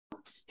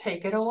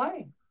take it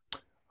away.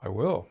 I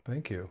will.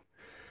 Thank you.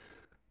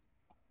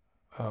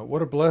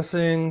 What a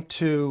blessing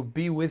to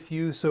be with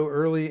you so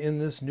early in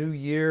this new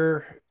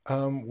year.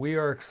 We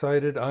are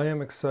excited. I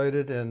am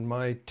excited, and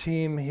my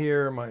team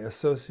here, my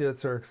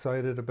associates, are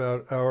excited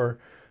about our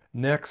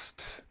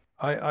next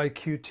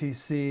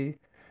IIQTC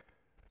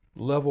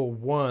Level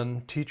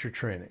 1 teacher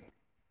training.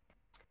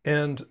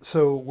 And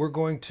so we're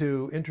going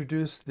to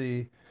introduce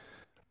the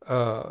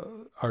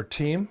our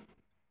team,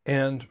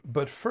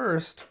 but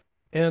first,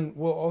 and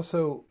we'll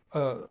also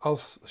I'll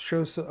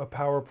show a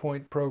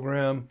PowerPoint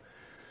program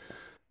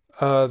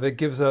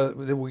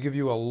that will give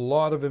you a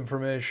lot of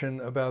information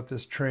about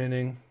this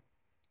training,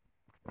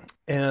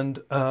 and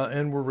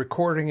we're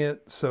recording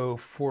it. So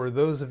for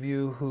those of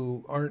you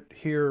who aren't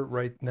here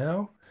right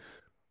now,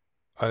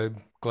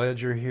 I'm glad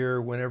you're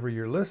here whenever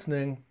you're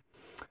listening.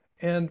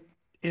 And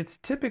it's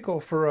typical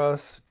for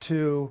us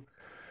to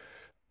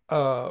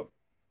uh,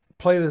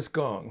 play this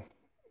gong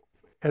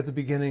at the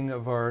beginning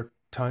of our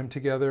time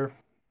together.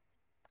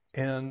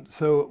 And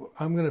so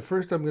I'm going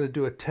to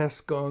do a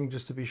test gong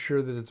just to be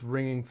sure that it's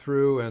ringing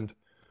through. And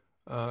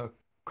uh,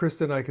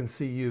 Kristen, I can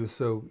see you,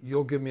 so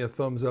you'll give me a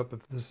thumbs up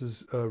if this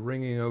is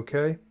ringing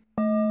okay.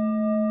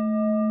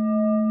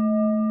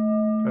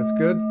 That's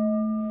good.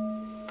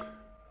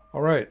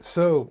 All right,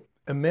 so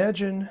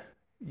imagine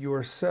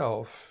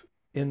yourself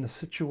in the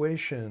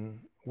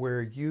situation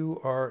where you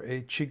are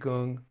a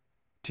Qigong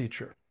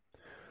teacher,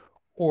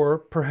 or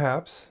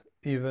perhaps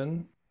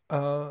even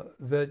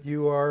that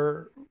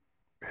you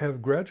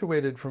have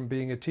graduated from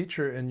being a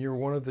teacher and you're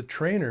one of the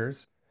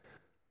trainers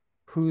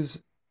who's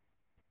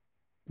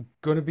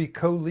going to be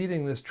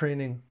co-leading this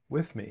training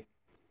with me.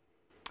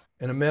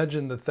 And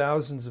imagine the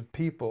thousands of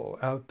people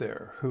out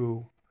there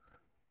who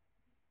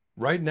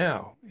right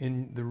now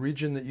in the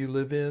region that you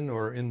live in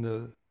or in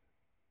the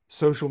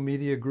social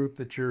media group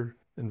that you're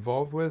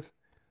involved with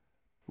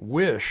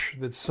wish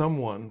that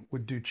someone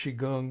would do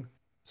Qigong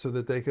so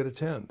that they could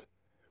attend.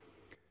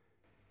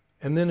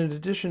 And then in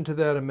addition to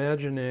that,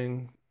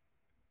 imagining,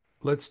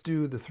 let's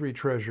do the three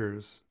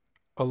treasures,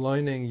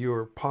 aligning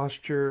your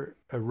posture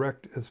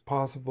erect as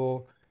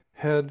possible,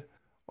 head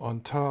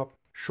on top,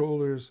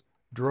 shoulders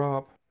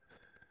drop,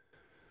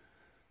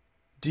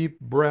 deep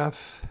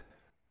breath,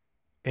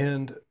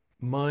 and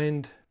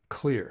mind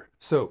clear.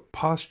 So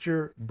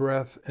posture,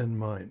 breath, and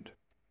mind.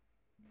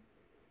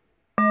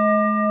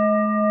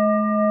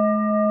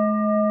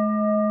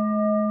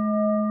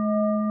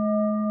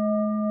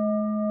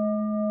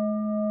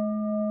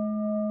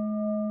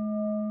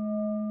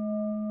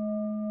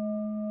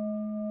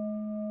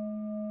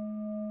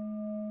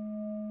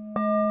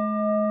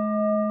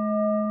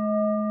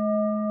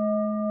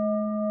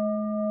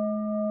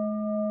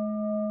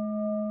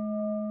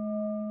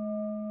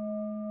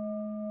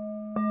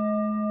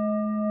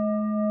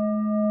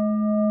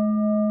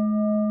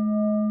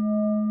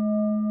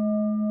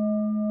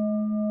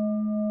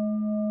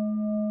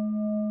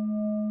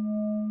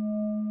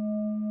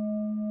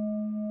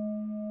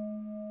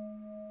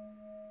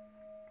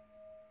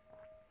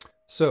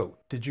 So,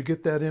 did you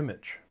get that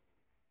image?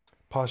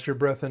 Posture,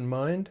 breath, and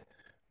mind?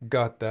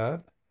 Got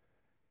that.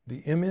 The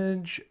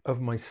image of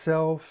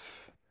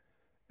myself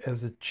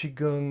as a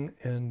Qigong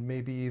and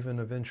maybe even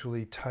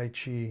eventually Tai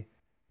Chi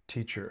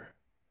teacher.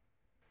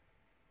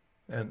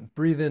 And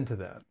breathe into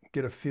that.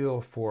 Get a feel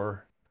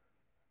for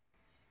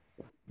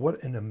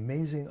what an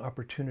amazing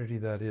opportunity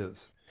that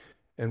is.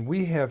 And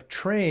we have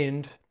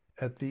trained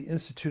at the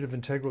Institute of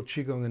Integral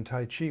Qigong and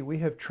Tai Chi, we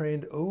have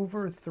trained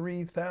over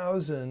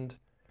 3,000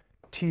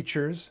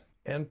 teachers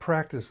and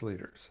practice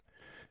leaders,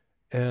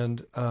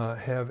 and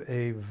have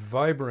a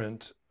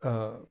vibrant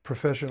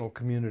professional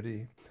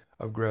community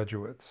of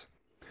graduates.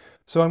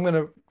 So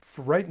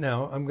right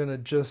now, I'm going to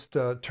just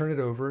turn it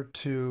over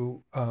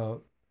to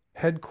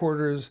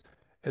headquarters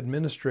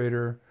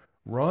administrator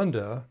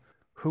Rhonda,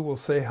 who will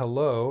say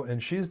hello.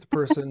 And she's the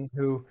person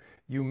who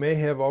you may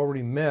have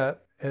already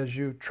met as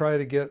you try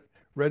to get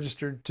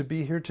registered to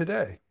be here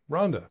today.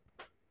 Rhonda.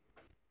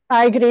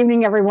 Hi, good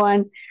evening,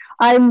 everyone.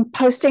 I'm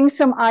posting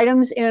some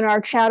items in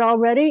our chat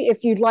already.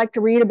 If you'd like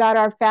to read about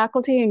our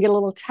faculty and get a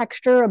little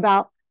texture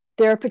about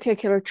their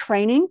particular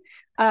training,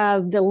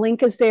 the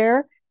link is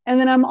there. And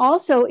then I'm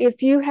also,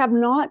 if you have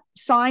not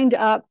signed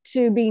up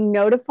to be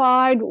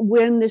notified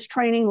when this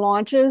training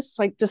launches,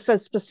 like just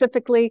says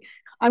specifically,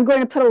 I'm going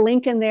to put a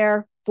link in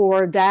there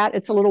for that.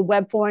 It's a little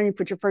web form. You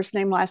put your first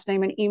name, last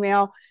name, and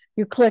email.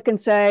 You click and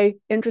say,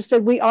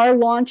 interested. We are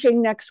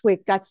launching next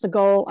week. That's the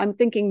goal. I'm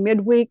thinking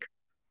midweek.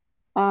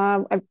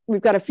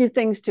 We've got a few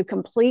things to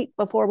complete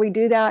before we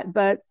do that,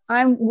 but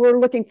we're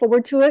looking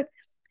forward to it.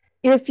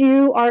 If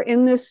you are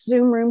in this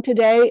Zoom room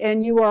today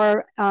and you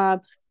are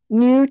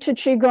new to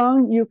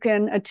Qigong, you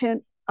can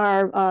attend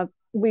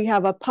we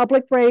have a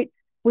public rate.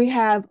 We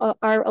have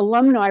our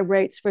alumni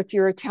rates for if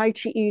you're a Tai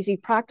Chi Easy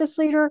practice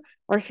leader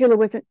or healer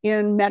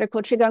within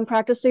medical Qigong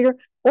practice leader,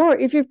 or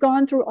if you've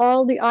gone through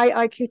all the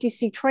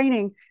IIQTC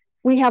training,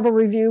 we have a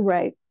review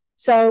rate.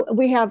 So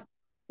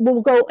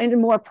we'll go into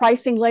more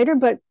pricing later,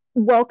 but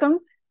welcome.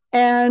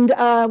 And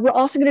we're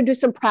also going to do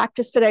some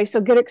practice today.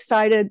 So get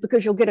excited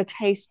because you'll get a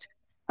taste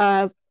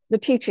of the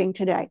teaching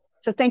today.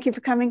 So thank you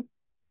for coming.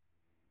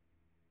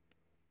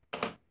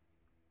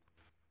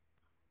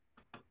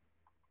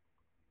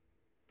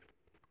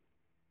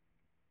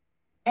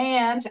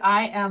 And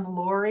I am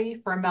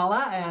Lori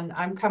Formella, and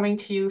I'm coming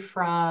to you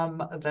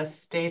from the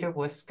state of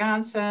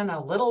Wisconsin,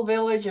 a little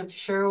village of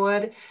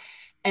Sherwood.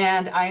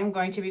 And I am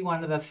going to be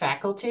one of the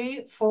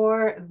faculty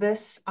for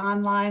this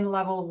online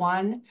level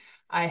 1.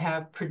 I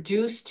have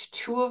produced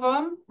 2 of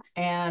them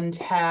and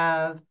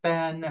have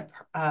been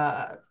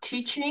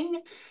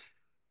teaching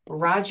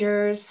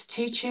Roger's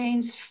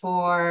teachings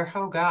for,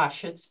 oh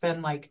gosh, it's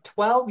been like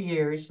 12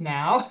 years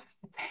now.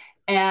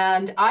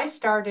 And I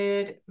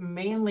started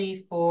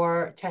mainly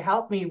to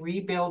help me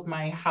rebuild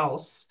my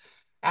house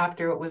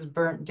after it was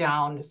burnt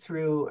down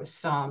through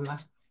some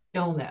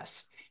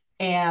illness.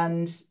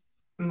 And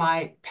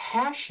my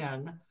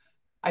passion,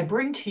 I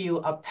bring to you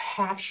a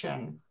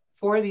passion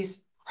for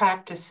these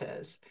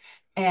practices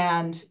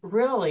and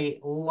really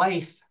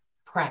life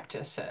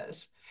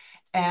practices.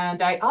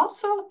 And I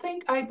also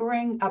think I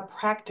bring a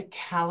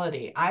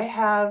practicality. I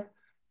have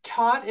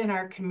taught in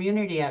our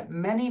community at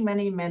many,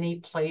 many, many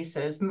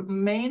places,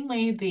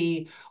 mainly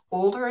the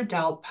older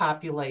adult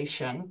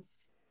population.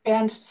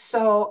 And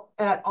so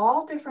at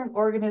all different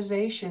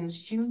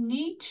organizations, you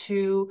need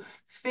to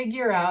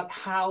figure out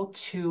how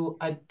to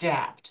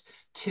adapt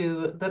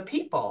to the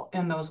people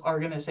in those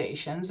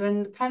organizations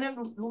and kind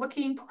of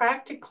looking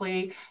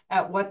practically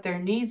at what their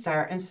needs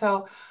are. And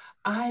so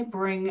I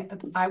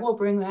will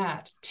bring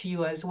that to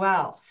you as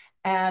well.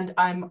 And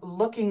I'm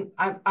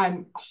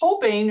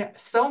hoping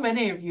so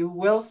many of you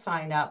will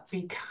sign up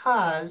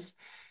because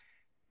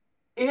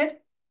a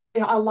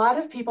lot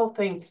of people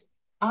think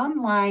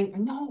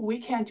online, no, we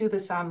can't do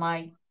this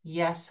online.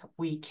 Yes,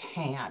 we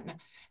can.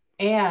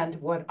 And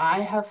what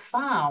I have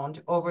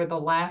found over the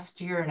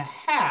last year and a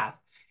half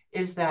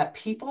is that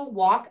people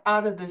walk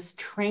out of this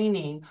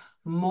training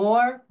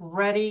more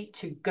ready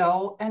to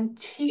go and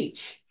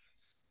teach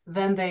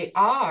than they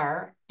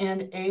are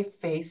in a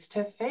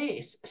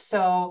face-to-face.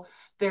 So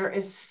there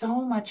is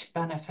so much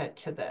benefit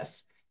to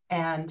this.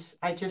 And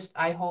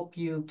I hope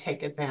you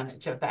take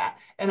advantage of that.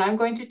 And I'm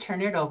going to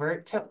turn it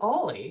over to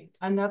Oli,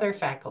 another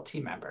faculty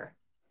member.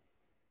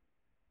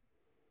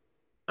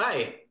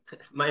 Hi,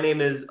 my name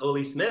is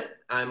Oli Smith.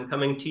 I'm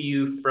coming to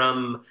you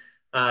from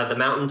the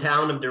mountain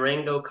town of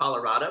Durango,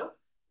 Colorado.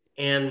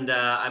 And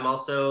I'm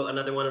also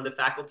another one of the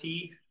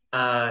faculty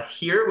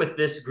here with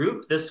this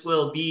group. This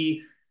will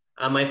be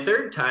my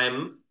 3rd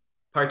time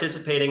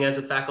participating as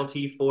a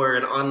faculty for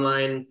an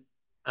online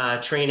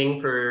training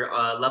for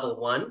level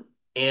 1.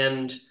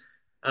 And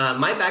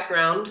my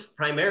background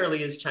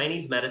primarily is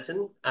Chinese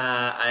medicine.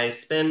 I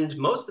spend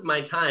most of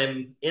my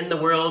time in the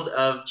world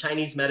of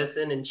Chinese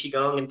medicine and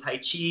Qigong and Tai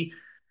Chi.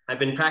 I've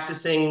been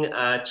practicing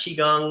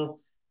Qigong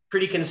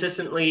pretty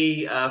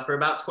consistently for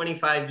about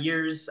 25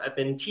 years. I've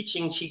been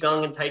teaching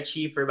Qigong and Tai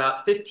Chi for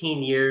about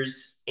 15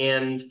 years.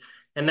 And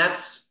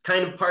that's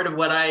kind of part of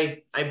what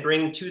I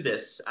bring to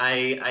this.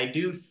 I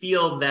do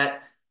feel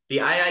that the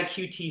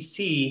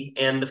IIQTC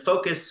and the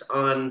focus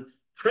on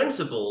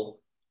principle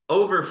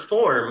over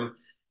form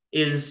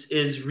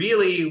is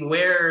really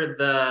where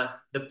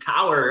the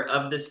power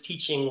of this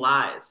teaching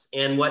lies,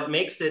 and what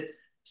makes it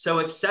so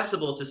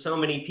accessible to so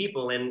many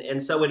people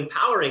and so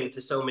empowering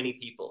to so many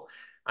people.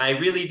 I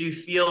really do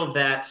feel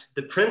that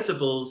the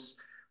principles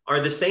are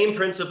the same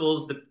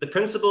principles. The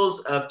principles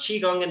of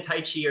Qigong and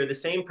Tai Chi are the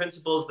same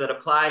principles that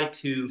apply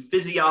to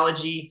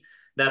physiology,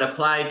 that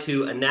apply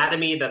to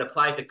anatomy, that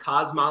apply to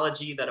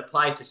cosmology, that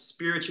apply to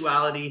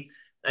spirituality.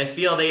 I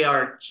feel they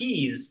are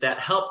keys that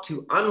help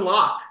to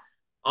unlock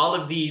all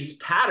of these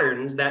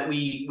patterns that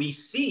we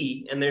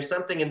see, and there's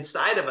something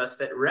inside of us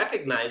that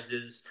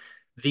recognizes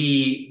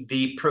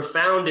the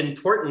profound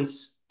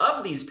importance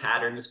of these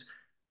patterns,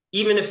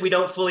 even if we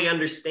don't fully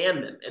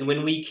understand them. And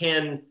when we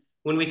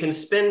can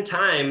spend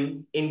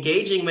time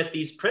engaging with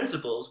these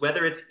principles,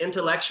 whether it's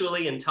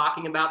intellectually and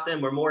talking about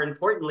them, or more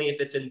importantly, if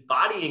it's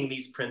embodying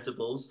these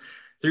principles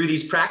through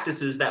these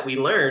practices that we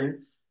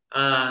learn,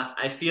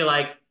 I feel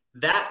like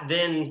that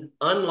then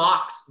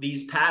unlocks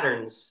these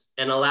patterns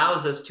and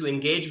allows us to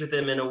engage with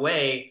them in a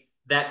way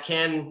that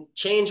can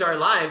change our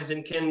lives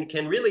and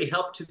can really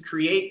help to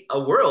create a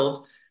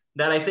world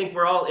that I think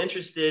we're all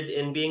interested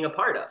in being a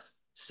part of.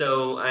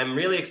 So I'm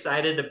really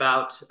excited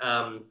about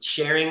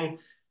sharing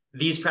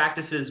these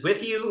practices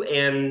with you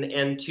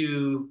and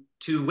to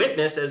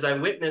witness, as I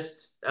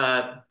witnessed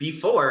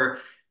before,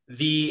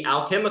 the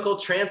alchemical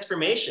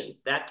transformation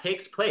that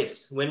takes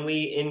place when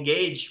we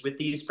engage with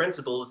these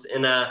principles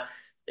in a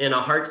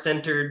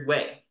heart-centered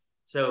way.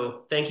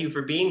 So thank you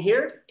for being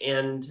here,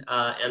 and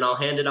I'll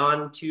hand it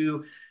on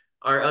to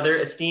our other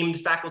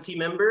esteemed faculty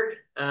member,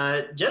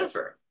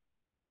 Jennifer.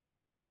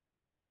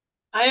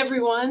 Hi,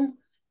 everyone.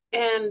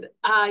 And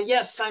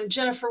yes, I'm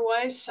Jennifer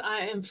Weiss.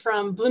 I am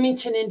from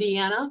Bloomington,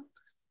 Indiana.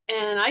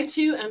 And I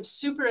too am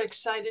super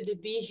excited to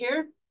be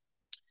here.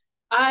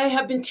 I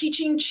have been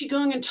teaching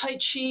Qigong and Tai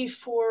Chi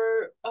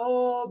for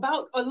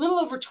about a little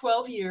over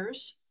 12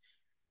 years.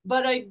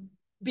 But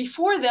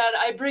before that,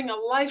 I bring a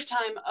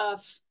lifetime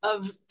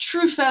of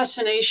true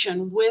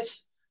fascination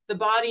with the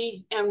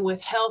body and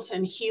with health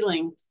and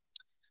healing.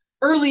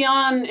 Early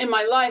on in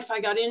my life,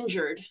 I got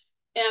injured,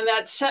 and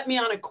that set me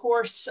on a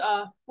course,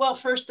 well,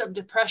 first of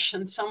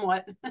depression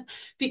somewhat,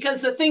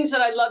 because the things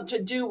that I loved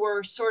to do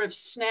were sort of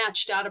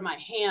snatched out of my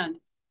hand.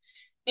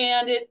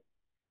 And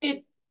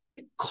it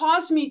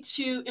caused me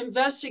to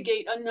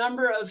investigate a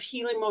number of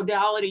healing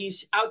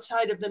modalities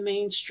outside of the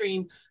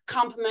mainstream,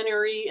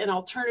 complementary and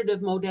alternative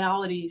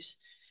modalities.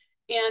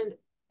 And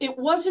it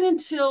wasn't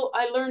until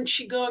I learned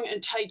Qigong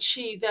and Tai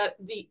Chi that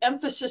the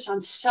emphasis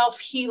on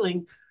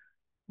self-healing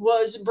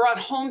was brought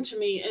home to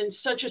me in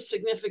such a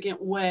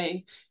significant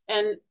way.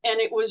 And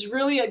it was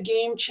really a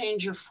game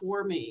changer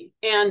for me.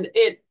 And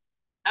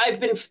I've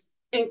been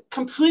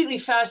completely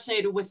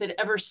fascinated with it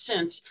ever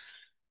since.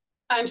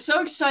 I'm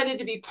so excited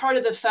to be part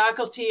of the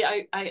faculty.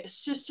 I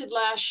assisted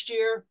last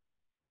year,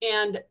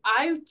 and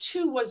I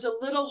too was a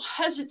little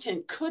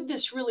hesitant. Could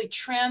this really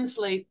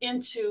translate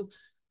into,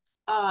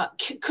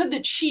 could the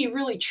Qi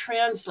really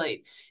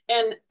translate?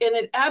 And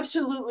it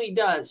absolutely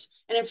does.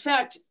 And in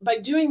fact, by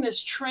doing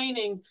this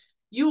training,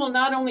 you will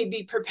not only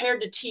be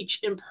prepared to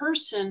teach in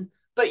person,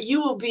 but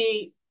you will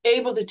be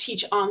able to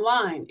teach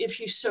online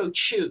if you so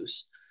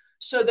choose.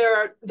 So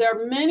there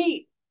are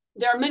many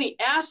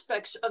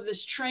aspects of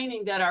this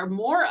training that are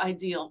more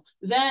ideal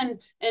than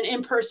an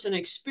in-person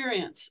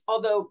experience,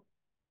 although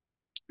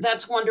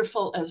that's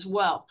wonderful as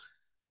well.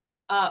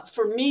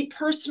 For me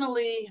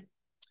personally,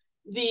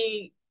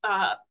 the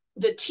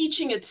the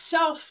teaching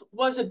itself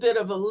was a bit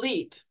of a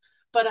leap,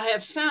 but I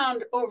have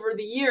found over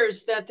the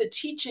years that the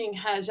teaching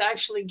has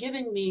actually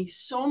given me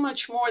so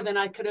much more than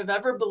I could have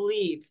ever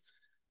believed.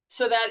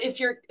 So that if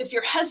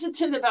you're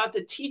hesitant about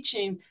the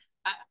teaching,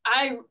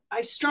 I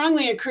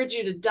strongly encourage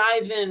you to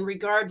dive in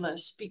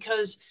regardless,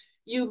 because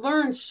you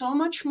learn so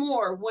much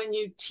more when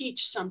you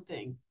teach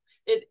something.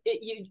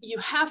 You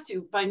have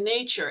to by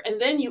nature,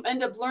 and then you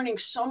end up learning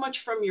so much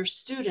from your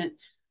students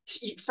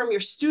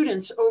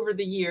over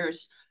the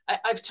years.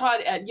 I've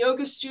taught at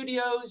yoga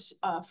studios,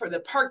 for the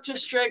Park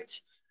District,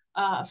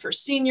 for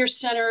senior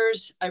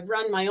centers. I've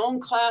run my own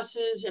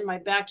classes in my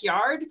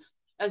backyard,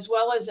 as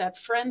well as at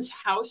friends'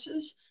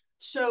 houses.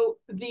 So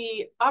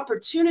the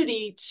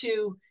opportunity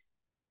to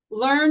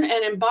learn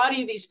and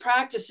embody these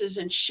practices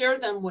and share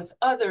them with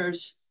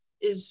others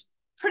is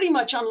pretty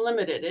much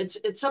unlimited.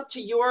 It's up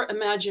to your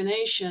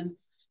imagination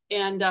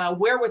and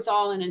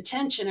wherewithal and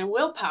intention and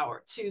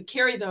willpower to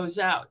carry those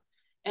out.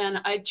 And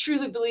I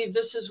truly believe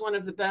this is one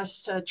of the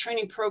best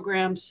training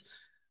programs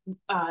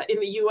in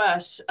the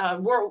U.S.,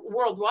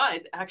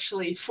 worldwide,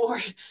 actually, for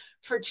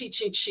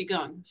teaching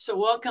Qigong. So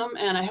welcome,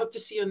 and I hope to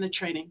see you in the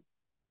training.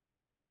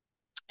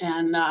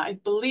 And I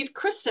believe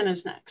Kristen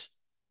is next.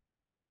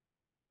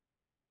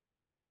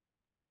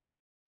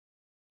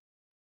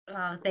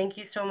 Thank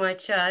you so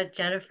much,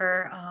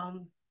 Jennifer.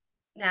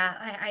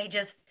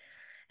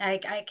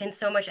 I can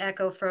so much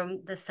echo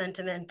from the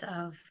sentiment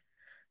of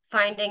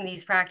finding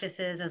these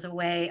practices as a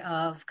way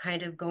of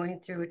kind of going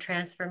through a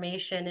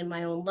transformation in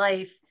my own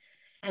life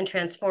and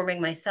transforming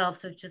myself.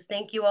 So just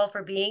thank you all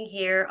for being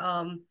here.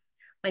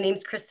 My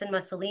name's Kristen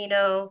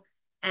Mussolino,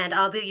 and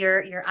I'll be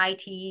your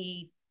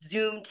IT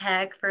Zoom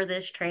tech for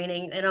this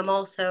training. And I'm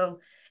also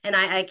an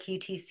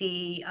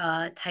IIQTC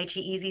Tai Chi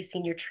Easy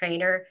Senior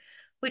Trainer,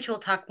 which we'll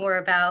talk more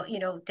about,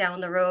 down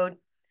the road.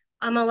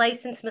 I'm a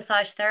licensed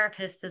massage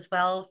therapist as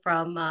well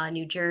from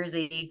New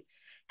Jersey.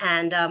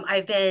 And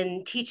I've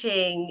been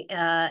teaching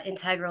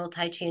integral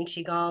Tai Chi and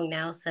Qigong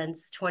now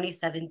since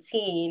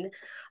 2017,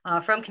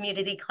 from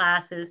community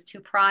classes to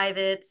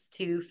privates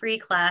to free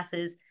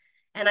classes.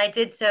 And I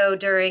did so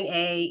during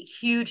a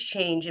huge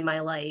change in my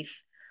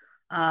life.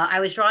 I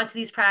was drawn to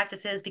these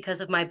practices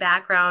because of my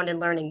background in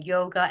learning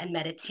yoga and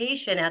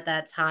meditation at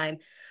that time.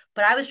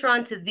 But I was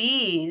drawn to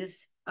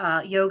these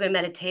yoga and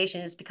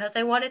meditations because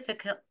I wanted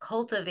to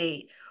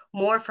cultivate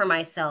more for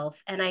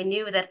myself. And I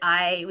knew that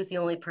I was the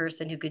only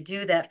person who could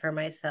do that for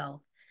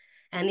myself.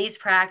 And these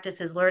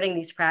practices, learning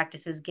these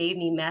practices, gave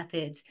me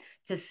methods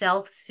to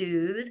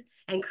self-soothe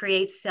and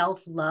create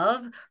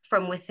self-love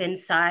from within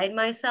inside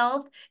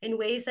myself in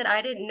ways that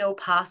I didn't know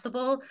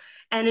possible,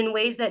 and in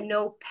ways that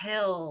no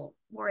pill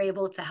were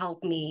able to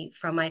help me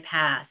from my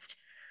past.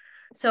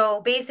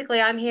 So basically,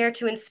 I'm here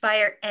to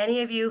inspire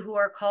any of you who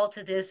are called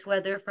to this,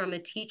 whether from a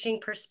teaching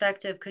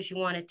perspective because you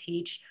want to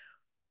teach,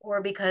 or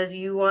because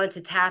you want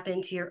to tap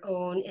into your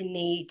own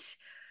innate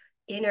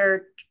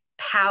inner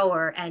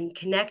power and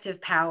connective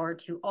power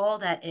to all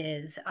that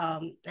is,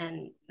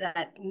 and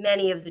that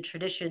many of the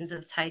traditions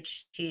of Tai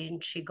Chi and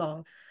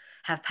Qigong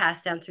have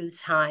passed down through the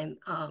time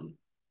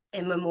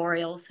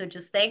immemorial. So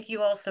just thank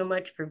you all so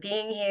much for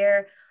being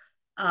here.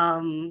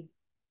 And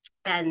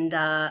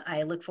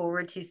I look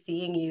forward to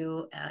seeing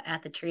you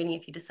at the training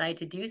if you decide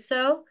to do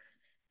so.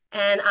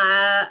 And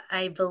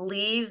I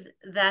believe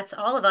that's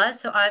all of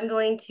us. So I'm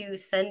going to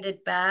send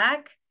it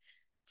back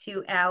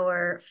to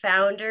our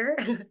founder,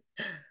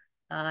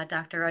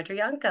 Dr.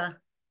 Adrianka.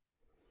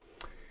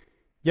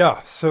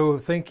 Yeah, so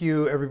thank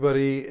you,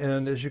 everybody.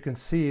 And as you can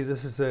see,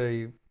 this is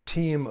a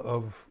team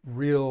of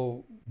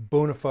real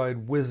bona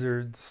fide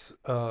wizards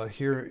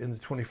here in the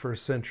 21st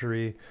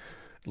century,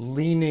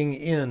 leaning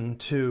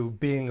into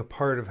being a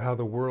part of how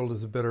the world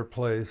is a better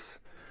place,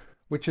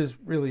 which is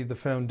really the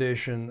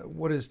foundation.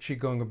 What is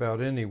Qigong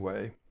about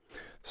anyway?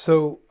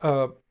 So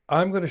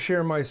I'm going to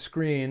share my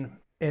screen,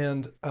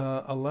 and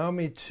allow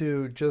me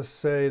to just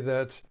say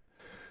that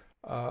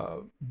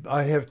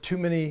I have too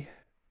many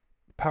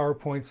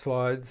PowerPoint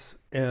slides,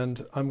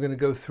 and I'm going to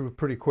go through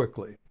pretty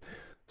quickly.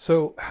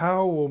 So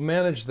how we'll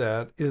manage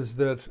that is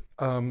that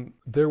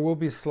there will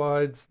be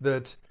slides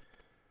that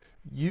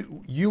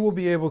you will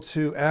be able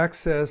to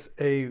access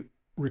a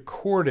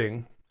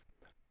recording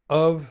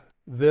of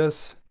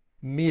this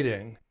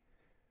meeting,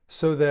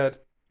 so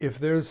that if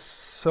there's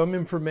some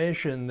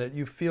information that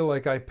you feel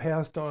like I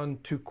passed on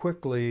too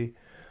quickly,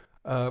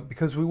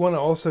 because we want to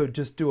also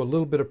just do a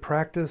little bit of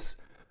practice,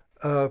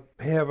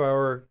 have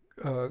our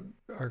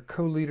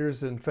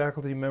co-leaders and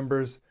faculty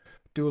members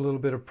do a little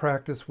bit of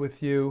practice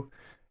with you.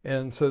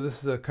 And so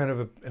this is a kind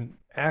of an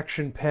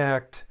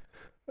action-packed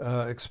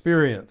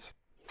experience.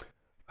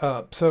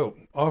 So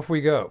off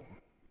we go.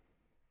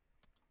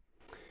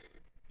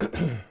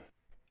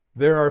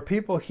 There are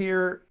people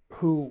here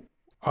who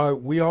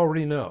we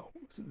already know,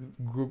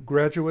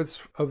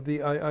 graduates of the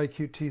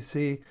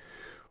IIQTC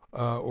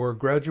or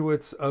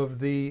graduates of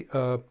the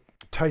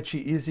Tai Chi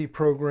Easy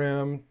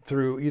program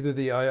through either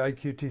the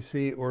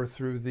IIQTC or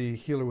through the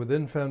Healer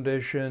Within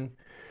Foundation.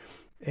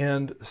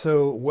 And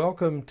so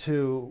welcome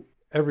to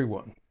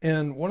everyone.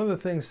 And one of the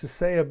things to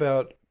say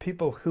about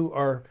people who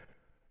are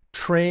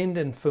trained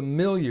and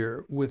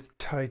familiar with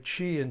Tai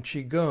Chi and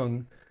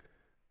Qigong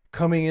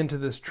coming into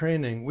this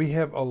training, we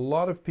have a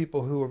lot of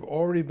people who have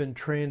already been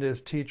trained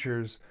as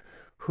teachers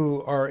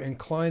who are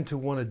inclined to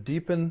want to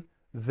deepen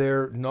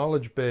their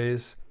knowledge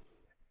base,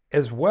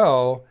 as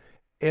well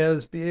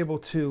as be able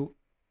to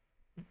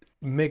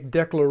make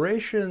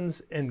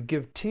declarations and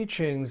give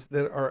teachings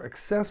that are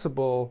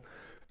accessible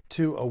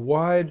to a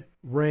wide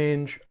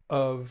range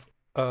of,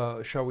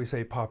 shall we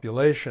say,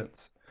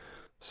 populations.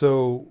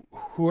 So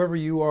whoever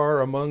you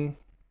are among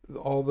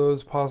all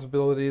those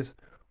possibilities,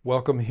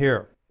 welcome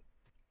here.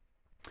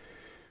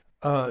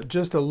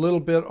 Just a little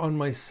bit on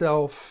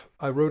myself.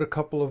 I wrote a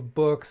couple of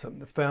books. I'm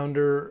the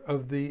founder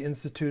of the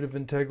Institute of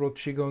Integral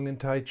Qigong and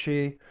Tai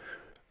Chi.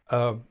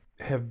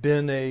 Have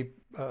been a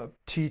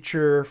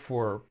teacher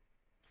for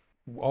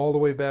all the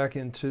way back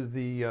into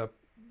the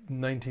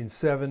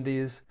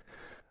 1970s.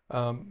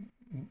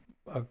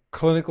 A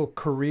clinical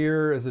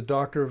career as a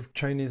doctor of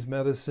Chinese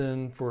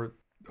medicine for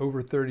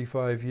over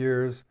 35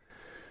 years.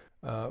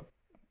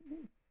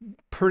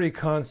 Pretty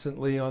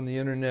constantly on the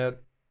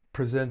internet,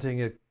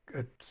 presenting at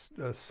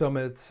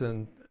summits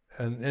and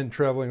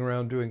traveling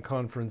around doing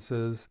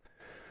conferences.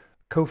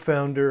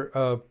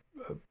 Co-founder,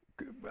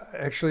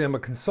 actually I'm a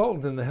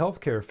consultant in the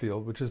healthcare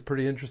field, which is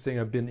pretty interesting.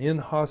 I've been in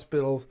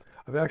hospitals.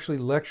 I've actually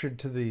lectured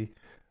to the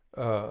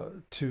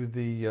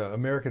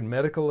American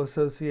Medical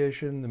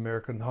Association, the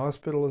American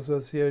Hospital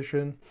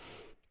Association.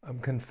 I'm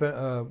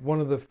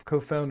one of the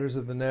co-founders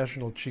of the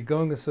National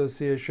Qigong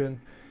Association,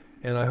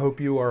 and I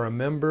hope you are a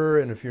member,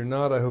 and if you're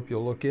not, I hope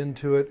you'll look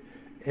into it,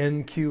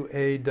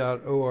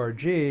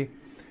 nqa.org.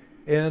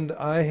 And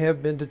I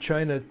have been to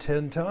China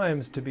 10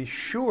 times to be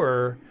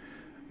sure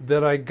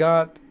that I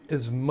got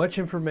as much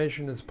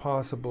information as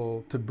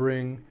possible to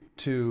bring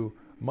to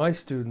my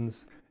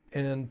students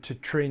and to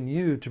train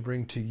you to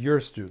bring to your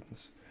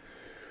students.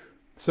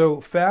 So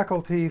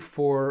faculty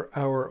for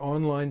our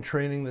online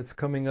training that's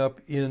coming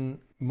up in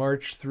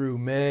March through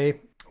May,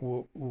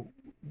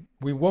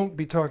 we won't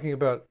be talking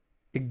about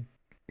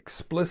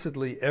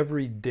explicitly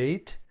every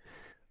date,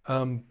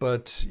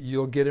 but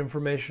you'll get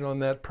information on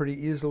that pretty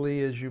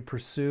easily as you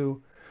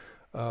pursue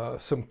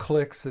some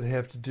clicks that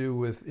have to do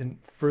with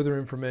further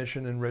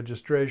information and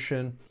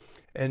registration.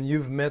 And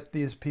you've met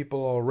these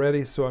people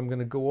already, so I'm going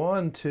to go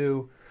on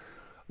to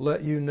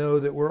let you know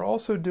that we're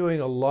also doing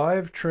a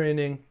live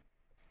training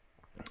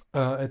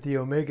at the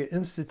Omega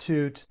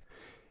Institute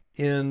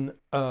in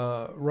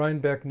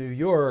Rhinebeck, New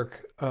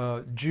York,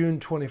 June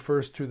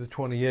 21st through the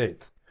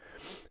 28th.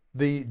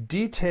 The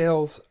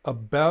details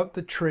about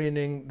the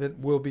training that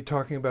we'll be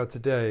talking about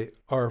today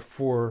are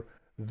for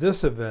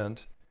this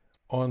event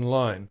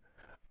online.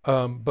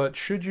 But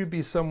should you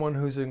be someone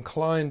who's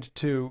inclined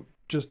to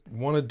just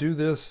want to do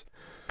this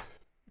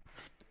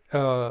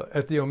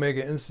at the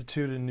Omega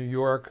Institute in New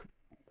York,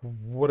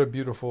 what a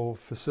beautiful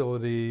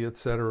facility,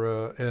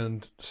 etc.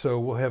 And so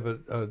we'll have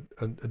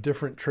a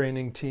different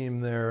training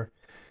team there.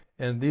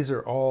 And these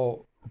are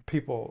all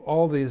people,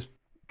 all these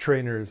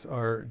trainers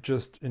are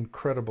just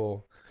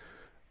incredible,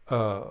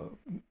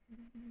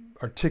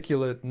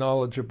 articulate,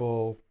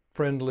 knowledgeable,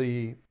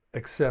 friendly,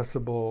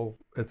 accessible,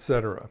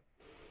 etc.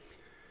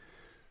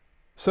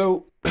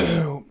 So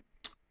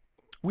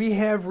we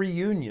have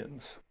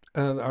reunions.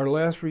 Our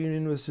last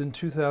reunion was in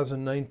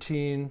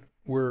 2019.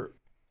 We're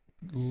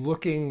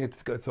looking,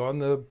 it's on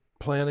the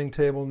planning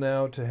table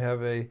now to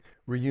have a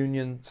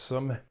reunion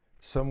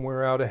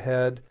somewhere out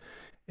ahead.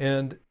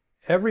 And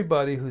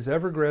everybody who's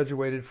ever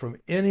graduated from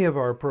any of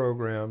our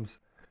programs,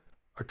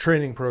 our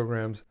training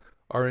programs,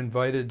 are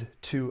invited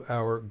to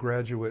our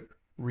graduate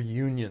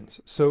reunions.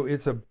 So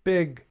it's a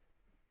big,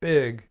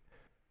 big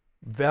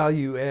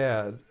value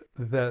add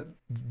that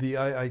the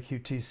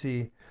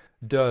IIQTC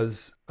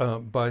does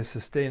by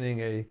sustaining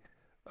a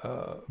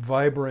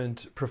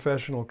vibrant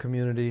professional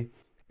community.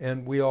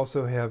 And we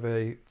also have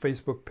a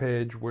Facebook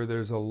page where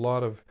there's a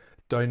lot of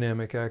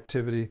dynamic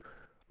activity.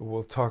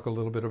 We'll talk a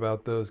little bit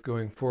about those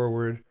going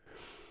forward.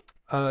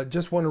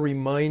 Just want to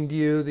remind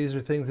you, these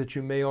are things that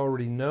you may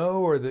already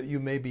know or that you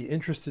may be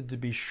interested to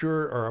be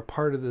sure are a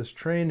part of this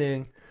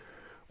training.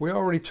 We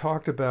already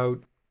talked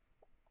about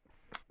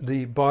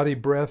the body,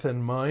 breath,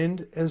 and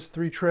mind as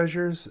three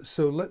treasures.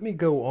 So let me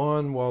go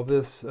on while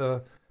this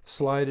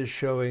slide is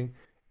showing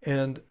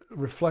and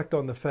reflect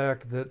on the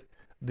fact that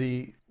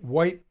the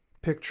white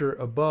picture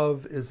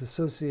above is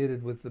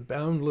associated with the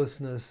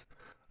boundlessness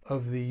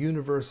of the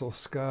universal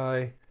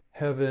sky,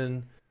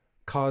 heaven,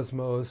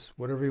 cosmos,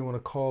 whatever you want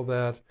to call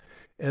that.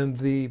 And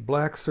the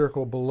black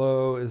circle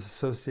below is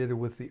associated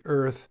with the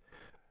earth,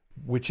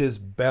 which is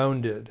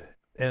bounded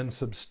and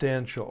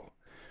substantial.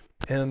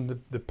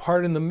 And the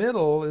part in the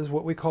middle is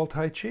what we call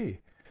Tai Chi.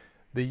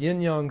 The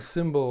yin-yang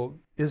symbol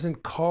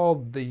isn't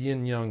called the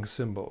yin-yang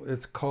symbol.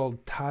 It's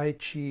called Tai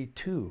Chi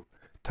 2.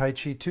 Tai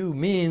Chi 2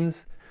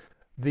 means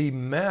the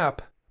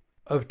map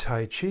of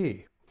Tai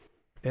Chi.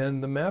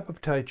 And the map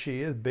of Tai Chi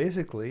is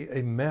basically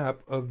a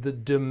map of the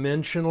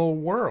dimensional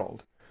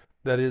world.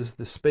 That is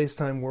the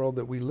space-time world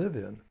that we live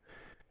in.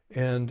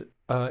 And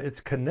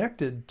it's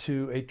connected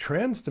to a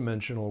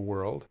trans-dimensional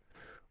world,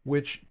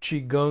 which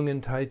Qigong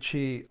and Tai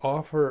Chi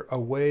offer a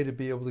way to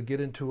be able to get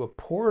into a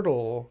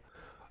portal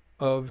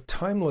of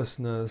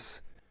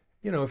timelessness.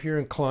 You know, if you're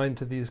inclined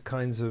to these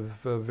kinds of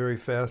very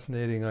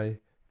fascinating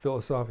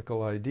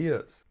philosophical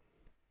ideas.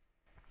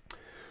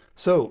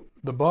 So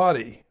the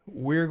body,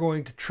 we're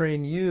going to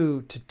train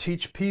you to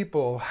teach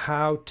people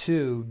how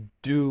to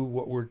do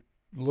what we're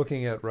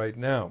looking at right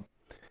now.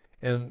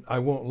 And I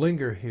won't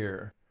linger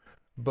here,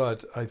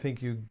 but I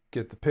think you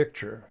get the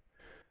picture.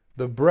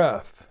 The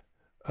breath,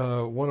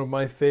 one of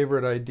my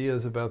favorite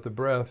ideas about the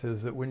breath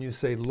is that when you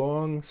say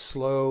long,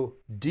 slow,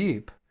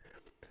 deep,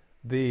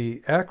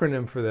 the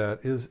acronym for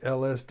that is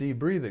LSD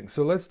breathing.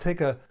 So let's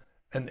take an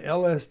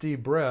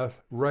LSD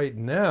breath right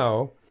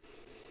now.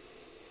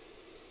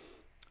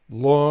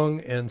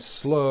 Long and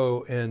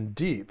slow and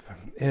deep.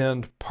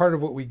 And part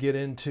of what we get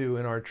into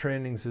in our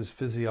trainings is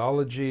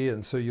physiology,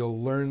 and so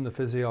you'll learn the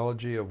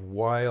physiology of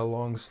why a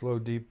long, slow,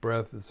 deep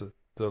breath. It's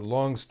a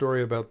long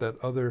story about that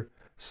other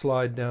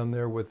slide down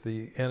there with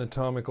the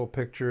anatomical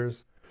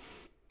pictures.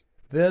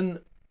 Then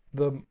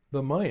the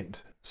mind.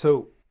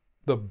 So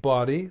the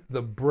body,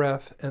 the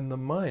breath, and the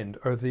mind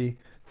are the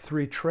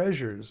three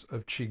treasures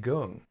of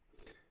Qigong.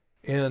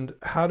 And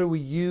how do we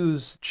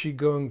use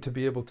Qigong to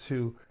be able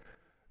to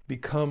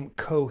become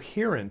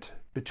coherent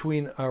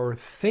between our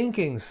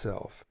thinking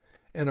self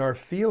and our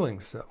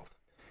feeling self?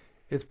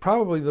 It's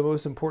probably the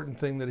most important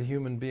thing that a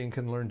human being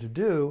can learn to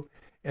do,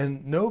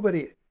 and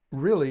nobody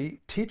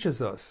really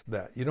teaches us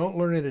that. You don't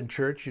learn it in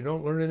church, you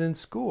don't learn it in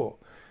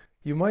school.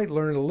 You might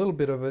learn a little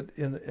bit of it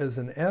as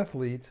an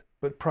athlete,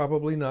 but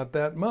probably not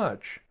that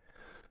much.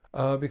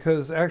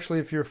 Because actually,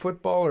 if you're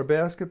football or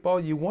basketball,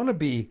 you want to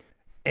be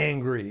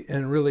angry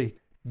and really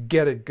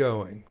get it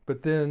going.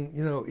 But then,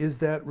 you know, is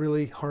that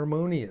really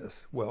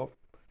harmonious? Well,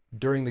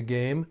 during the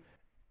game,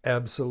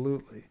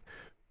 absolutely.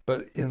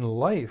 But in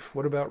life,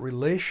 what about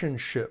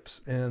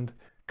relationships and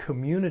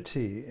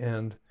community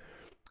and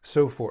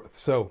so forth?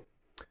 So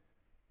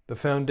the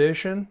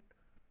foundation,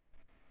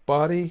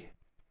 body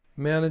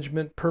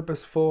management,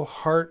 purposeful,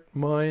 heart,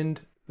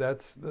 mind,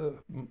 that's the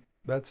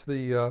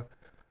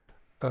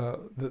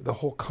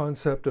whole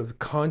concept of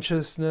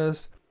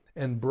consciousness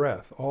and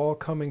breath all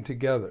coming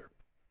together.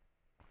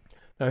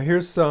 Now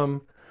here's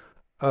some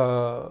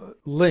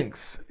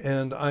links,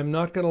 and I'm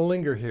not going to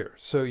linger here,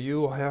 so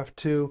you'll have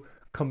to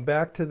come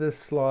back to this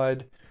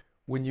slide.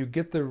 When you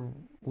get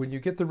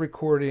the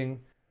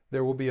recording,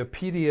 there will be a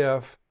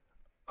PDF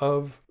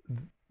of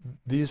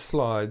these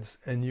slides,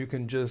 and you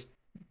can just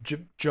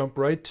jump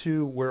right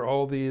to where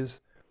all these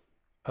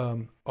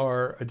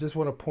are. I just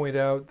want to point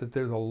out that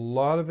there's a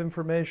lot of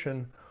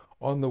information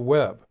on the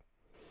web.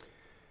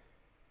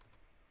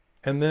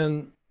 And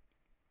then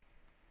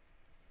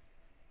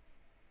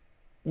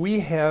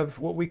we have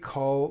what we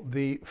call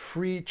the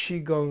free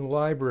Qigong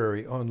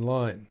library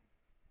online.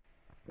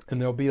 And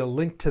there'll be a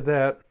link to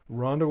that.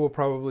 Rhonda will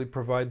probably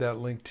provide that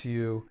link to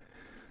you.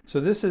 So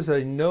this is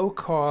a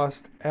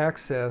no-cost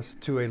access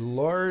to a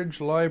large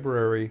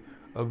library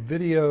of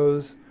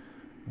videos,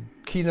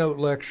 keynote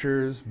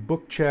lectures,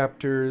 book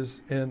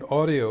chapters, and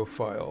audio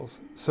files.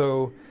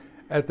 So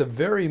at the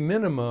very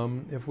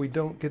minimum, if we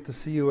don't get to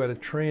see you at a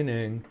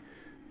training,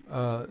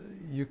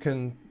 you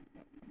can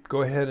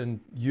go ahead and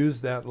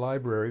use that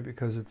library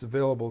because it's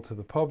available to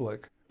the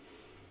public.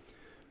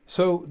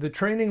 So the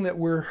training that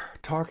we're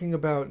talking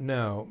about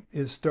now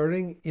is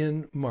starting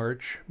in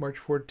March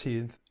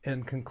 14th,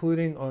 and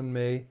concluding on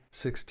May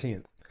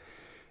 16th.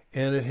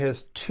 And it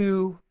has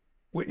three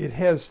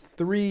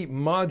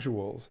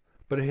modules,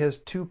 but it has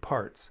two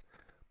parts.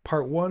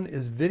 Part one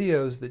is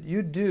videos that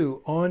you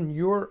do on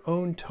your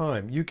own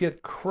time. You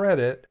get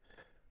credit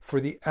for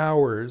the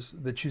hours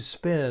that you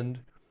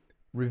spend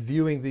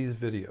reviewing these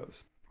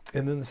videos.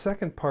 And then the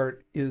second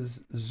part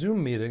is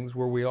Zoom meetings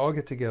where we all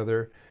get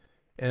together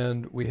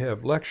and we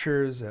have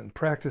lectures and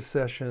practice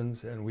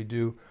sessions, and we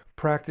do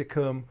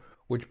practicum,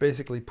 which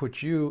basically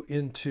puts you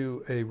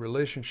into a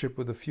relationship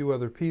with a few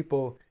other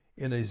people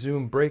in a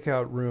Zoom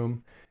breakout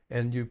room,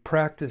 and you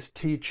practice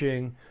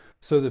teaching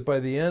so that by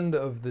the end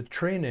of the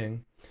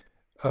training,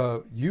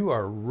 you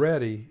are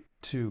ready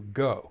to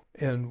go.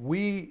 And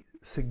we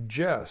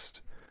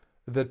suggest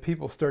that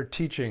people start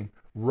teaching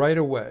right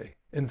away.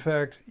 In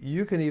fact,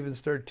 you can even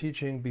start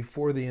teaching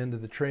before the end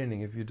of the training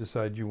if you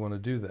decide you want to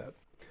do that.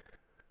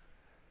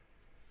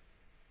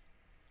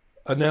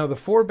 Now, the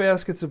 4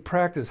 baskets of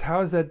practice,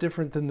 how is that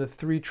different than the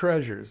 3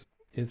 treasures?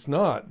 It's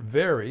not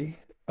very.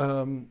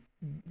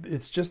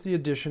 It's just the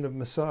addition of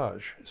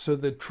massage. So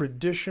the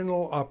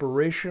traditional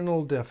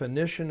operational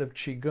definition of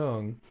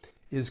Qigong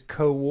is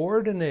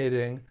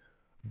coordinating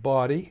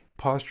body,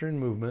 posture, and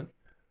movement,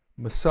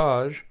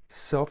 massage,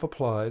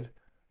 self-applied,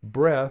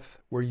 breath,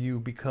 where you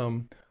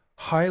become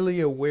highly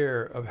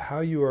aware of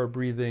how you are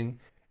breathing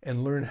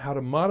and learn how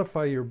to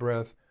modify your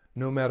breath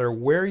no matter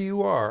where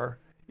you are,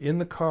 in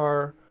the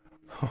car,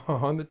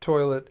 on the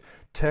toilet,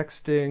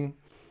 texting,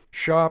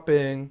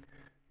 shopping.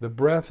 The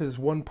breath is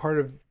one part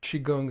of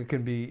Qigong that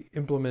can be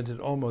implemented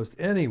almost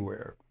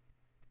anywhere.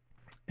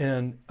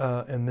 And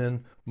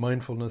then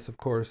mindfulness, of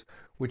course,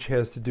 which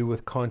has to do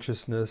with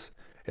consciousness,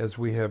 as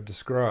we have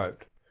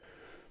described.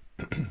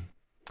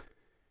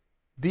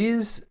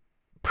 These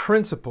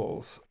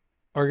principles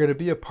are going to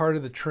be a part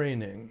of the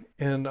training,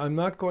 and I'm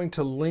not going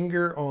to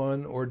linger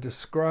on or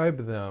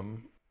describe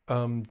them.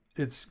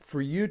 It's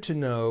for you to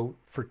know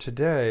for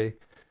today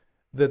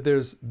that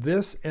there's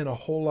this and a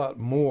whole lot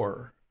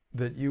more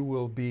that you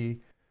will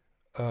be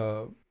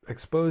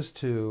exposed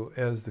to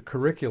as the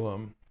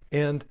curriculum.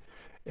 And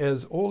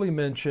as Oli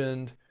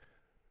mentioned,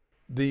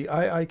 the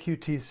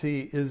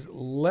IIQTC is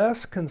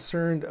less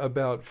concerned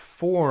about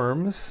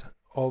forms,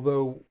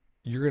 although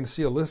you're going to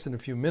see a list in a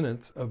few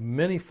minutes of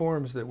many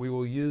forms that we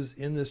will use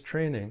in this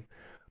training.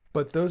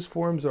 But those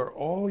forms are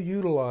all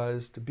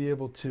utilized to be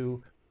able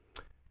to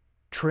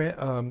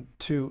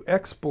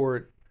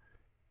export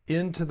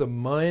into the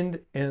mind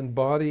and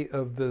body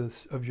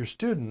of your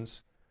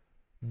students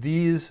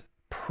these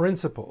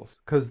principles,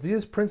 because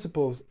these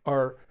principles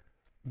are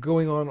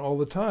going on all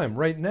the time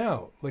right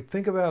now. Like,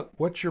 think about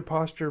what's your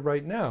posture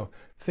right now.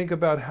 Think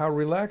about how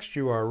relaxed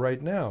you are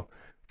right now.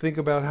 Think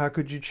about how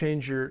could you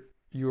change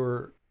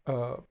your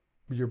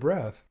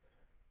breath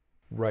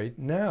right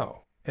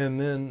now. And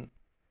then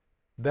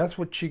that's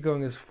what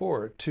Qigong is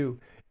for,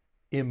 to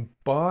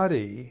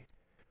embody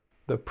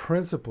the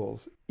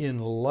principles in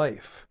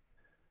life.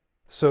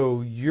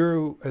 So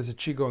you, as a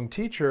Qigong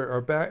teacher,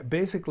 are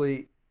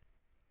basically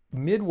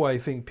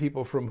midwifing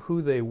people from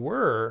who they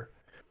were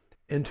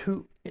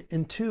into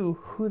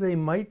who they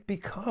might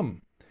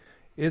become.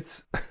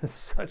 It's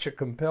such a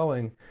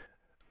compelling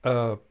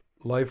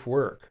life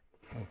work.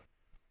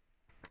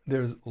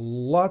 There's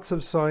lots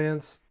of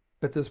science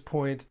at this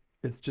point.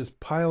 It's just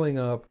piling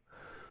up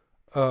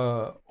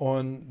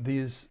on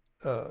these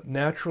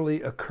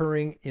naturally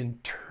occurring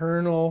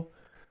internal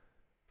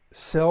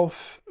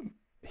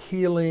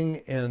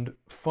self-healing and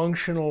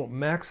functional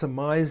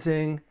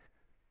maximizing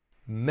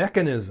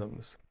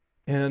mechanisms.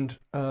 And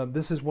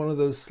this is one of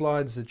those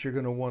slides that you're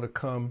going to want to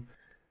come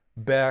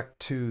back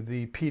to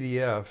the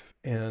PDF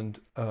and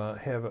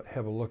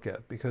have a look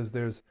at, because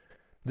this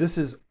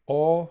is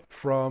all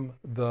from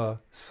the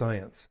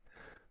science.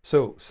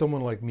 So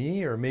someone like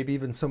me, or maybe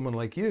even someone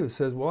like you,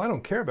 says, well, I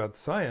don't care about the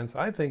science.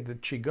 I think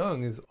that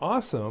Qigong is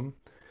awesome,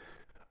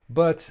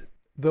 but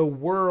the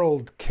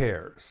world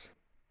cares.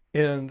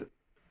 And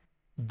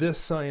this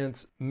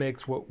science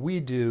makes what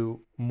we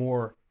do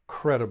more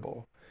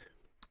credible.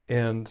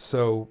 And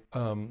so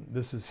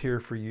this is here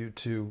for you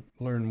to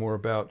learn more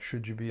about,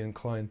 should you be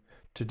inclined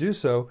to do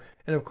so.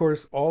 And of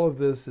course, all of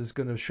this is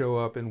going to show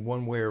up in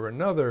one way or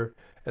another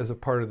as a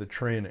part of the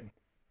training.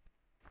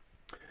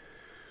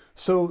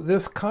 So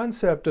this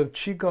concept of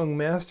Qigong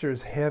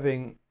masters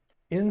having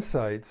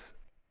insights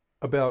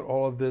about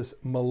all of this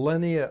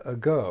millennia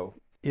ago,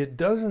 it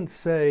doesn't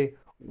say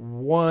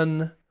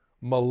 1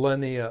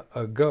 millennia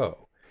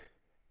ago.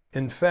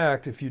 In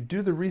fact, if you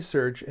do the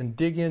research and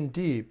dig in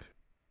deep,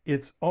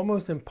 it's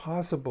almost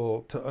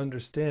impossible to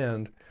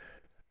understand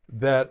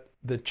that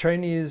the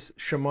Chinese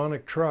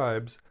shamanic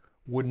tribes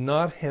would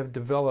not have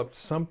developed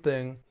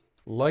something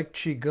like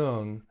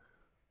Qigong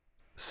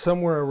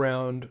somewhere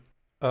around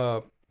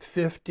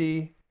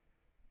 50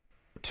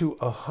 to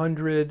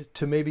 100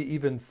 to maybe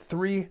even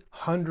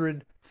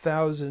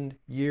 300,000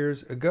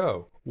 years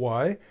ago.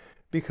 Why?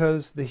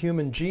 Because the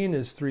human gene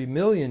is 3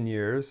 million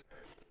years,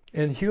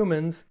 And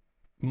humans,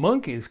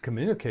 monkeys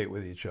communicate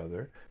with each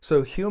other.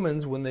 So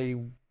humans, when they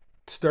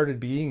started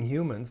being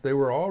humans, they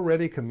were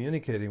already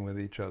communicating with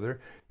each other.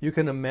 You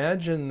can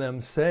imagine them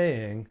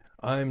saying,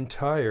 "I'm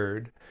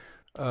tired,"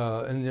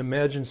 and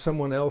imagine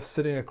someone else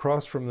sitting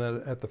across from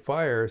them at the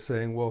fire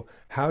saying, "Well,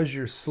 how's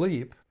your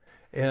sleep?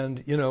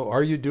 And,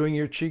 are you doing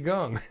your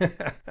Qigong?"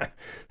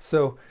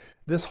 So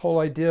this whole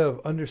idea of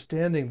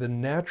understanding the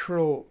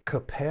natural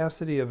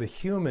capacity of a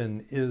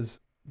human is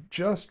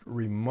just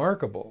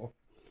remarkable.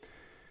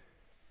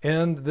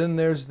 And then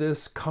there's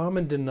this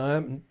common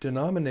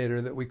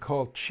denominator that we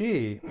call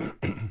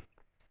Qi.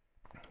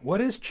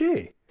 What is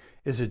Qi?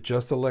 Is it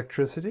just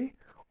electricity?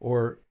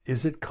 Or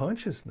is it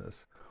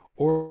consciousness?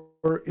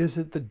 Or is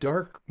it the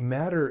dark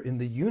matter in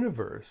the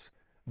universe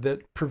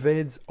that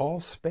pervades all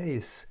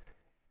space,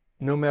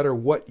 no matter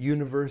what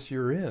universe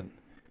you're in?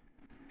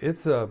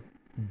 It's a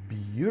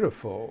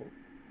beautiful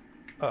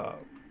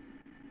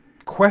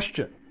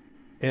question,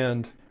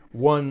 and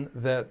one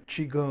that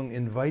Qigong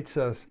invites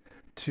us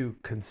to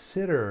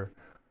consider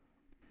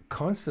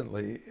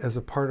constantly as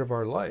a part of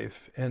our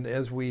life. And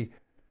as we,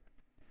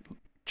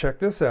 check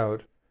this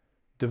out,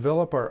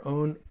 develop our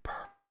own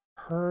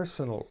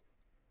personal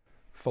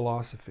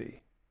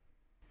philosophy.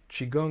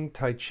 Qigong,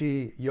 Tai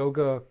Chi,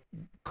 yoga,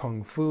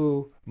 Kung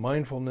Fu,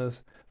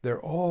 mindfulness,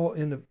 they're all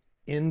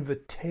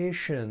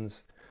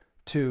invitations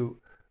to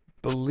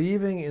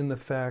believing in the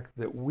fact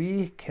that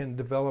we can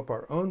develop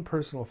our own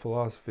personal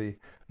philosophy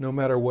no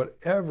matter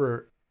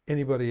whatever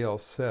anybody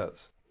else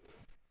says.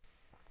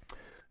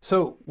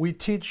 So we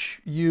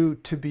teach you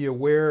to be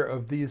aware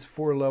of these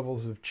 4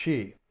 levels of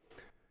Qi.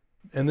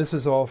 And this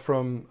is all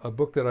from a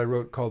book that I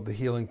wrote called The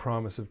Healing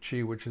Promise of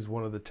Qi, which is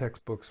one of the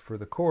textbooks for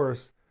the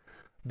course.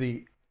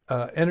 The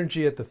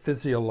energy at the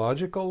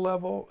physiological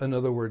level, in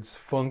other words,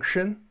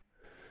 function.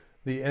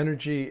 The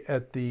energy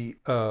at the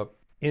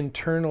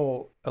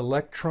internal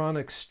electron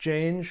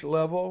exchange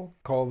level,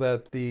 call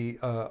that the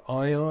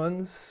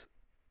ions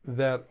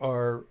that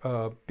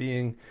are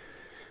being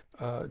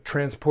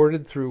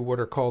transported through what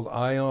are called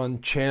ion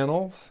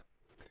channels.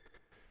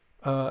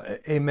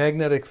 A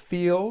magnetic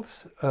field,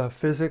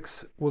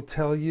 physics will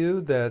tell you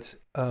that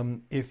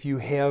if you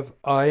have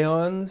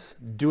ions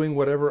doing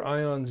whatever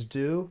ions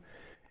do,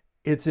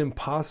 it's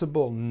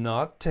impossible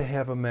not to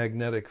have a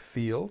magnetic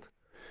field,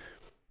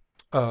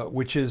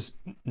 which is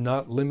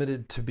not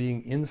limited to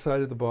being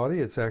inside of the body.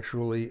 It's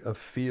actually a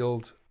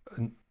field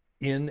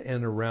in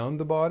and around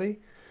the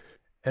body.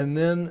 And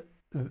then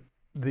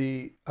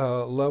the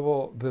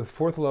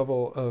 4th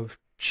level of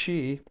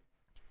Qi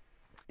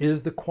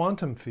is the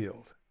quantum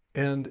field.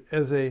 And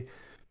as a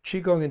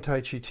Qigong and Tai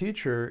Chi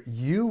teacher,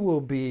 you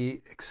will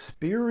be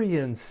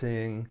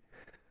experiencing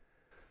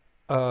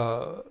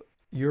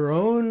your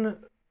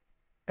own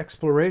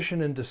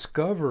exploration and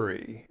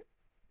discovery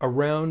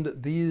around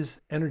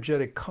these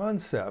energetic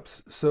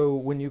concepts. So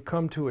when you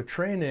come to a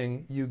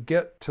training, you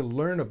get to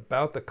learn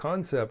about the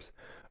concepts,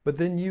 but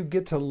then you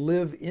get to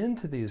live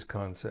into these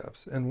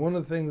concepts. And one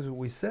of the things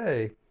we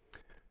say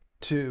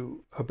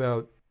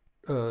about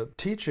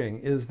teaching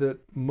is that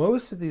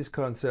most of these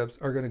concepts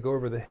are going to go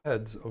over the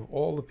heads of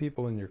all the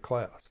people in your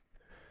class.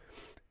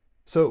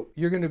 So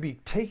you're going to be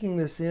taking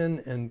this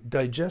in and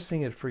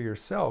digesting it for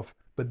yourself,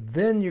 but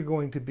then you're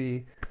going to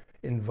be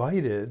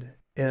invited,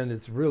 and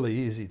it's really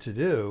easy to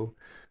do,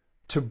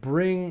 to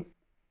bring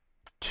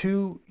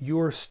to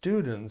your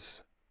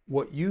students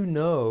what you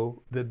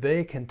know that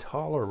they can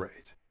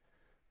tolerate.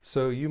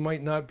 So you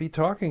might not be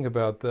talking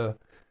about the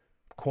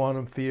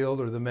quantum field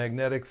or the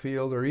magnetic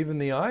field or even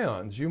the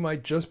ions. You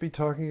might just be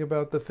talking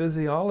about the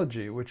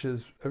physiology, which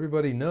is,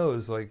 everybody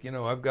knows, like,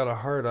 I've got a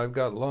heart, I've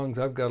got lungs,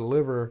 I've got a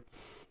liver,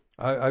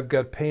 I've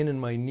got pain in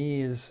my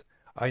knees.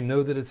 I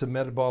know that it's a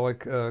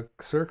metabolic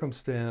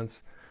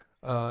circumstance.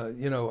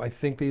 I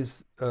think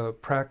these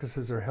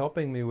practices are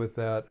helping me with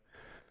that.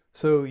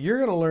 So you're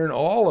going to learn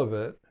all of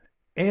it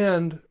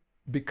and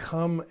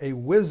become a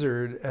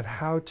wizard at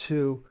how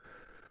to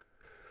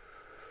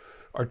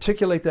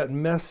articulate that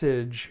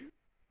message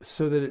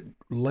so that it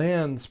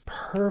lands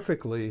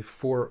perfectly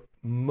for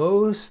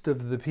most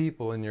of the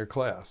people in your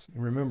class.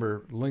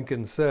 Remember,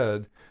 Lincoln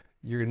said,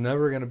 you're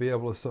never going to be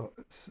able to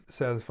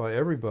satisfy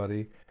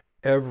everybody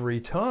every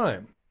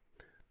time.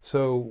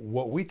 So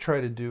what we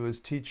try to do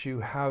is teach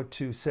you how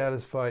to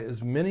satisfy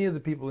as many of the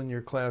people in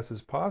your class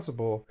as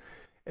possible,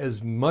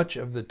 as much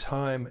of the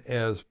time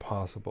as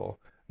possible,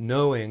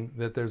 knowing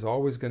that there's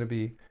always going to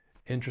be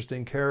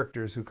interesting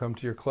characters who come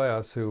to your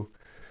class who,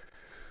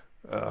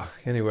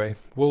 anyway,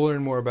 we'll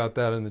learn more about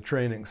that in the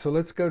training. So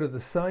let's go to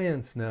the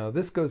science now.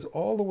 This goes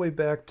all the way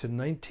back to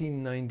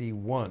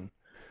 1991,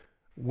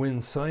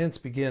 when science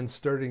began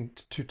starting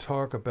to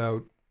talk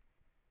about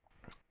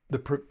the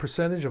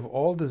percentage of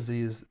all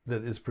disease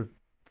that is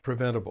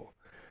preventable.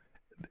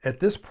 At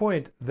this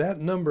point, that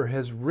number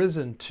has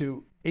risen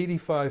to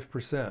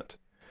 85%.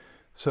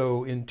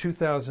 So in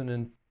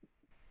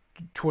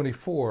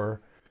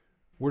 2024,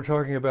 we're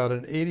talking about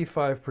an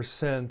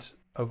 85%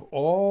 of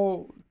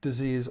all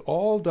disease,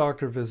 all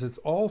doctor visits,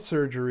 all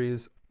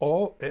surgeries,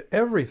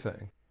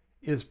 everything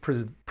is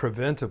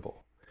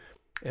preventable.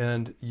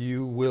 And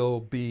you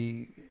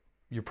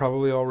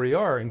probably already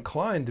are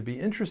inclined to be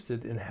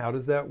interested in how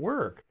does that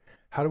work?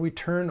 How do we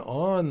turn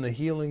on the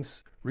healing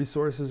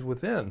resources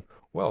within?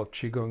 Well,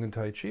 Qigong and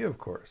Tai Chi, of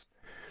course.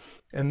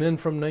 And then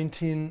from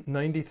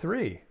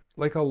 1993,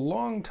 like a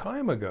long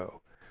time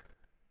ago,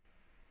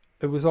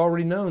 it was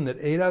already known that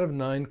 8 out of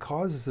 9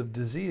 causes of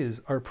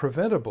disease are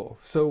preventable.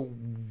 So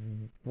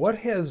what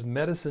has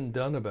medicine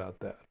done about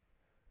that?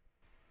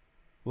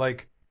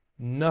 Like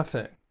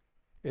nothing.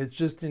 It's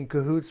just in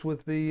cahoots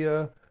with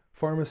the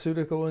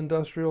pharmaceutical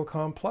industrial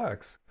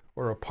complex,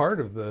 or a part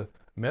of the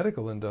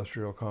medical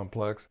industrial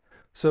complex.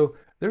 So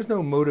there's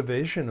no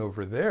motivation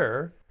over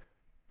there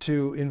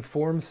to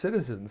inform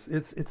citizens.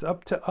 It's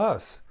up to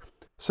us.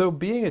 So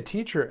being a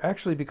teacher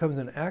actually becomes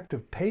an act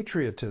of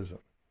patriotism.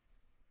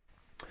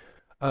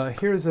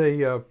 Here's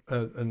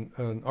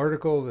an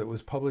article that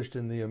was published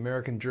in the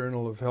American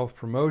Journal of Health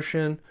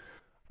Promotion.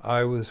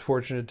 I was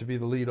fortunate to be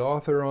the lead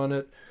author on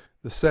it.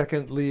 The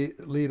second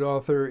lead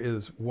author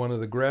is one of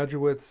the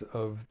graduates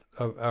of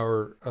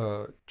our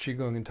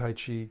Qigong and Tai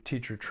Chi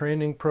teacher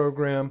training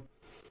program.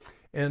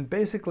 And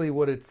basically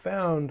what it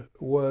found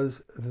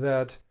was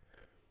that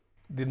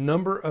the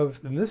number of,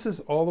 and this is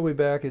all the way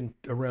back in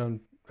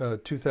around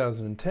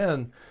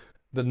 2010,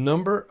 the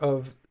number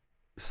of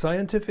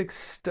scientific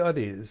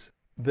studies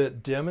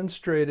that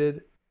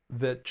demonstrated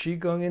that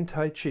Qigong and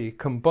Tai Chi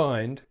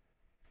combined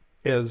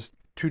as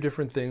two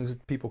different things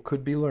that people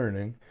could be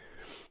learning,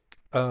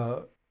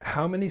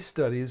 how many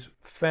studies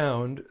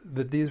found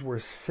that these were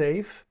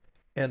safe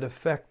and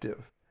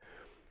effective?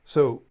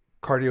 So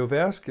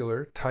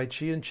cardiovascular, Tai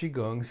Chi and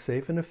Qigong,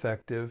 safe and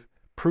effective,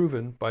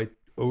 proven by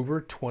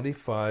over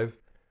 25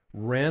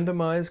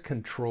 randomized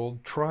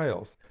controlled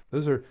trials.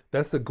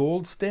 That's the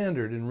gold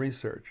standard in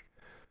research.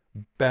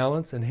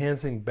 Balance,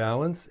 enhancing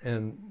balance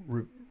and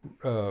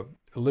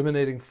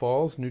eliminating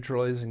falls,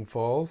 neutralizing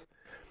falls.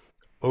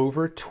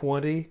 Over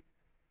 20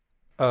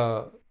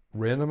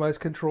 randomized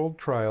controlled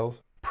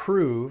trials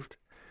proved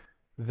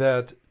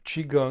that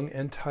Qigong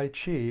and Tai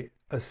Chi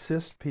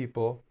assist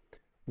people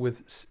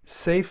with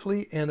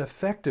safely and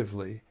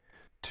effectively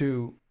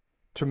to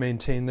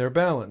maintain their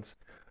balance.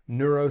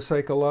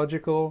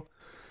 Neuropsychological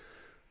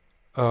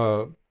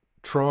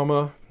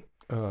trauma,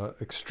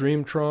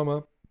 extreme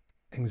trauma,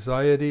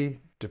 anxiety,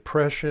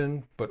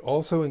 depression, but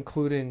also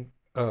including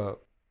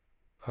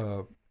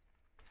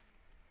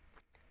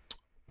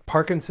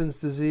Parkinson's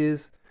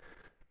disease.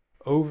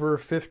 Over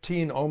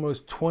 15,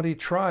 almost 20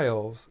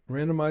 trials,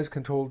 randomized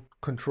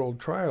controlled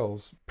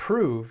trials,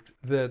 proved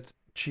that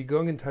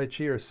Qigong and Tai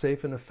Chi are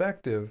safe and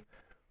effective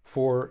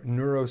for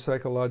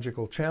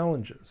neuropsychological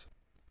challenges.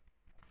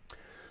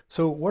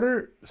 So what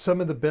are some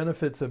of the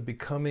benefits of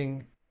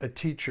becoming a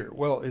teacher?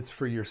 Well, it's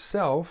for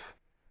yourself,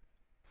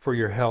 for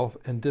your health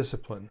and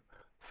discipline,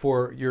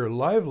 for your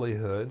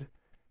livelihood,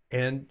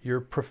 and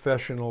your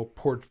professional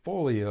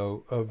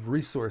portfolio of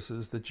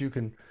resources that you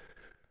can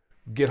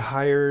get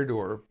hired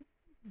or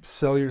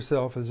sell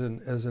yourself as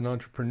an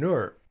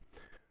entrepreneur.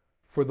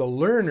 For the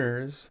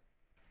learners,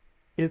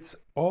 it's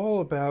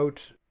all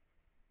about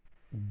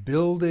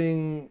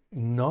building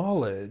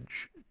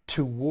knowledge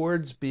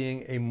towards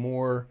being a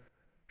more,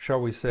 shall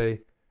we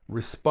say,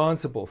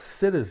 responsible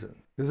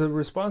citizen. Because a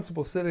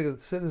responsible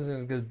citizen is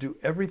going to do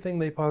everything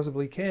they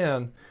possibly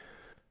can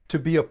to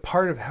be a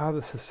part of how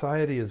the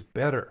society is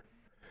better.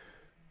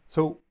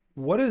 So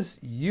what does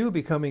you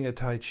becoming a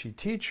Tai Chi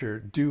teacher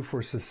do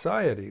for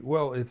society?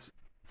 Well, it's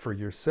for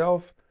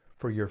yourself,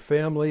 for your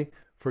family,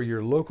 for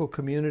your local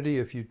community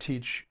if you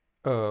teach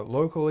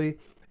locally,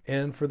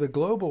 and for the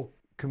global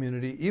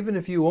community. Even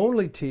if you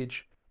only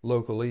teach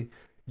locally,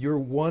 you're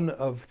one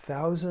of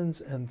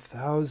thousands and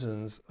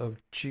thousands of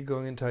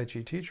Qigong and Tai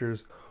Chi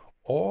teachers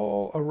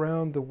all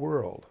around the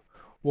world.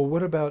 Well,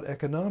 what about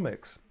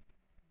economics?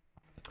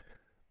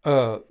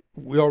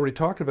 We already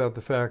talked about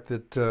the fact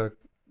that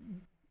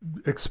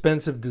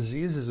expensive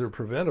diseases are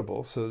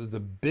preventable, so there's a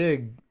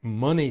big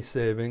money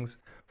savings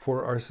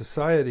for our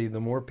society, the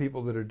more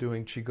people that are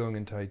doing Qigong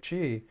and Tai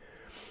Chi.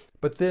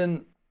 But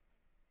then,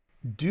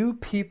 do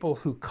people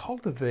who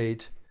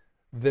cultivate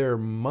their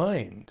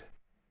mind,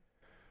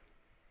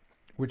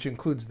 which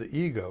includes the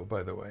ego,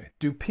 by the way,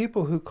 do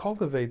people who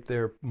cultivate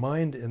their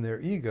mind and their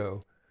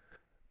ego,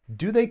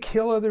 do they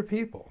kill other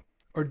people?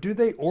 Or do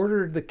they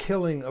order the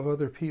killing of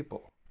other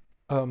people?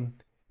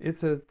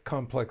 It's a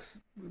complex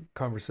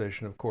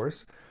conversation, of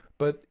course,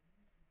 but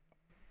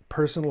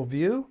personal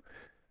view,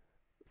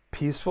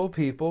 peaceful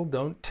people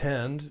don't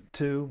tend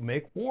to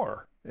make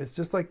war. It's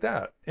just like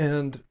that.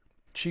 And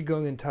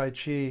Qigong and Tai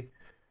Chi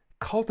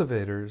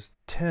cultivators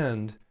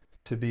tend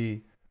to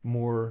be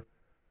more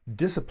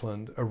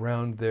disciplined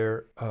around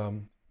their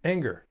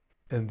anger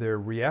and their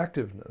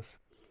reactiveness.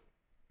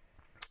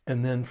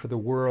 And then for the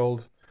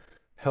world,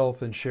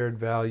 health and shared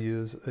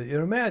values.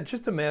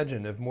 Just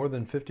imagine if more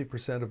than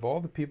 50% of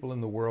all the people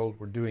in the world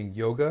were doing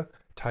yoga,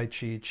 Tai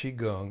Chi,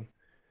 Qigong,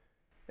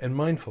 and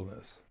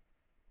mindfulness.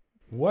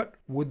 What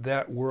would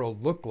that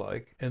world look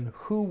like, and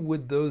who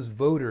would those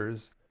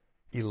voters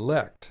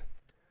elect?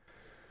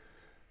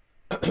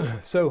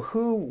 So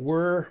who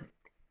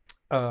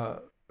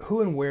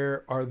and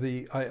where are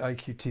the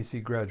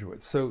IIQTC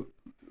graduates? So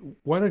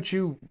why don't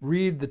you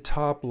read the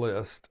top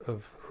list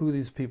of who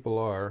these people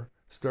are,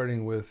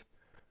 starting with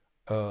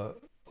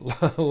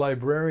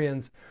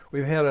librarians.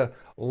 We've had a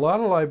lot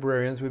of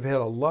librarians. We've had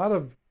a lot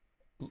of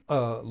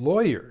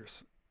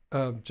lawyers,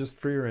 just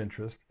for your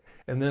interest.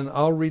 And then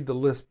I'll read the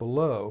list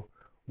below.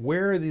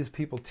 Where are these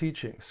people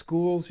teaching?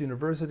 Schools,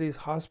 universities,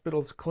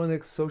 hospitals,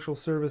 clinics, social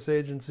service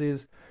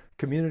agencies,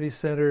 community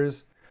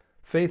centers,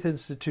 faith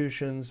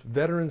institutions,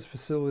 veterans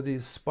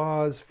facilities,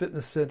 spas,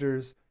 fitness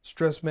centers,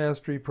 stress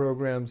mastery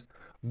programs,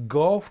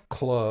 golf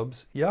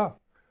clubs. Yeah,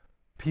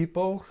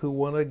 people who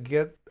want to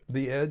get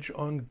the edge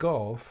on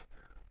golf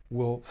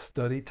will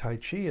study Tai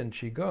Chi and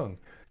Qigong,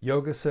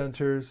 yoga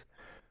centers,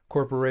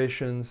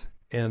 corporations,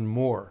 and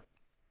more.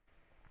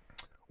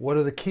 What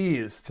are the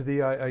keys to the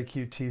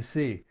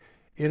IIQTC?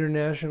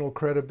 International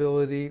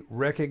credibility,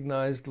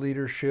 recognized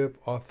leadership,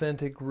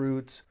 authentic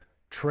roots,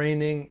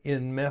 training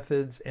in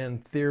methods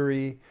and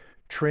theory,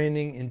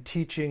 training in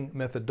teaching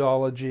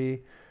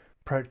methodology,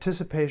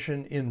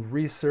 participation in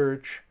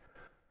research,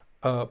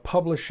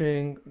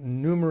 publishing.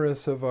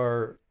 Numerous of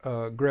our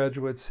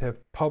graduates have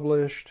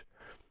published,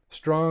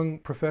 strong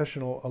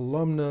professional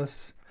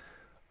alumnus.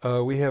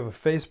 We have a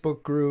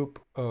Facebook group.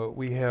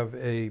 We have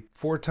a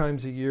 4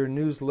 times a year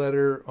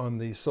newsletter on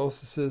the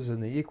solstices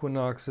and the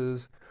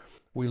equinoxes.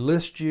 We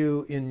list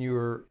you in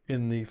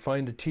the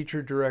Find a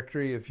Teacher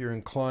directory if you're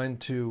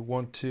inclined to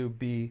want to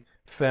be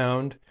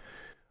found.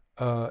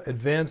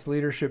 Advanced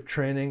leadership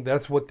training,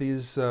 that's what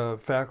these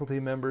faculty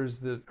members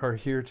that are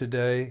here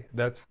today,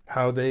 that's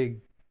how they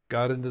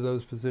got into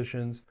those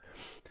positions.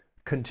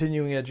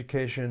 Continuing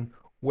education,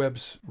 web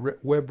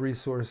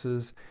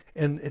resources,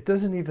 and it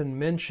doesn't even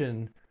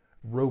mention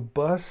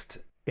robust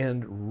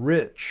and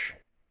rich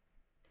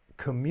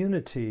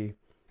community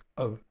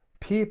of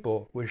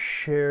people with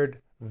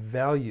shared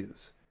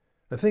values.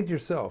 Now think to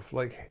yourself,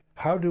 like,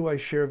 how do I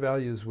share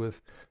values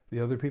with the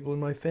other people in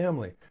my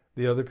family,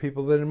 the other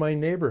people that are in my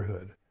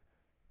neighborhood?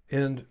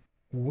 And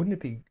wouldn't it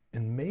be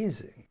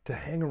amazing to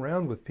hang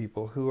around with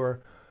people who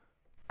are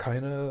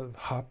kind of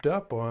hopped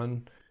up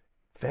on,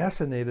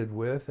 fascinated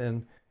with,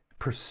 and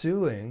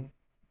pursuing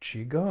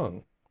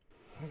Qigong?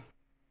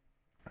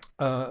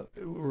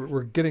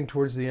 We're getting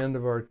towards the end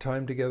of our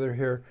time together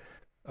here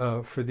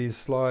for these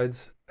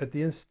slides. At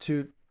the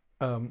Institute,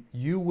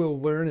 you will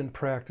learn and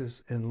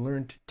practice and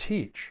learn to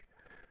teach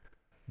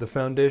the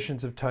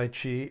foundations of Tai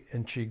Chi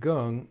and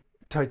Qigong.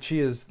 Tai Chi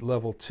is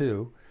level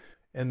 2,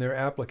 and their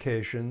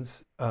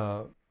applications,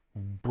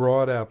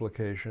 broad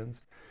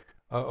applications,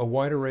 a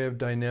wide array of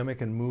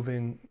dynamic and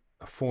moving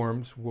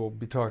forms. We'll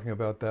be talking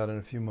about that in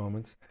a few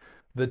moments.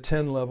 The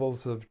 10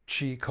 levels of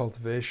Qi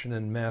cultivation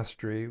and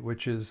mastery,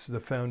 which is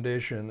the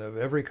foundation of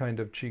every kind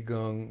of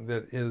Qigong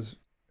that is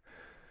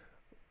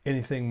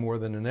anything more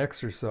than an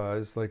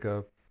exercise, like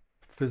a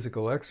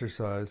physical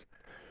exercise.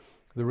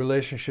 The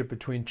relationship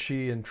between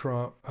Qi and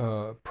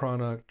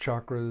prana,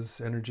 chakras,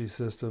 energy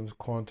systems,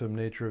 quantum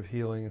nature of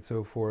healing, and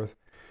so forth.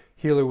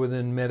 Healer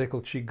within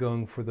medical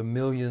Qigong for the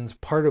millions.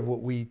 Part of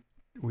what we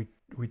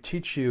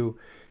teach you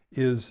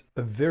is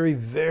a very,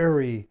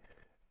 very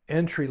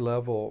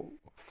entry-level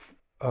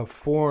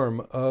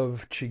form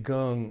of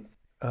Qigong,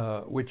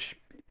 which,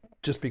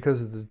 just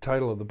because of the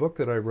title of the book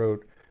that I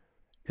wrote,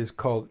 is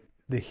called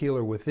The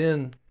Healer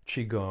Within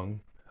Qigong.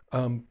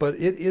 But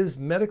it is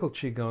medical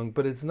Qigong,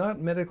 but it's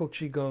not medical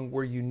Qigong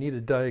where you need a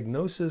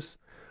diagnosis.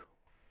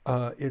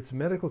 It's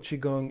medical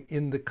Qigong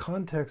in the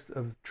context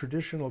of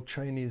traditional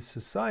Chinese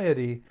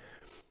society,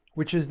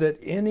 which is that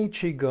any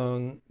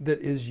Qigong that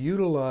is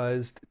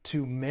utilized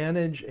to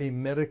manage a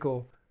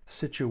medical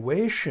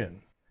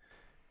situation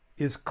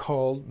is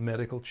called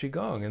medical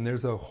Qigong. And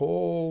there's a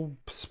whole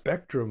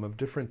spectrum of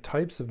different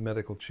types of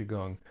medical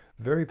Qigong,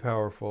 very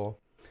powerful.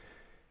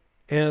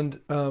 And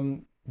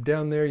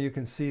down there you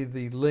can see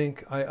the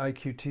link,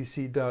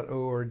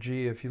 iiqtc.org.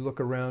 If you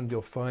look around,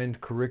 you'll find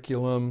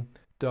curriculum,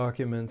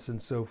 documents,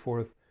 and so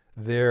forth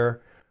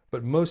there.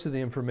 But most of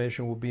the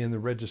information will be in the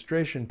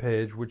registration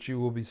page, which you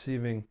will be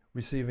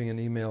receiving an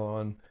email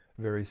on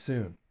very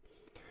soon.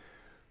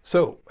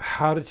 So,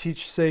 how to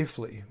teach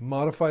safely.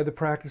 Modify the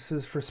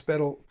practices for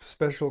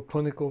special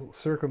clinical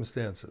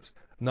circumstances.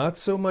 Not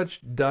so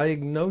much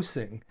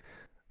diagnosing.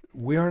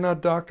 We are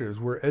not doctors,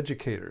 we're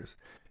educators.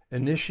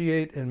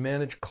 Initiate and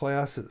manage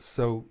classes.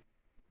 So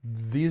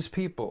these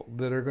people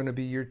that are going to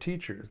be your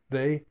teachers,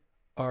 they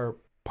are,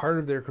 part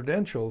of their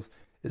credentials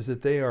is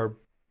that they are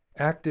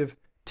active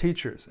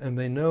teachers and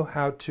they know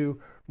how to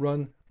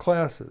run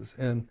classes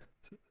and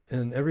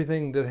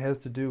everything that has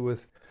to do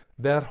with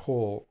that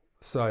whole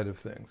side of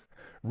things.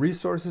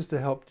 Resources to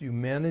help you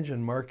manage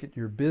and market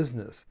your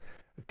business,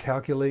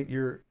 calculate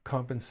your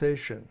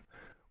compensation.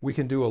 We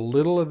can do a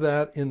little of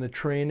that in the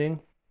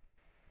training,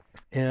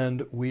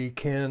 and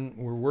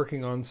we're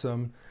working on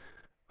some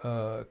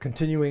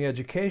continuing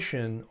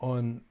education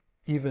on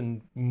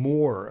even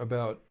more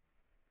about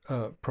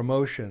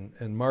promotion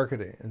and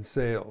marketing and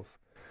sales.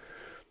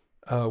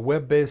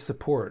 Web-based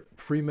support,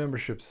 free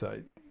membership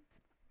site,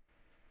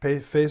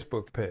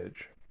 Facebook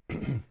page.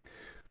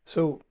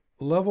 So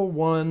level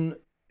 1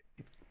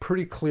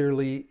 pretty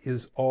clearly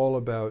is all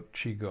about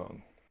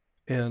Qigong.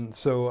 And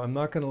so I'm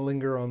not going to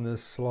linger on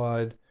this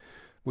slide.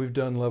 We've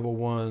done level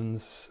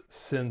 1s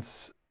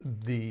since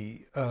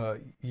the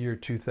year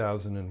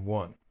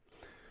 2001.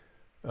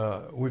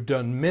 We've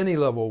done many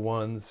level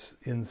 1s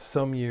in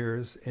some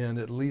years and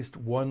at least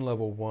one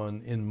level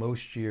 1 in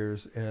most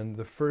years. And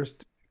the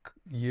first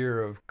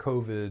year of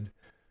COVID,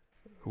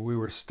 we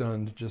were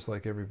stunned just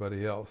like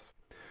everybody else.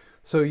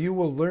 So you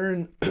will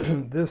learn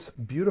this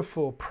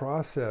beautiful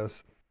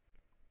process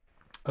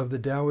of the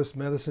Taoist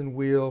medicine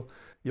wheel.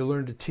 You'll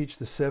learn to teach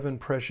the 7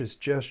 precious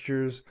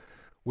gestures,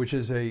 which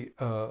is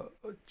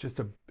just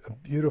a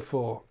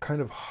beautiful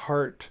kind of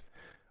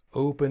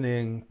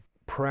heart-opening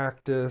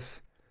practice.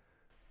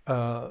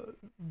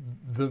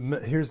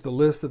 Here's the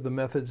list of the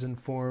methods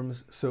and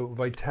forms. So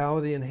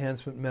vitality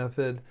enhancement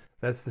method,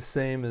 that's the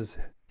same as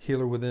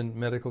Healer Within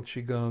Medical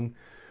Qigong.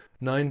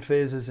 9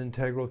 phases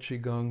Integral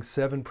Qigong,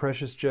 7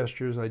 precious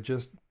gestures I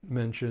just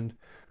mentioned.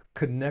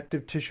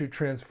 Connective tissue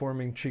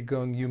transforming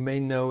Qigong, you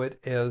may know it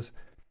as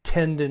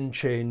tendon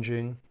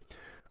changing.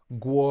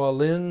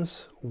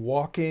 Guolin's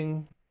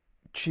walking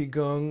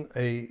Qigong,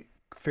 a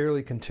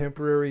fairly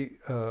contemporary,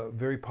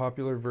 very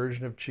popular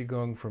version of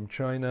Qigong from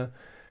China.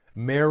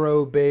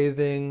 Marrow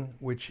bathing,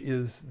 which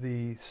is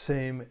the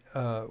same,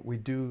 we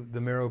do the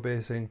marrow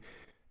bathing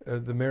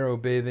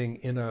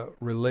in a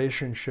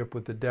relationship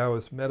with the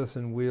Taoist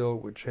medicine wheel,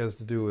 which has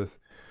to do with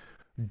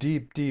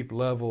deep, deep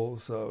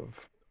levels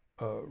of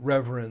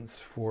reverence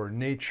for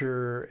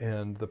nature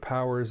and the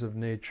powers of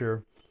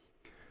nature.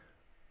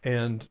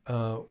 And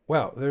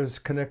wow, there's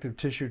connective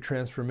tissue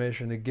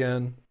transformation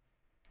again.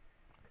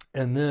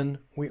 And then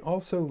we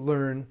also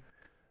learn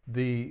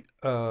the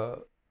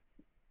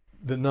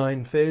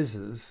 9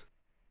 phases,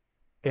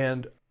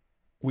 and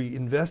we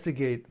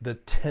investigate the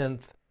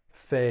 10th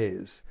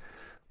phase,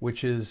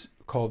 which is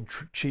called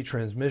Qi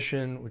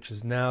transmission, which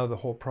is now the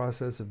whole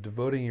process of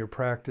devoting your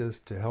practice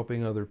to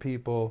helping other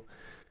people.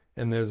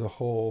 And there's a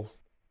whole,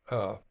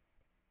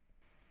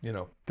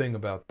 thing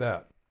about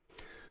that.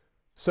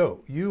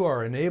 So you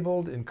are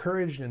enabled,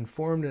 encouraged,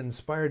 informed, and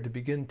inspired to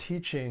begin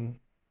teaching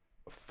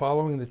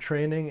following the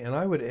training. And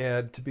I would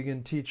add to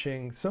begin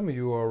teaching, some of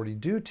you already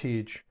do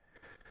teach,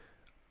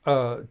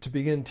 to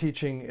begin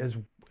teaching as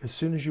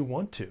soon as you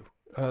want to.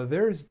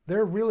 There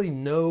are really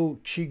no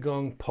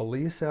Qigong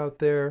police out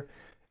there,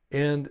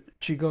 and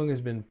Qigong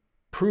has been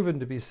proven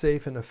to be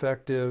safe and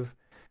effective,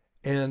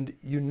 and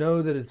you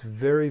know that it's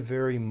very,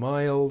 very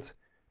mild,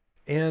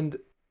 and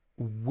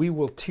we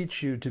will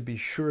teach you to be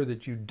sure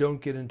that you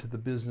don't get into the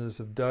business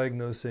of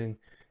diagnosing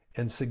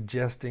and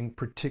suggesting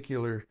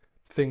particular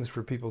things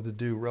for people to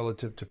do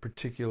relative to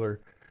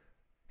particular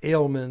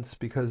ailments,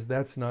 because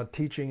that's not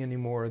teaching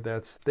anymore,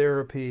 that's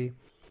therapy.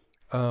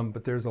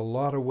 But there's a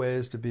lot of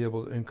ways to be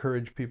able to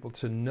encourage people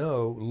to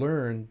know,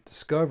 learn,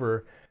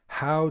 discover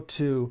how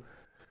to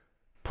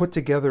put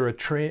together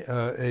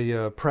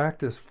a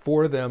practice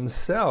for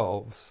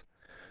themselves,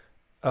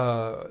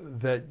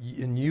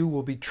 and you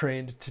will be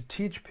trained to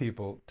teach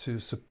people, to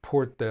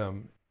support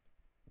them,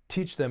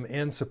 teach them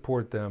and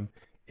support them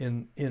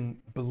in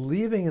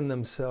believing in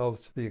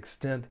themselves to the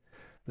extent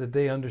that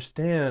they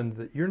understand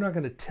that you're not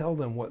going to tell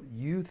them what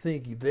you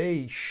think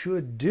they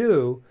should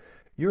do.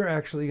 You're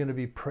actually going to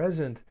be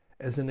present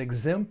as an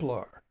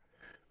exemplar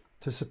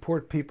to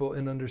support people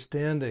in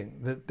understanding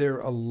that they're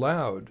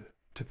allowed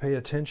to pay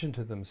attention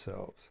to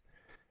themselves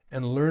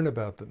and learn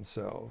about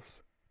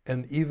themselves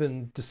and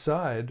even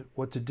decide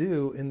what to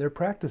do in their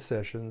practice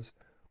sessions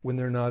when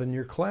they're not in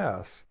your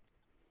class.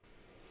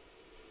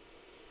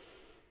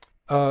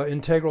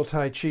 Integral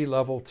Tai Chi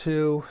level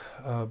 2,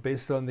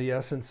 based on the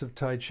essence of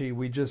Tai Chi.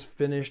 We just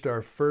finished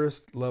our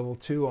first level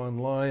 2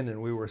 online, and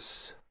we were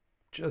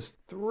just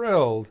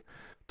thrilled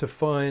to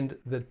find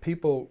that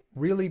people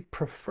really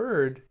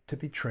preferred to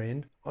be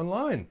trained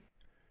online.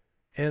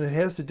 And it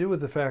has to do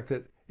with the fact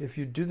that if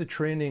you do the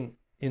training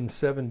in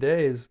 7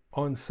 days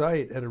on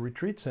site at a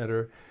retreat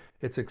center,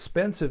 it's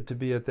expensive to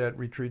be at that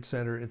retreat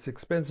center. It's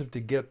expensive to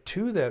get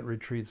to that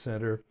retreat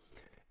center.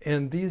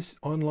 And these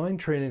online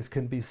trainings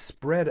can be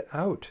spread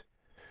out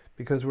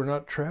because we're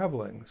not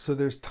traveling. So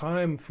there's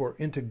time for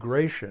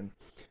integration.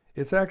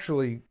 It's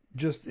actually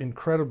just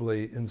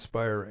incredibly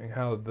inspiring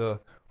how the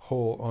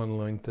whole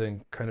online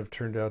thing kind of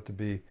turned out to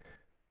be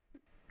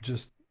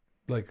just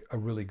like a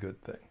really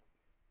good thing.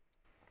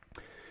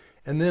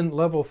 And then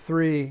level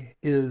 3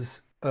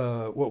 is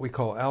what we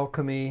call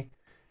alchemy.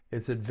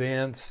 It's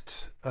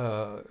advanced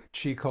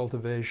Qi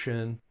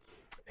cultivation.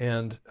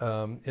 And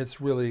it's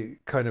really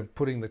kind of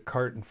putting the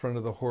cart in front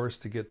of the horse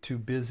to get too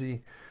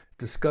busy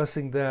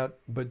discussing that,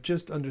 but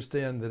just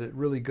understand that it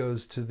really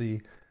goes to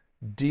the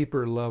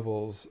deeper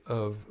levels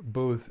of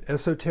both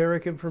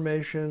esoteric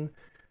information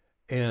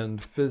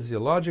and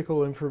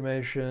physiological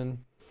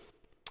information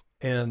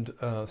and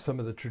some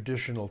of the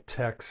traditional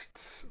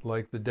texts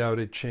like the Tao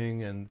Te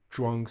Ching and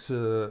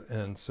Zhuangzi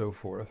and so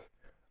forth,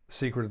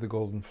 Secret of the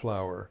Golden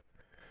Flower.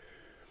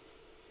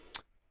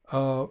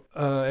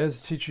 As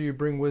a teacher, you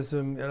bring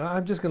wisdom, and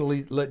I'm just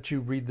going to let you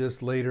read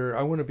this later.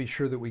 I want to be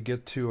sure that we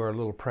get to our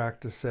little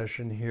practice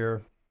session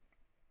here.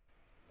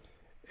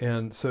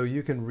 And so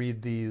you can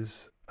read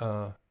these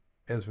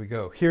as we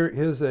go.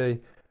 Here's a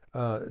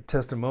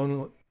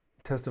testimonial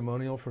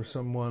for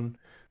someone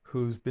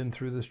who's been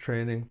through this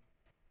training.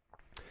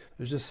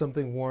 There's just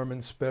something warm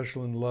and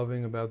special and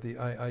loving about the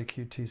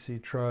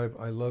IIQTC tribe.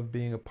 I love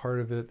being a part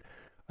of it.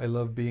 I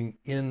love being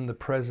in the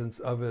presence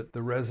of it.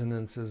 The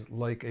resonance is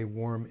like a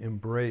warm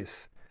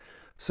embrace.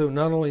 So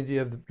not only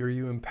are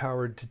you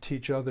empowered to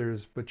teach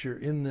others, but you're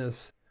in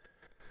this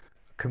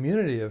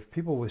community of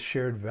people with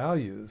shared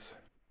values.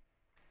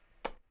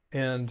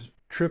 And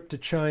trip to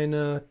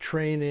China,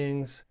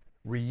 trainings,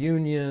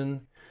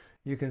 reunion.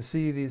 You can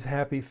see these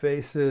happy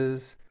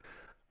faces.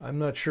 I'm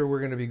not sure we're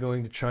going to be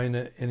going to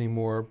China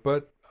anymore,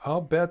 but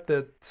I'll bet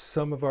that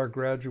some of our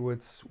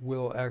graduates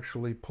will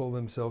actually pull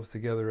themselves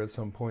together at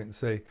some point and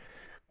say,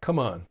 come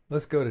on,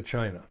 let's go to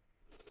China.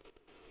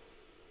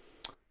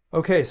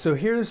 Okay, so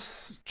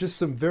here's just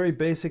some very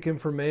basic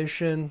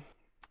information.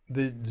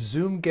 The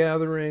Zoom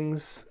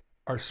gatherings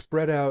are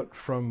spread out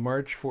from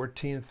March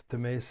 14th to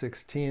May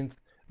 16th.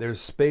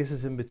 There's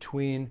spaces in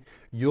between.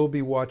 You'll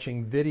be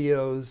watching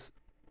videos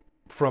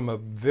from a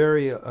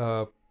very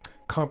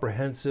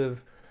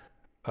comprehensive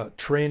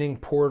training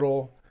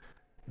portal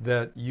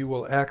that you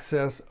will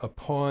access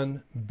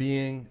upon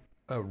being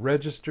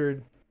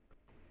registered.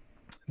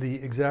 The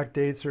exact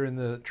dates are in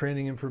the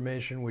training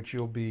information, which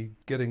you'll be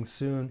getting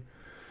soon.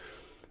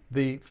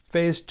 The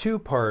phase 2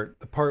 part,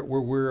 the part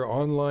where we're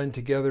online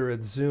together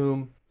at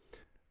Zoom,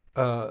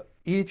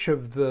 each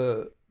of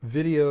the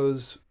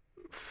videos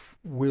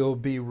will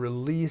be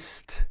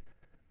released.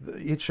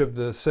 Each of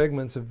the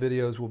segments of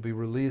videos will be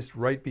released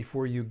right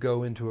before you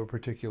go into a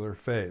particular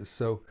phase.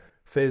 So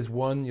phase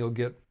 1, you'll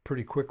get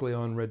pretty quickly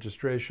on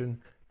registration.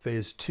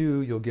 Phase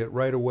 2, you'll get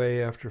right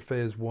away after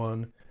phase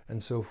 1,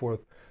 and so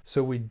forth.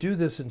 So we do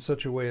this in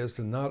such a way as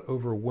to not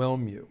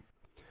overwhelm you.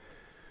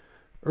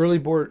 Early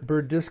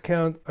bird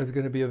discount is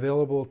going to be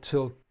available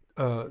till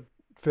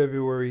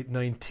February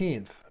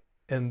 19th.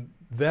 And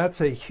that's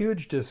a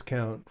huge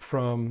discount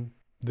from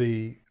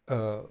the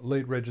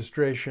late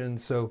registration.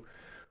 So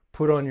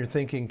put on your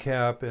thinking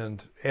cap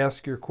and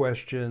ask your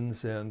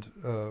questions, and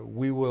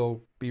we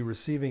will be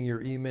receiving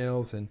your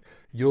emails, and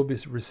you'll be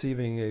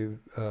receiving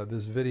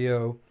this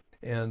video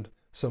and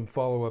some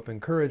follow-up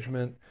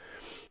encouragement.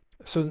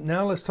 So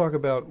now let's talk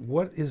about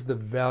what is the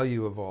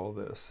value of all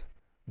this.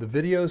 The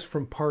videos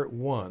from part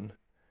 1,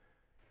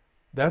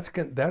 that's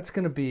going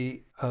to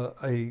be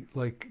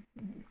like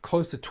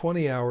close to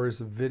 20 hours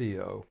of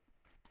video,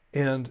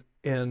 and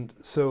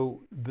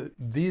so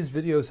these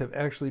videos have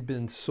actually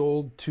been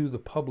sold to the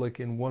public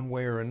in one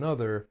way or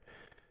another,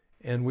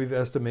 and we've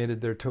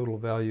estimated their total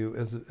value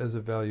as a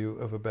value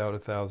of about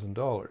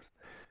 $1,000.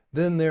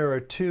 Then there are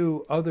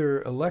 2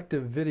 other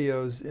elective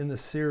videos in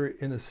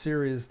a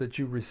series that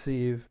you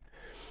receive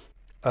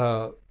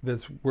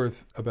that's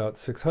worth about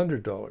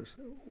 $600.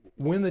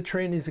 When the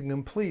training is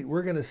complete,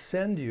 we're going to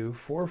send you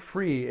for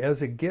free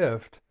as a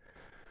gift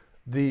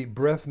the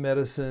breath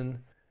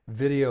medicine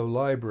video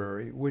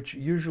library, which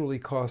usually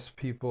costs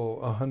people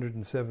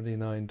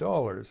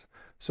 $179.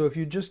 So if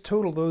you just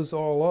total those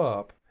all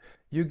up,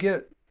 you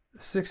get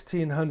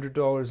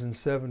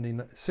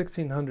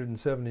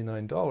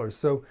 $1,679.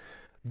 So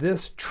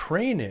this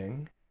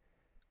training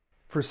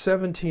for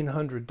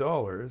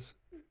 $1,700,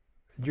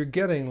 you're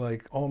getting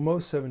like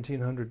almost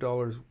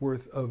 $1,700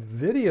 worth of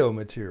video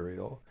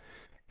material.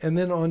 And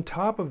then on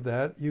top of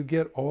that, you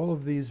get all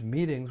of these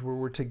meetings where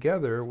we're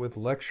together with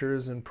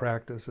lectures and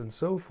practice and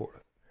so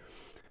forth.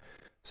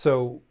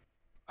 So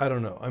I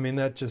don't know. I mean,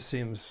 that just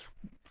seems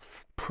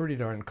pretty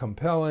darn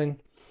compelling.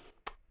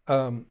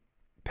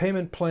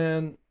 Payment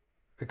plan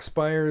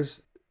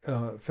expires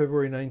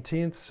February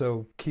 19th,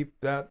 so keep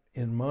that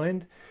in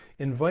mind.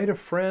 Invite a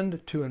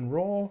friend to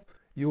enroll.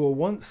 You will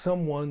want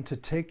someone to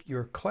take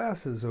your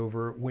classes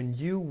over when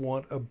you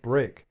want a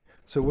break.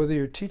 So whether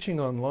you're teaching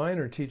online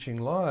or teaching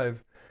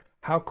live,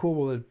 how cool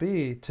will it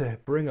be to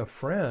bring a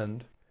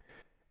friend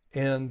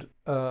and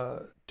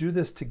do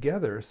this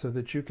together so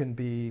that you can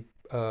be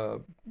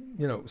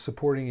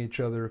supporting each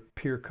other,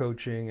 peer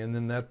coaching, and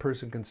then that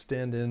person can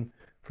stand in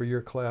for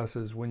your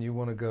classes when you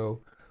want to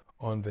go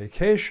on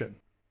vacation.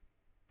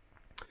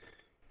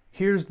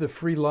 Here's the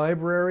free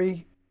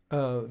library.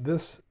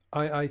 This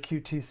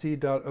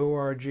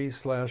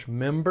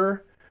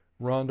iiqtc.org/member.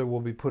 Rhonda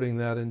will be putting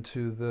that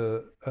into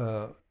the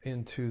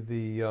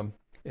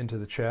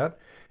chat.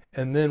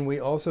 And then we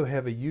also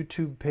have a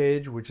YouTube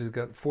page which has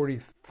got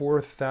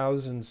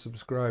 44,000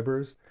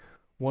 subscribers.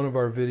 One of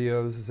our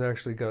videos has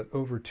actually got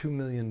over 2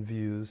 million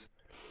views.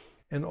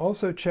 And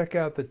also check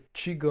out the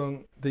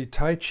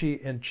Tai Chi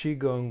and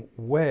Qigong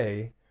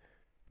Way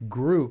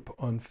group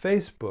on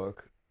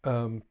Facebook.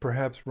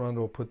 Perhaps Rhonda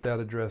will put that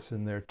address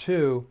in there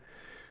too,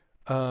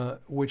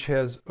 which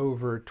has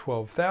over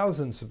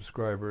 12,000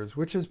 subscribers,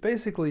 which is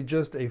basically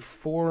just a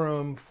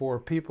forum for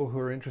people who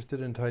are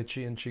interested in Tai Chi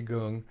and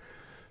Qigong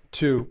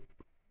to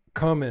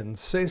come and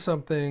say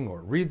something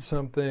or read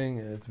something.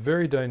 It's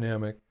very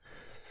dynamic.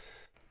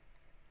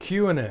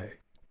 Q&A.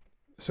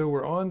 So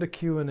we're on to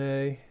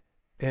Q&A,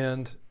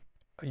 and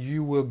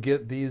you will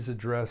get these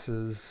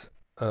addresses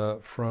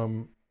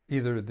from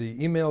either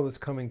the email that's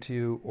coming to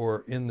you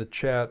or in the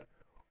chat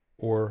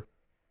or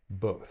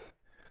both.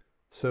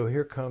 So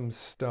here comes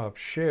stop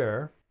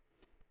share,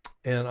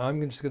 and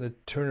I'm just going to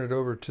turn it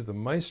over to the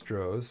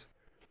maestros,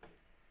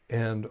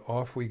 and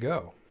off we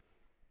go.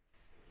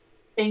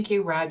 Thank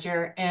you,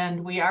 Roger.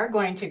 And we are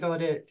going to go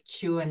to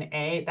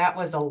Q&A. That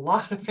was a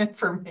lot of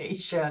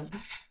information.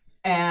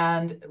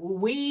 And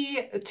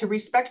to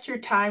respect your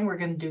time, we're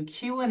going to do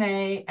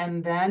Q&A,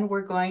 and then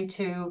we're going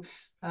to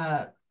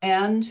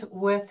end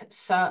with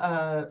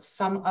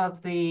some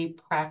of the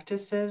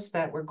practices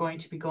that we're going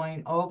to be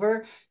going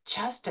over.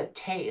 Just a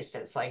taste.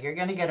 It's like you're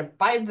going to get a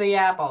bite of the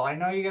apple. I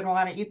know you're going to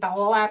want to eat the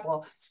whole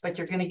apple, but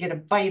you're going to get a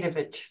bite of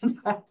it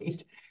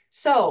tonight.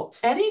 So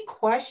any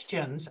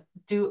questions?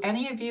 Do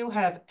any of you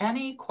have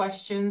any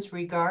questions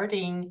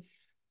regarding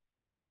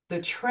the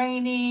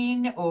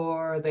training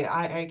or the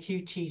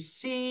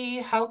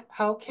IIQTC?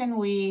 How can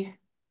we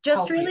Just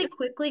help really you?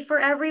 quickly for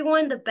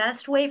everyone, the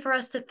best way for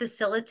us to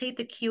facilitate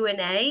the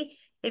Q&A,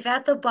 if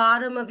at the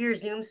bottom of your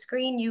Zoom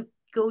screen, you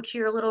go to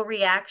your little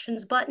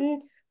reactions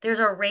button, there's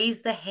a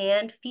raise the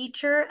hand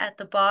feature at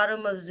the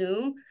bottom of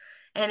Zoom.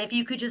 And if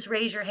you could just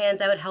raise your hands,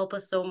 that would help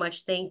us so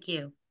much. Thank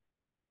you.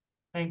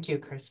 Thank you,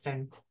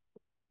 Kristen.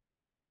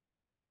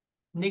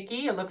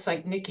 Nikki, it looks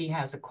like Nikki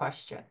has a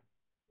question.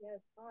 Yes,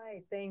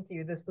 hi, thank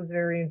you. This was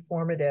very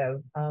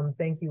informative.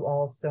 Thank you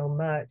all so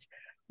much.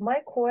 My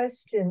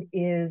question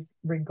is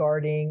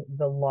regarding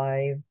the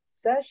live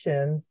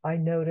sessions. I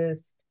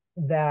noticed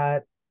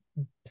that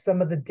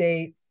some of the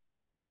dates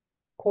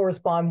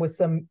correspond with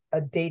some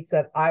dates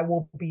that I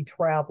will be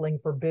traveling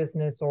for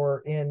business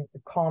or in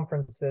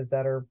conferences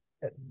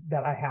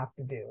that I have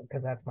to do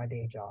because that's my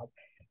day job.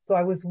 So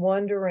I was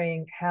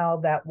wondering how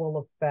that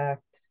will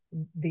affect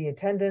the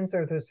attendance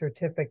or the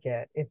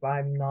certificate if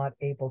I'm not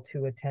able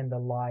to attend a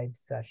live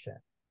session.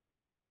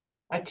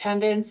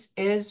 Attendance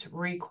is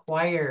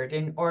required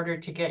in order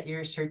to get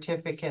your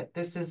certificate.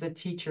 This is a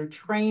teacher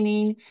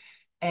training,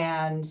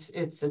 and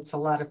it's a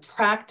lot of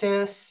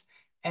practice.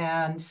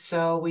 And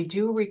so we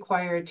do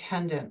require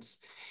attendance.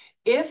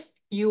 If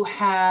you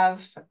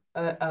have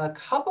a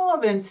couple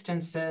of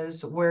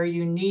instances where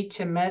you need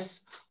to miss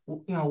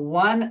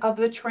one of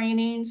the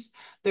trainings,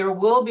 there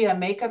will be a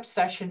makeup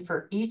session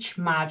for each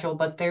module,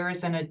 but there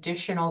is an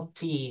additional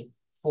fee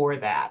for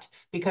that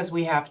because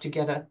we have to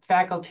get a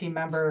faculty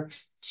member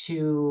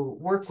to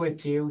work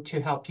with you to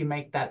help you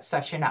make that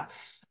session up.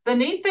 The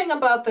neat thing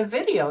about the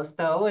videos,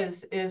 though,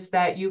 is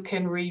that you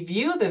can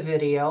review the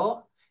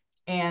video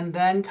and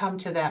then come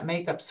to that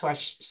makeup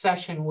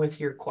session with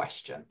your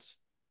questions.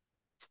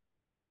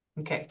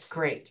 Okay,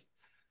 great.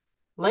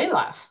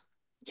 Layla,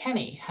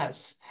 Kenny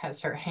has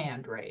her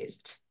hand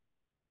raised.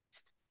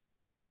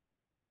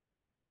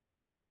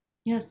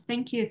 Yes,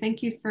 thank you.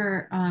 Thank you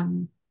for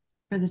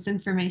this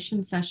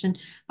information session.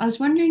 I was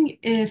wondering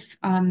if,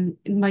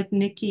 like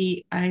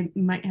Nikki, I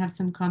might have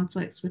some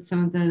conflicts with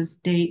some of those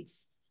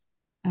dates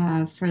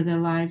for the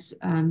live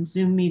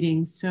Zoom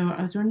meetings. So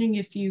I was wondering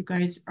if you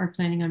guys are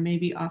planning on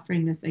maybe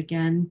offering this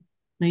again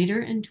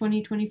later in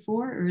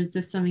 2024, or is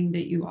this something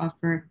that you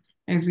offer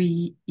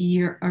every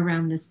year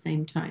around the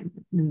same time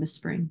in the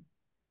spring?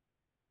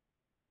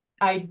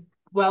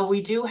 Well,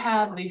 we do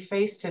have the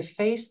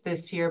face-to-face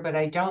this year, but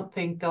I don't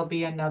think there'll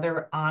be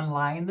another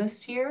online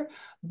this year.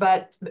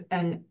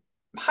 And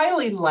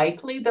highly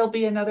likely there'll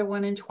be another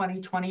one in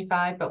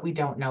 2025, but we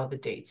don't know the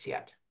dates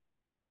yet.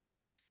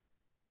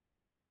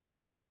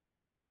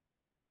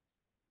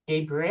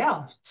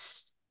 Gabriel.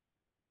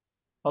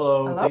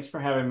 Hello, Hello. thanks for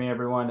having me,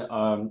 everyone.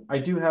 I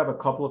do have a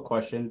couple of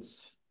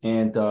questions,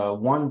 and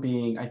one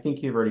being, I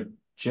think you've already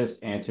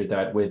just answered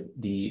that with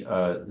the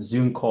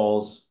Zoom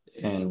calls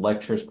and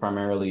lectures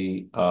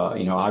primarily.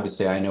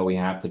 Obviously, I know we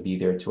have to be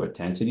there to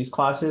attend to these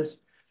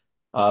classes,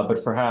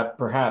 but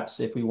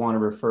perhaps if we want to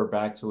refer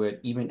back to it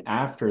even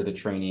after the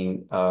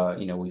training,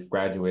 we've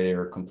graduated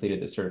or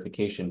completed the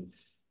certification,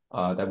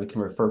 that we can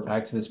refer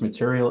back to this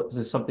material. Is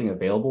this something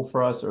available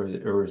for us,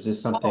 or is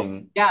this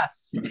something? Oh,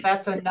 yes,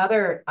 that's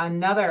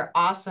another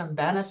awesome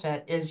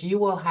benefit is you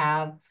will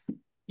have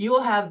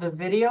the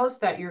videos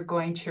that you're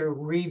going to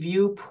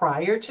review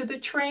prior to the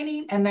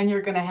training, and then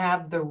you're going to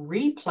have the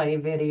replay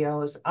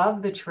videos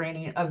of the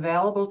training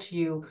available to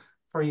you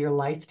for your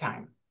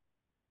lifetime.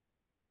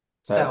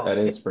 That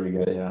is pretty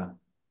good, yeah.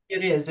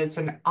 It is. It's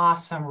an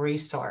awesome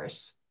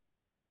resource.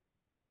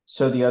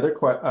 So the other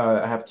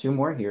I have two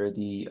more here.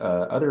 The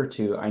other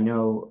two, I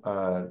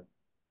know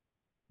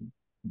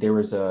there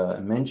was a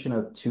mention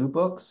of two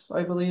books,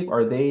 I believe.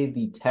 Are they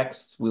the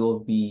texts we'll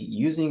be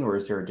using, or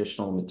is there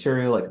additional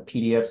material like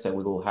PDFs that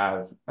we will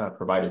have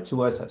provided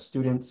to us as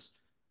students?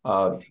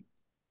 The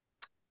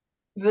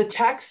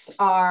texts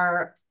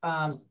are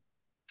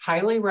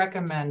highly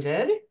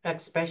recommended,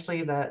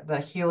 especially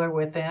the Healer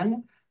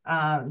Within,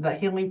 the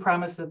Healing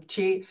Promise of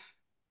Chi.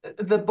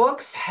 The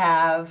books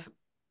have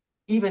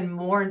even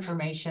more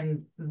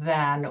information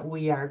than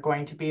we are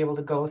going to be able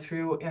to go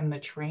through in the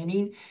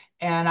training.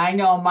 And I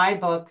know my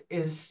book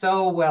is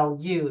so well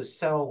used,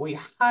 so we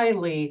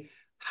highly,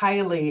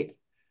 highly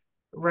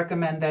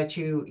recommend that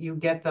you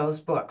get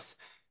those books.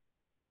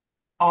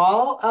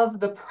 All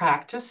of the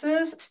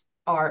practices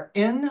are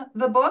in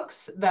the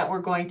books that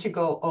we're going to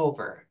go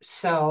over.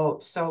 So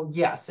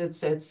yes, it's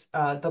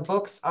the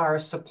books are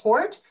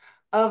support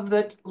of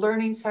the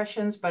learning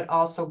sessions, but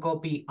also go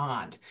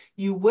beyond.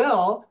 You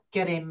will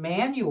get a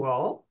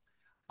manual.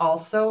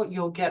 Also,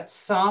 you'll get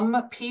some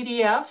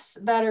PDFs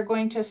that are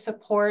going to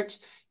support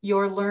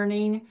your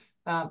learning.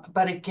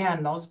 But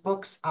again, those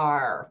books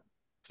are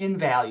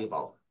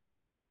invaluable.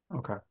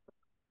 Okay.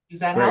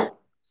 Does that Great.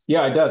 help?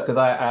 Yeah, it does, because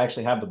I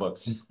actually have the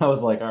books. I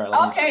was like, all right,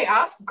 let me. Okay,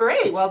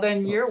 great. Well,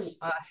 then you're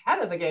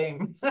ahead of the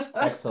game.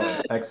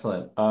 Excellent,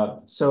 excellent.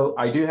 So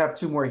I do have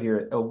two more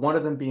here. One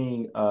of them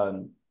being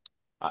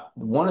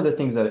one of the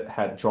things that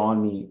had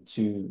drawn me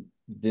to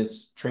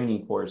this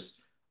training course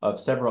of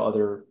several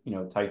other,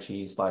 Tai Chi /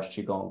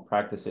 Qigong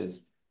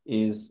practices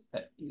is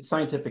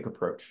scientific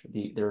approach.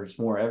 There's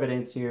more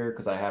evidence here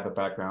because I have a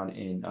background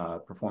in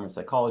performance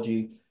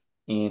psychology.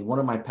 And one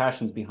of my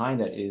passions behind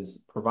that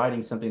is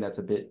providing something that's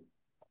a bit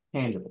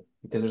tangible,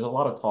 because there's a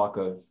lot of talk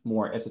of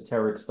more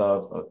esoteric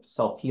stuff of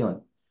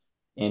self-healing.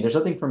 And there's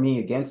nothing for me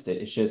against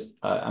it. It's just,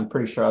 I'm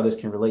pretty sure others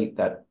can relate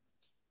that.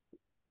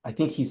 I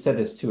think he said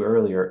this too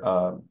earlier,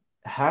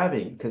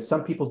 because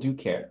some people do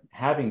care,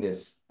 having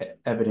this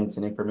evidence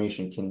and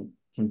information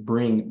can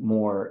bring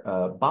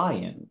more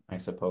buy-in, I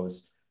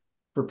suppose,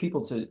 for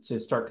people to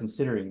start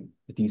considering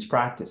these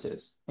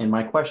practices. And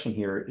my question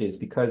here is,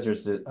 because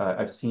there's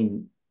I've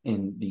seen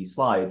in the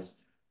slides,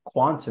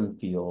 quantum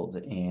field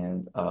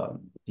and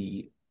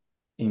the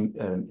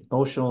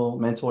emotional,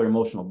 mental or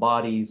emotional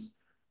bodies.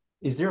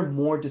 Is there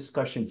more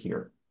discussion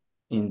here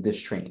in this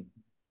training?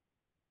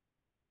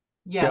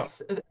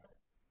 Yes.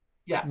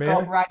 Yeah. May Go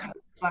I? right.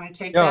 Want to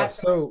take Yeah, that?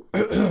 so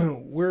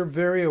we're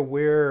very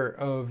aware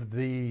of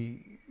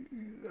the,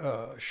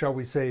 shall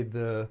we say,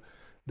 the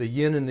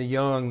yin and the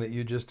yang that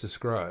you just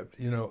described.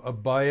 A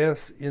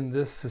bias in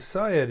this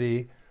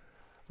society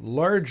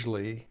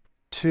largely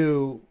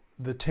to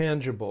the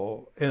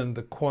tangible and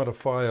the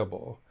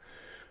quantifiable,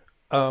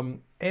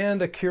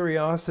 and a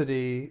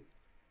curiosity.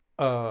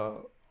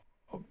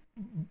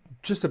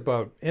 Just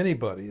about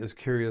anybody is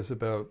curious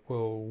about,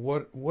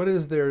 well, what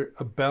is there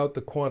about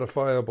the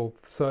quantifiable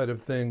side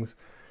of things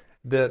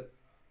that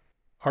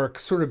are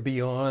sort of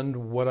beyond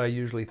what I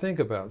usually think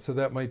about. So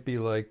that might be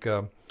like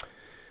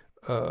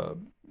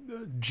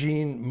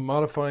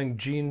modifying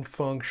gene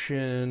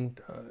function,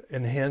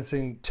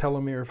 enhancing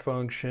telomere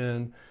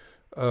function,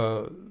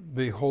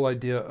 the whole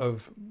idea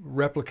of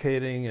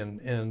replicating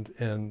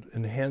and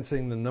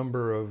enhancing the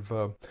number of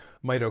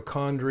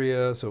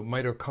mitochondria, so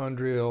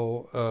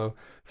mitochondrial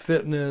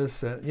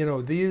fitness.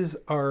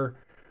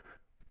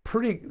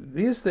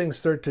 These things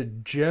start to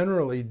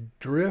generally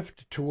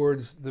drift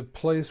towards the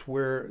place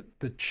where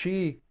the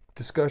Qi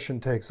discussion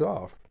takes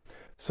off.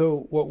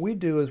 So what we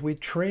do is we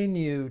train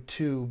you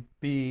to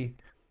be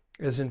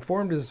as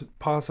informed as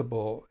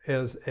possible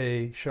as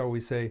shall we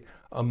say,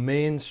 a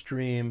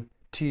mainstream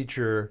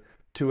teacher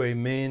to a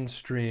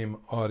mainstream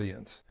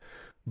audience.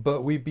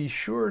 But we be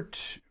sure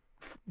to,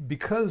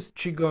 because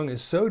Qigong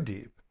is so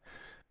deep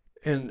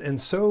and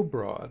so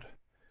broad,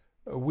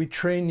 we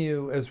train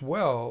you as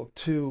well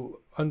to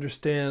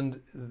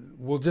understand,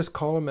 we'll just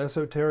call them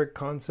esoteric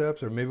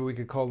concepts, or maybe we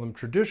could call them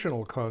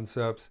traditional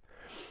concepts.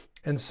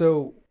 And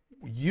so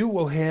you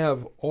will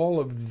have all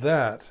of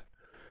that,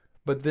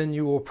 but then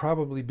you will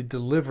probably be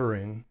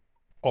delivering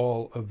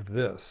all of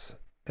this.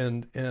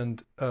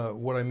 And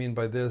what I mean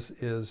by this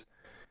is,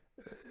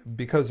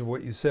 because of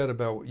what you said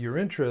about your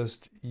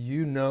interest,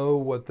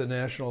 what the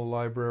National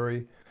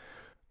Library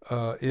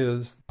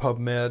is,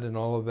 PubMed and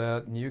all of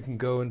that, and you can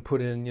go and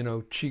put in,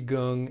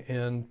 Qigong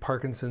and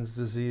Parkinson's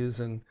disease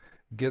and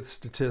get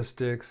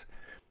statistics.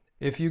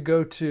 If you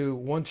go to,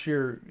 once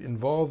you're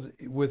involved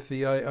with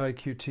the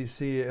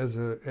IIQTC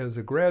as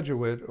a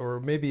graduate, or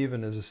maybe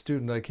even as a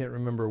student, I can't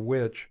remember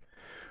which,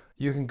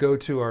 you can go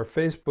to our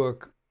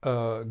Facebook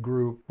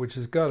group, which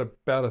has got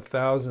about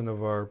 1,000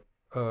 of our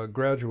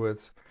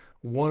graduates.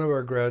 One of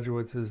our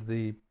graduates is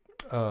the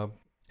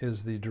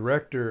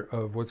director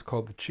of what's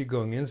called the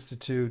Qigong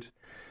Institute,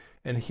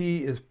 and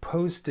he is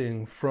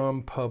posting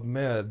from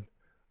PubMed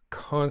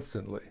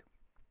constantly.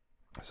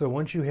 So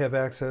once you have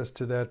access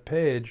to that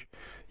page,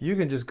 you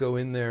can just go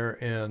in there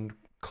and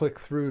click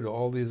through to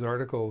all these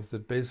articles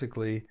that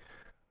basically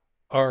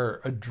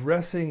are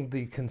addressing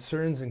the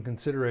concerns and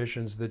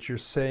considerations that you're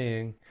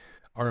saying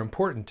are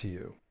important to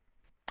you.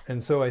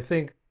 And so I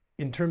think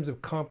in terms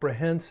of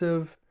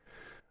comprehensive,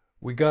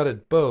 we got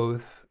it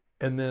both.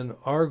 And then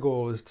our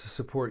goal is to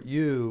support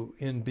you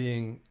in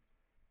being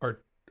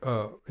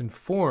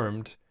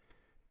informed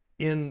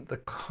in the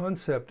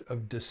concept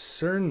of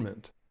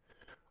discernment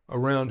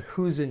around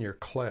who's in your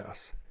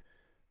class.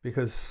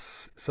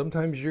 Because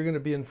sometimes you're going to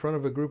be in front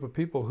of a group of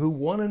people who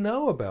want to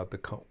know about the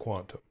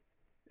quantum,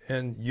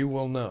 and you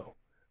will know.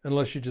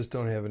 unless you just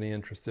don't have any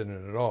interest in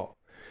it at all.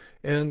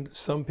 And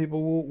some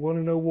people will want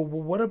to know, well,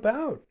 what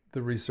about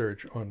the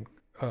research on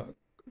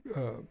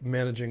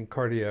managing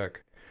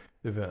cardiac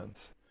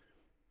events?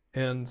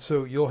 And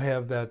so you'll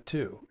have that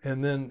too.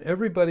 And then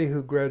everybody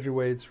who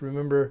graduates,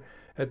 remember,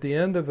 at the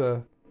end of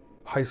a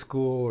high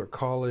school or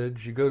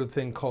college, you go to a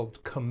thing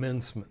called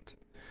commencement.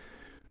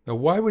 Now,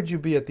 why would you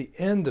be at the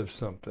end of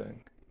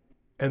something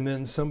and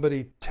then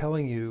somebody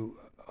telling you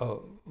a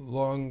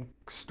long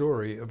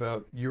story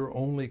about you're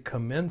only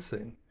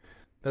commencing?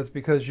 That's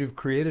because you've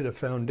created a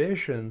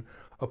foundation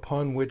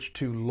upon which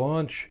to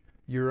launch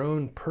your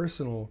own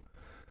personal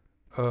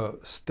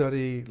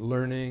study,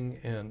 learning,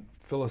 and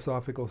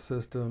philosophical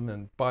system,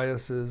 and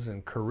biases,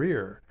 and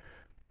career.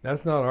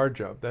 That's not our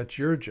job. That's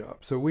your job.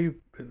 So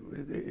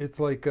it's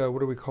like, what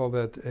do we call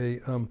that? A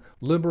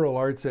liberal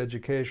arts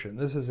education.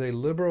 This is a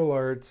liberal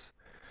arts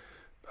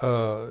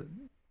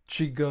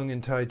Qigong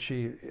and Tai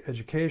Chi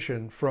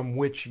education from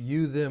which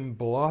you then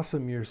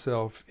blossom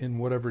yourself in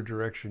whatever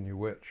direction you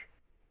wish.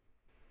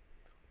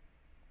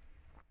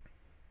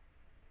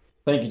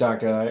 Thank you,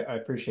 Doctor. I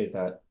appreciate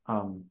that.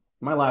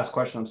 My last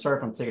question, I'm sorry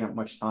if I'm taking up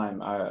much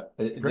time.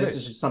 This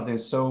is just something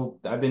so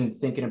I've been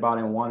thinking about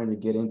and wanting to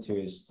get into.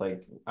 It's just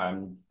like,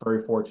 I'm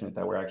very fortunate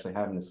that we're actually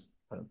having this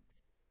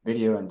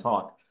video and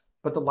talk.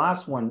 But the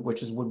last one,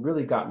 which is what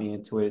really got me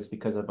into it, is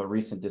because of a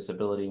recent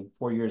disability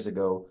 4 years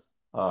ago.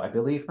 I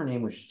believe her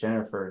name was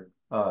Jennifer,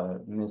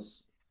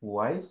 Miss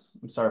Weiss.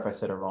 I'm sorry if I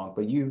said it wrong,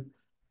 but you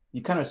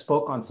kind of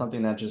spoke on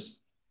something that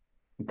just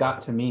got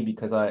to me,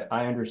 because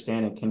I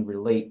understand and can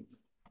relate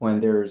when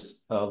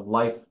there's a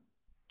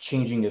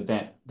life-changing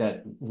event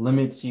that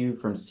limits you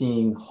from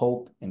seeing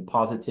hope and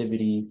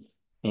positivity.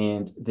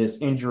 And this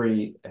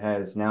injury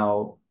has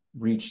now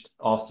reached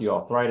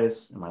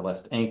osteoarthritis in my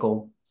left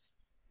ankle.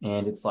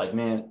 And it's like,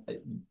 man,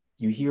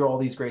 you hear all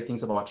these great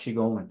things about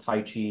Qigong and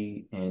Tai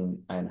Chi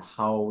and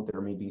how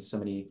there may be so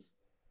many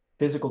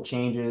physical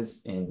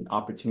changes and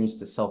opportunities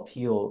to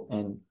self-heal.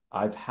 And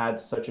I've had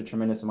such a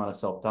tremendous amount of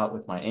self-doubt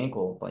with my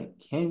ankle. Like,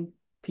 can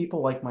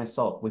people like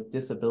myself with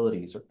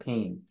disabilities or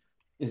pain,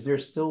 is there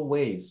still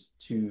ways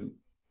to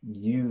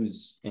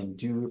use and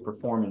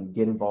perform and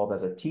get involved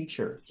as a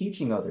teacher,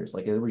 teaching others?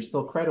 Like, are we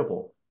still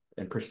credible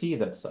and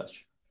perceived as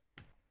such?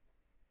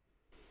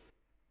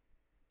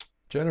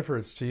 Jennifer,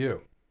 it's to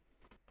you.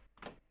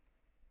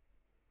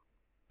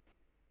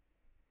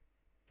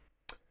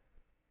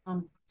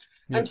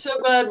 I'm so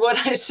glad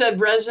what I said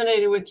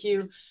resonated with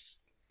you.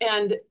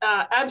 And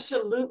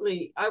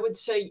absolutely, I would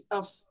say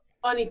a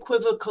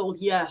unequivocal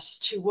yes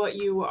to what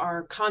you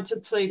are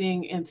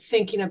contemplating and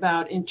thinking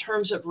about in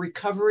terms of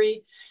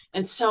recovery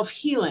and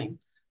self-healing.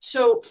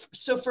 So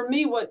for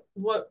me, what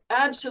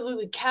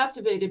absolutely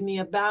captivated me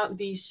about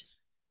these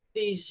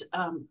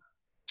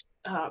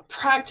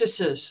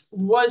practices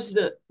was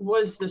the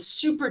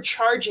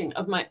supercharging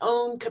of my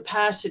own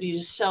capacity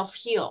to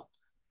self-heal,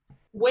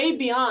 way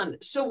beyond.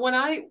 So when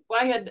I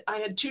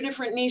had 2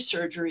 different knee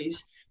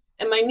surgeries,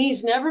 and my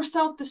knees never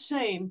felt the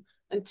same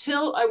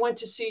until I went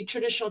to see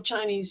traditional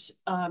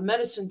Chinese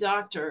medicine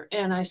doctor,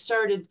 and I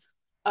started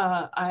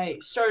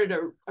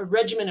a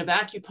regimen of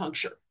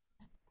acupuncture.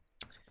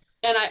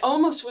 And I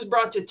almost was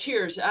brought to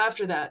tears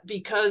after that,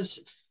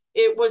 because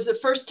it was the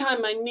first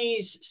time my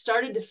knees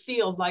started to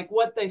feel like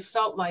what they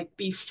felt like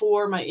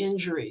before my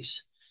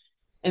injuries.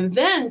 And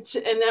then,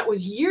 and that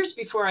was years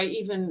before I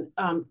even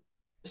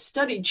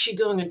studied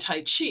Qigong and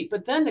Tai Chi.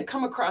 But then to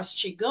come across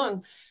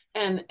Qigong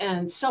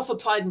and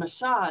self-applied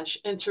massage,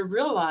 and to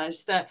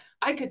realize that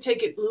I could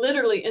take it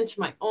literally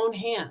into my own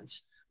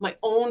hands, my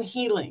own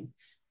healing,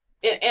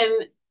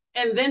 and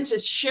then to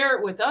share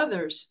it with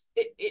others,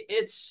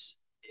 it's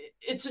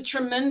a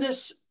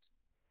tremendous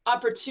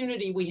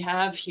opportunity we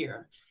have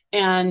here.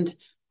 And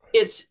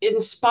it's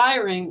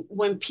inspiring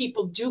when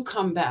people do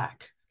come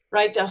back,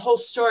 right? That whole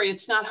story,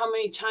 it's not how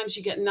many times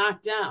you get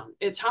knocked down,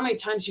 it's how many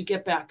times you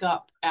get back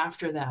up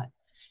after that.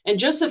 And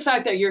just the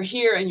fact that you're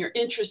here and you're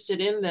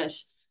interested in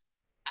this,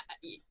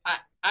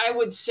 I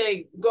would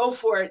say go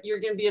for it. You're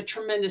going to be a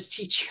tremendous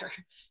teacher.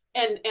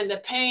 And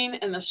the pain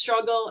and the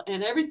struggle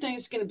and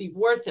everything's going to be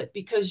worth it,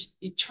 because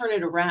you turn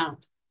it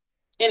around.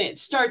 And it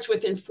starts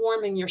with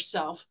informing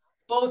yourself,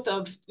 both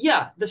of,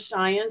 the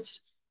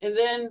science, and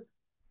then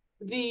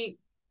the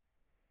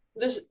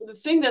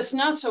thing that's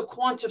not so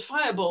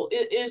quantifiable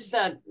is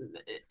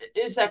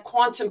that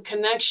quantum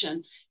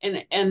connection.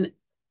 And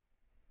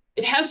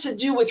it has to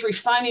do with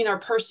refining our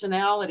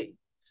personality.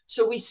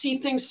 So we see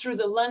things through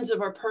the lens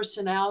of our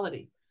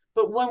personality.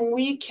 But when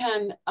we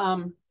can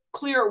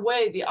clear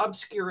away the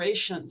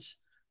obscurations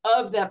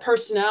of that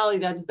personality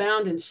that's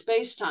bound in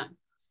space-time,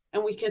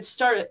 and we can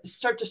start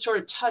to sort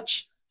of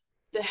touch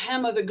the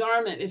hem of the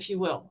garment, if you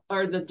will,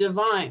 or the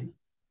divine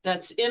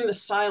that's in the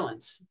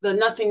silence, the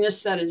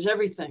nothingness that is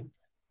everything,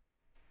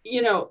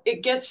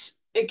 it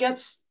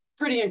gets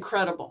pretty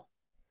incredible.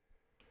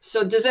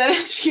 So does that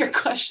answer your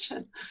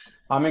question?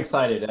 I'm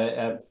excited.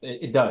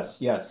 It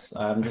does, yes.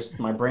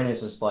 My brain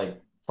is just like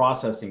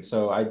processing.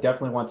 So I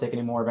definitely won't take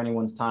any more of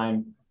anyone's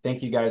time.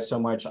 Thank you guys so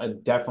much. I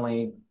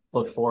definitely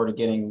look forward to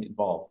getting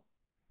involved.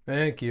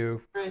 Thank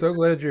you. Right. So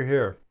glad you're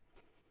here.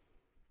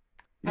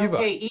 Eva.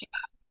 Okay, Eva.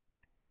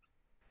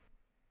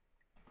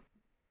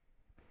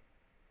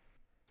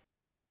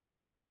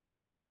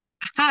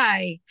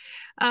 Hi.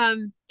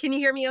 Can you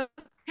hear me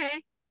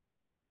okay?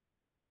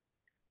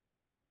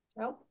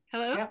 Oh,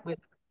 Hello? yeah,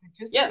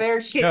 just Yes. there.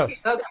 Yes.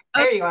 Okay, Oh,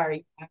 there you are.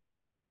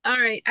 all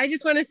right. I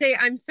just want to say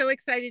I'm so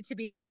excited to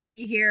be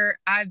here.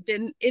 I've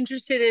been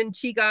interested in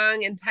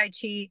Qigong and Tai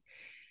Chi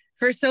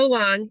for so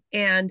long,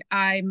 and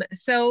I'm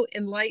so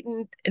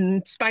enlightened and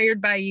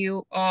inspired by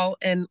you all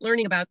and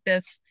learning about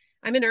this.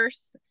 I'm a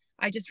nurse.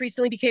 I just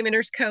recently became a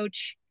nurse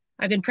coach.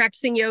 I've been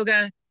practicing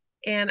yoga,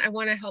 and I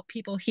want to help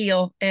people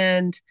heal.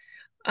 And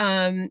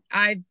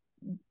I've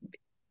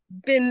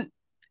been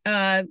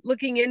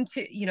looking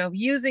into,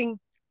 using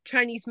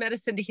Chinese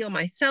medicine to heal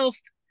myself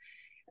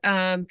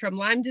from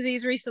Lyme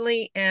disease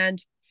recently.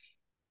 And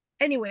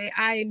anyway,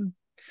 I'm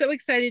so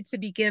excited to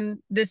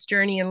begin this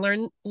journey and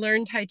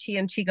learn Tai Chi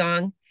and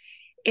Qigong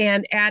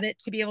and add it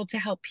to be able to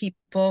help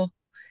people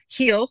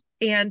heal.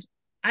 And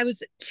I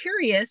was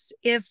curious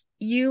if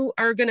you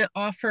are going to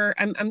offer,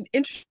 I'm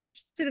interested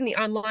in the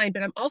online,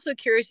 but I'm also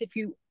curious if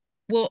you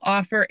will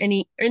offer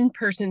any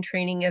in-person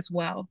training as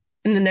well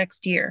in the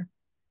next year.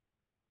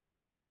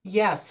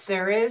 Yes,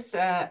 there is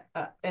an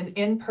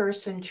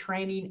in-person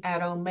training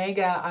at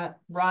Omega.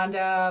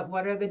 Rhonda,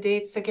 what are the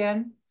dates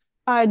again?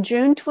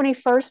 June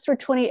 21st through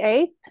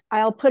 28th.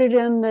 I'll put it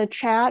in the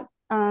chat.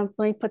 Let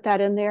me put that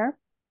in there.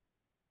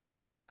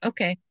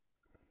 Okay.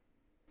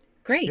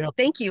 Great. Yeah.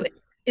 Thank you.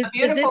 A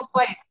beautiful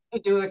place to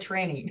do a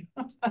training.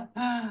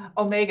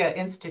 Omega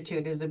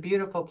Institute is a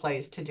beautiful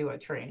place to do a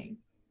training.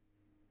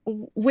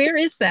 Where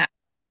is that?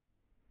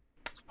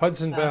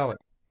 Hudson Valley.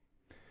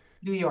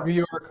 New York. New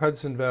York,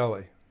 Hudson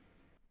Valley.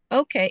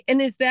 Okay. And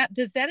does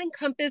that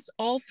encompass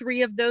all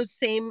three of those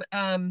same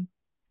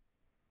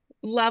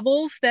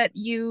levels that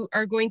you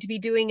are going to be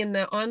doing in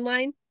the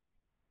online?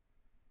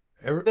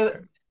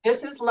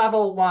 This is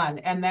level 1,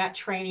 and that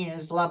training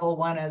is level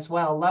 1 as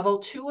well. Level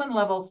 2 and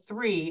level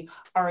 3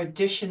 are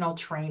additional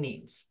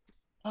trainings.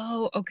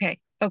 Oh, okay.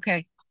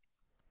 Okay.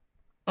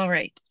 All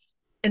right.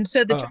 And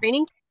so the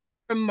training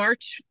from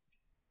March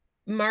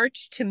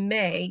to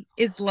May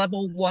is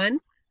level 1?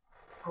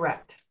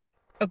 Correct.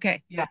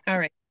 Okay. Yeah. All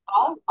right.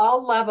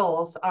 All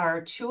levels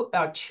are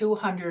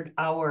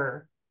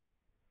 200-hour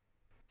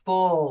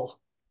full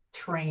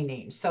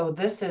training. So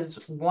this is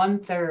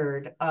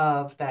 1/3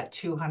 of that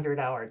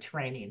 200-hour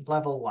training,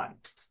 level 1.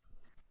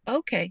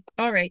 Okay.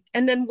 All right.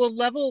 And then will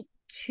level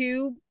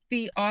 2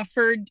 be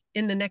offered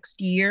in the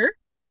next year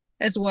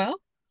as well?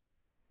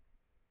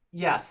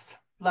 Yes,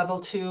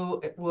 level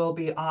 2 will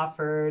be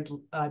offered,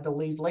 I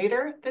believe,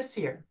 later this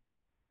year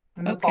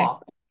in the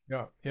fall.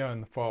 Yeah,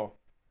 in the fall.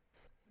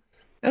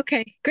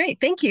 Okay,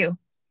 great. Thank you.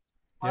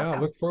 Yeah,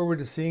 Welcome. look forward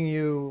to seeing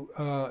you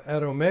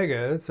at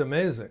Omega. It's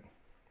amazing.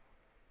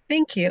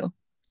 Thank you.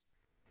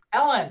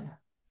 Ellen.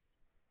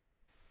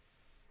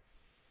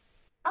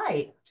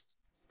 Hi.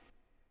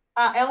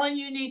 Ellen,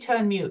 you need to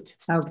unmute.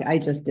 Okay, I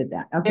just did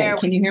that. Okay, There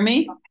can you hear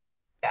me?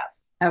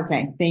 Yes.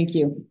 Okay, thank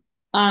you.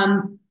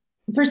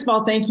 First of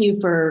all, thank you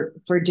for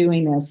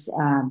doing this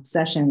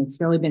session. It's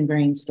really been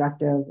very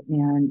instructive.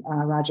 And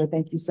Roger,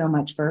 thank you so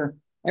much for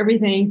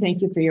everything.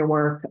 Thank you for your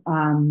work.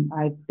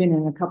 I've been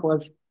in a couple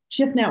of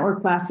Shift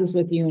Network classes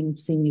with you and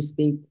seen you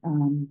speak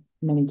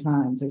many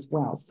times as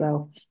well.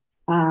 So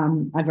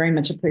I very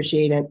much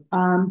appreciate it.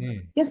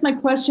 I guess my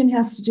question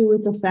has to do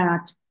with the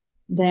fact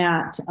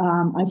that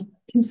I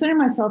consider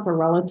myself a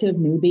relative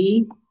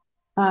newbie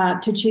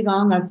to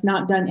Qigong. I've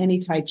not done any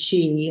Tai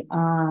Chi.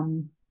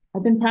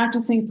 I've been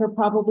practicing for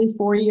probably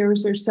 4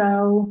 years or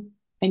so.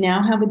 I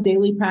now have a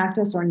daily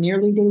practice or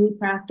nearly daily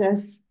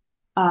practice,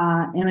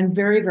 and I'm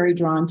very, very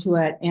drawn to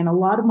it. And a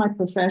lot of my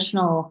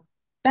professional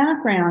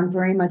background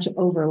very much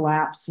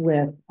overlaps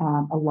with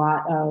a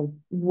lot of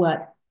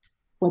what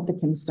the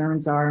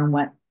concerns are and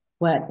what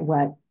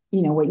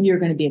you're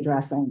going to be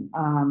addressing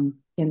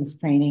in this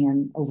training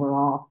and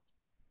overall.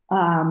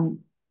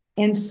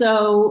 And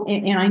so,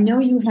 and I know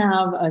you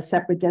have a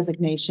separate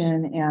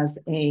designation as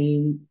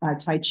a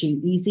Tai Chi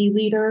Easy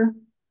leader,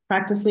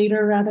 practice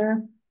leader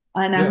rather.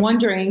 And I'm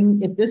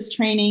wondering if this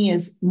training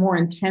is more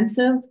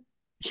intensive,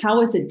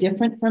 how is it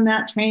different from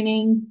that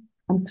training?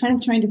 I'm kind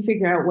of trying to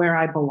figure out where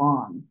I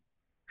belong.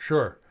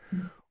 Sure.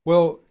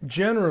 Well,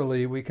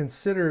 generally, we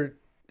consider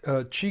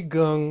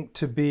Qigong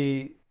to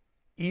be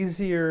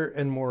easier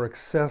and more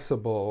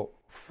accessible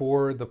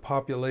for the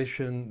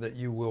population that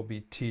you will be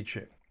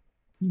teaching.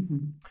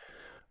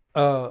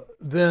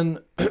 Then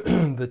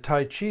the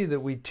Tai Chi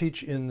that we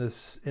teach in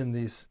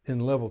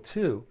level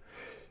 2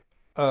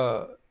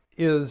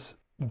 is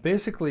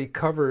basically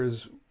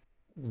covers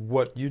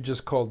what you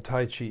just called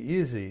Tai Chi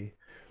Easy,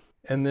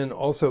 and then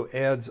also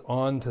adds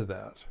on to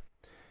that.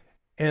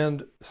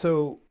 And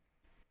so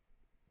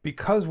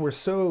because we're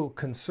so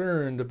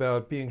concerned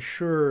about being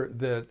sure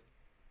that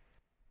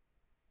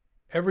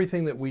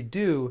everything that we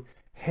do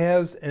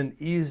has an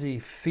easy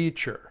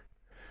feature,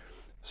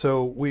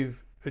 so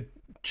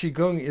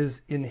Qigong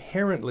is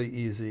inherently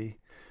easy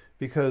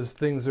because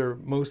things are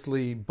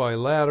mostly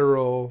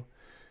bilateral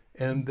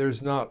and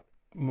there's not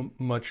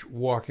much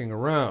walking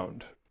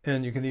around.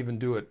 And you can even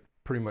do it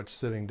pretty much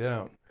sitting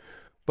down.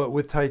 But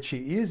with Tai Chi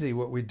Easy,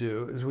 what we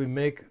do is we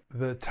make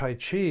the Tai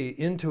Chi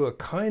into a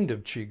kind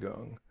of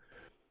Qigong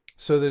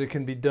so that it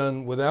can be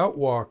done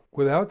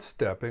without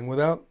stepping,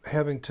 without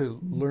having to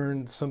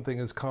learn something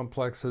as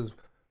complex as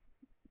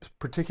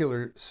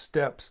particular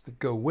steps that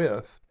go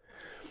with.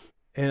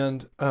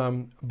 And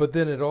but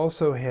then it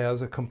also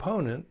has a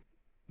component,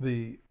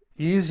 the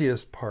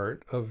easiest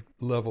part of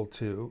level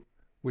 2,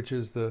 which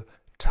is the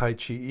Tai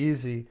Chi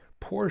Easy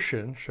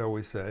portion, shall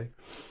we say,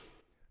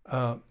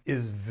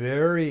 is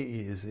very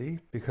easy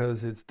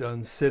because it's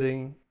done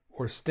sitting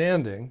or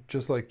standing,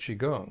 just like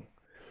Qigong.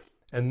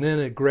 And then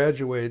it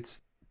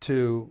graduates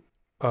to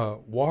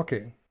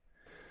walking.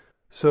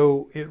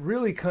 So it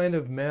really kind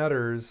of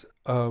matters.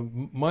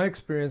 My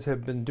experience,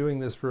 have been doing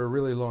this for a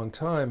really long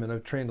time, and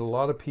I've trained a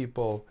lot of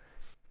people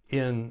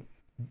in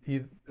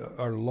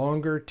our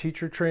longer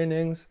teacher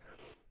trainings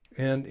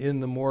and in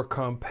the more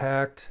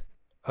compact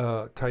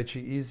Tai Chi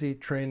Easy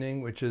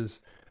training, which is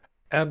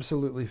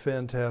absolutely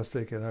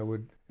fantastic, and I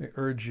would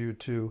urge you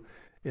to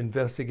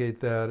investigate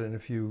that. And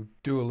if you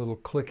do a little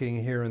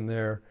clicking here and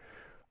there,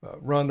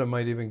 Rhonda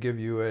might even give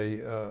you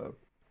a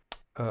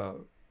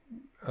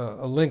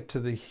link to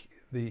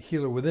the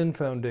Healer Within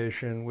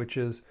Foundation, which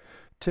is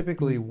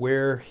typically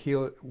where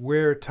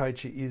Tai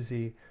Chi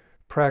Easy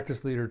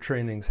practice leader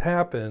trainings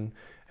happen,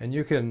 and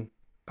you can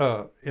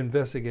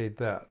investigate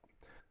that.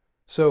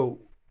 So,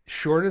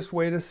 shortest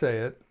way to say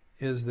it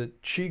is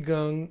that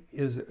Qigong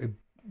is a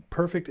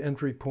perfect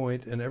entry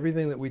point, and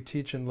everything that we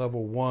teach in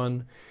level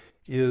 1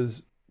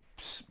 is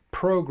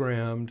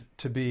programmed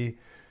to be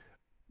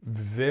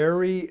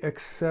very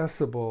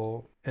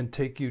accessible and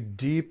take you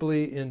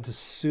deeply into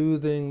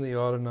soothing the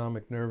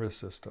autonomic nervous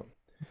system.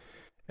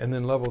 And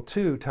then level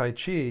 2, Tai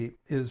Chi,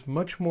 is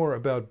much more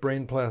about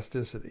brain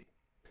plasticity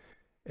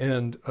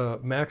and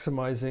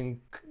maximizing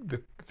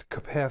the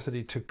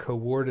capacity to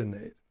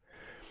coordinate.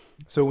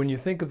 So when you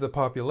think of the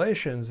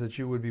populations that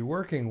you would be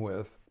working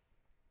with,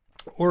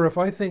 or if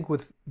I think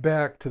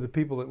back to the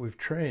people that we've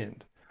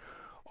trained,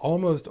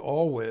 almost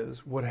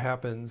always what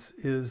happens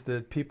is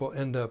that people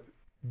end up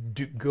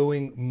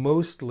going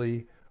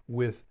mostly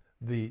with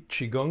the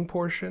Qigong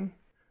portion,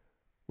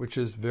 which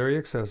is very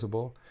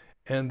accessible,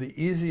 and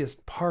the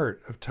easiest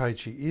part of Tai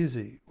Chi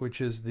Easy,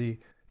 which is the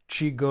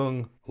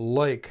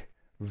Qigong-like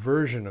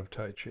version of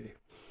Tai Chi.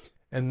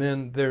 And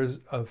then there's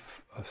a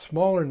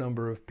smaller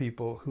number of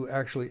people who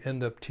actually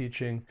end up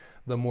teaching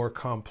the more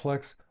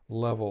complex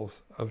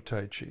levels of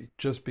Tai Chi,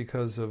 just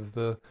because of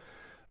the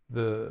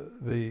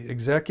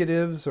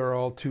executives are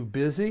all too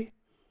busy,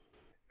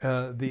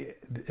 and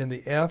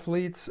the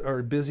athletes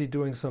are busy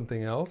doing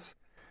something else,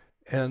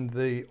 and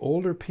the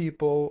older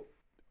people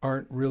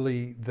aren't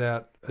really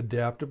that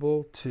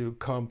adaptable to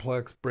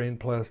complex brain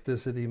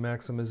plasticity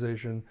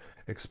maximization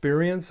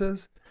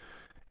experiences.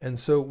 And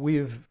so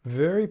we've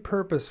very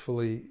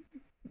purposefully,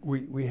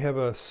 we have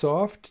a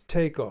soft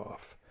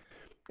takeoff,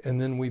 and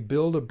then we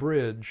build a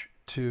bridge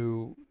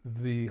to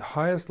the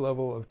highest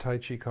level of Tai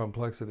Chi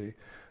complexity.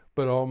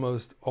 But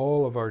almost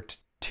all of our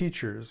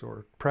teachers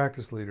or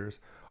practice leaders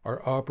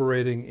are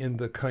operating in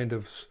the kind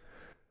of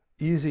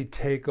easy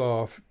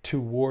takeoff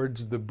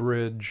towards the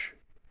bridge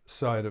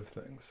side of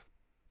things.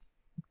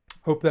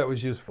 Hope that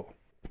was useful.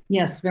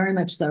 Yes, very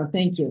much so.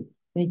 Thank you.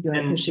 Thank you. I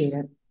appreciate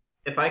it.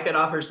 If I could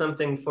offer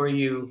something for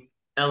you,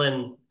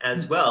 Ellen,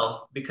 as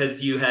well,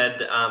 because you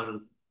had,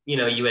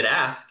 you had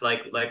asked,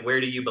 like, where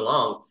do you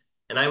belong?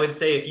 And I would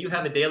say, if you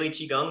have a daily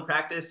Qigong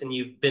practice and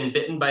you've been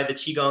bitten by the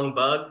Qigong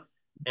bug,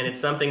 and it's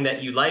something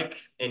that you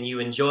like and you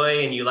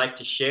enjoy and you like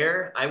to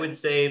share, I would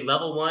say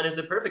level 1 is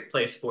a perfect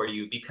place for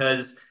you,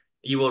 because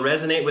you will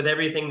resonate with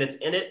everything that's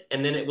in it,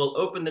 and then it will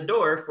open the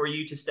door for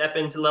you to step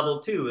into level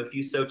 2 if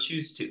you so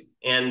choose to.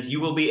 And you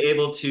will be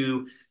able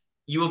to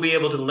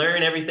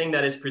learn everything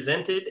that is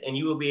presented, and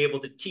you will be able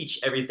to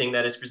teach everything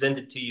that is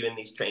presented to you in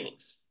these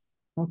trainings.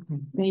 Okay,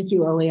 thank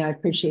you, Oli. I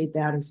appreciate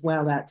that as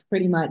well. That's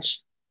pretty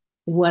much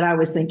what I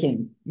was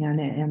thinking,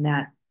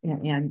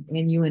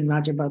 and you and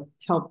Roger both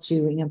helped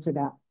to answer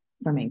that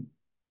for me.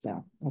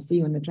 So I'll see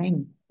you in the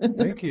training.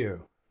 Thank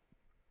you.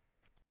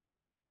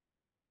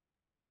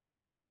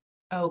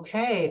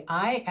 Okay,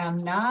 I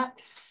am not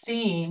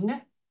seeing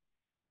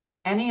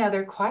any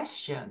other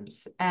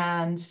questions.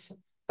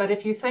 But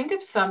if you think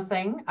of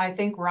something, I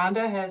think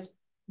Rhonda has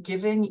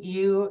given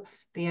you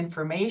the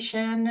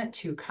information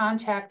to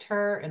contact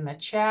her in the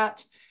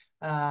chat,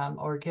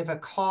 or give a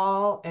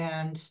call,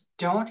 and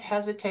don't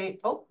hesitate.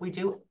 Oh, we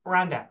do.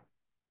 Rhonda.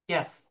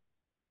 Yes.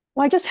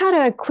 Well, I just had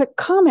a quick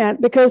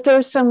comment, because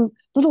there's some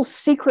little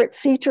secret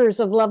features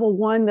of level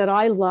 1 that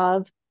I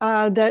love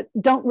that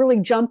don't really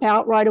jump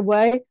out right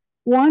away.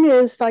 One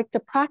is like the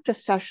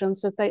practice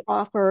sessions that they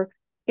offer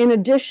in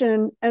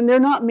addition, and they're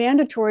not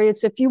mandatory.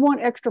 It's if you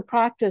want extra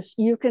practice,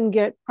 you can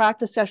get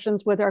practice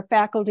sessions with our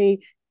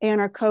faculty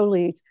and our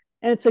co-leads.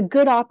 And it's a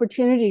good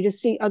opportunity to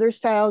see other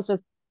styles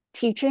of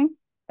teaching.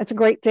 That's a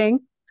great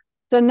thing.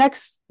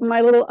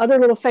 my other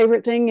little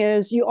favorite thing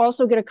is you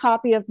also get a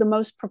copy of The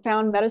Most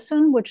Profound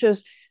Medicine, which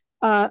is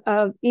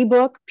an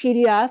ebook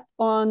PDF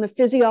on the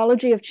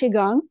physiology of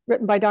Qigong,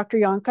 written by Dr.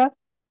 Yanka.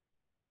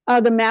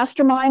 The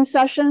mastermind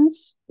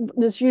sessions,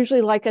 there's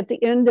usually like at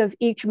the end of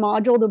each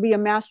module, there'll be a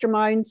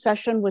mastermind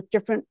session with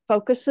different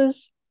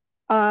focuses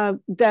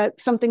that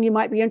something you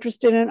might be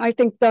interested in. I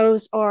think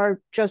those are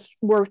just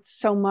worth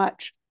so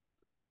much.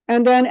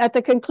 And then at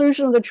the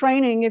conclusion of the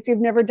training, if you've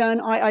never done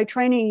II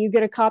training, you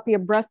get a copy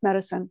of Breath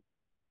Medicine.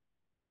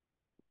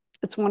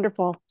 It's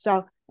wonderful.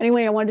 So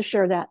anyway, I wanted to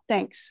share that.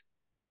 Thanks.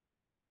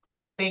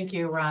 Thank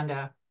you,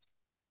 Rhonda.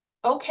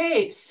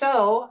 Okay,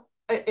 so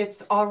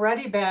it's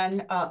already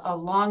been a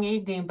long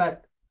evening,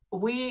 but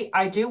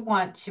I do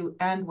want to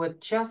end with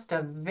just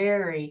a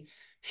very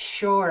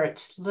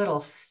short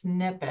little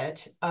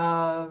snippet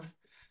of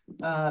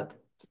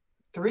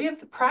 3 of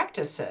the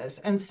practices.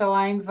 And so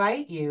I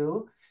invite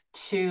you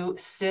to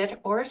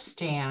sit or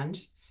stand,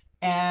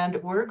 and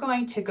we're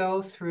going to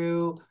go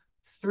through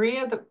 3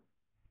 of the,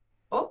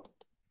 oh,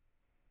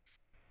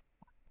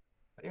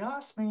 you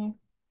lost me.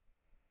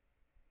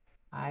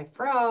 I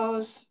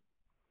froze.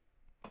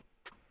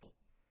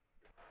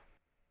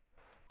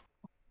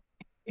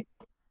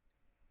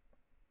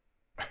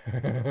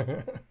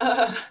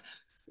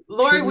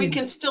 Lori, we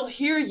can still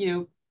hear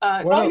you.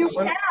 Oh, you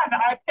can.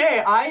 Okay,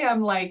 I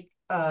am like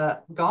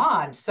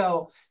gone.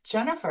 So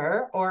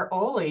Jennifer or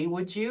Oli,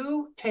 would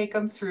you take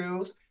them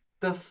through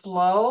the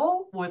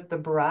flow with the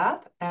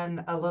breath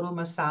and a little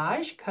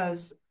massage?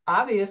 Because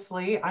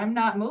obviously I'm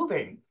not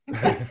moving.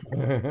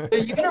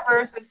 The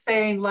universe is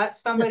saying, let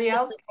somebody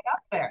else get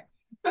up there.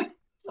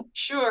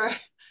 Sure.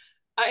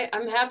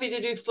 I'm happy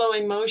to do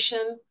flowing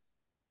motion.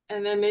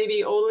 And then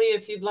maybe Oli,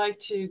 if you'd like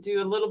to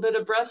do a little bit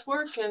of breath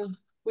work, and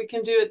we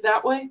can do it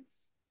that way.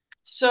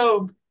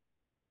 So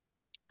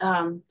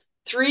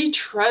 3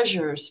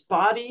 treasures: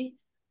 body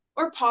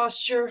or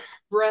posture,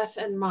 breath,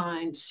 and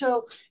mind.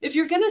 So if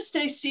you're going to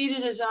stay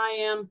seated as I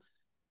am,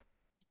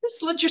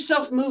 just let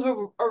yourself move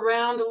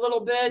around a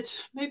little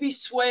bit, maybe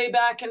sway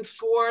back and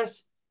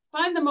forth.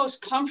 Find the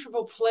most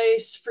comfortable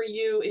place for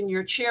you in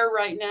your chair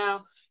right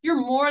now.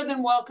 You're more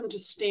than welcome to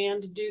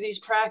stand to do these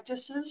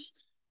practices.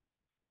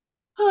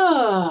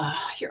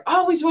 You're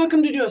always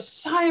welcome to do a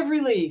sigh of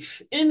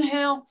relief.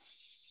 Inhale.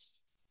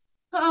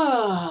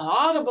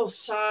 Audible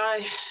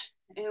sigh.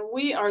 And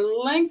we are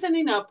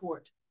lengthening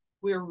upward.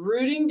 We're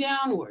rooting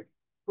downward.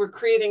 We're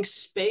creating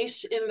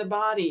space in the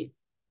body.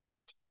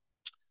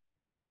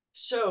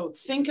 So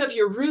think of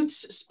your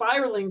roots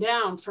spiraling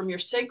down from your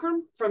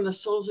sacrum, from the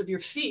soles of your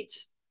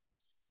feet.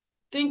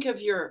 Think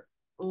of your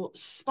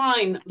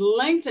spine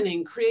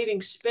lengthening,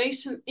 creating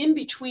space in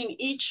between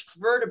each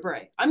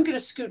vertebrae. I'm going to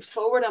scoot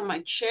forward on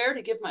my chair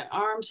to give my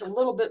arms a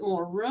little bit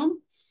more room.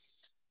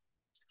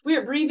 We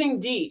are breathing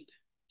deep.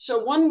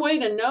 So one way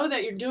to know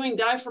that you're doing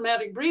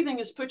diaphragmatic breathing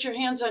is put your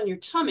hands on your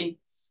tummy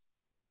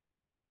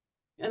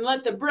and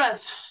let the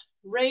breath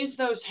raise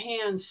those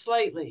hands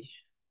slightly.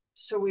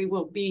 So we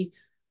will be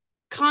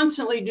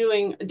constantly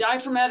doing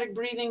diaphragmatic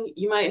breathing.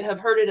 You might have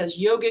heard it as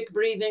yogic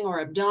breathing or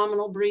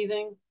abdominal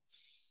breathing.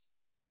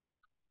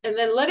 And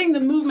then letting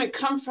the movement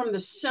come from the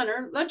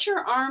center. Let your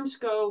arms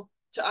go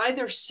to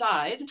either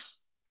side.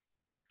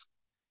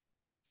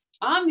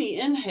 On the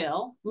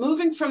inhale,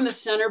 moving from the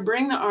center,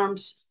 bring the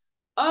arms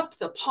up,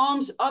 the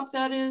palms up,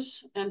 that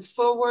is, and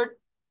forward,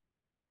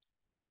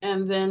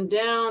 and then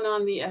down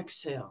on the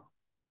exhale.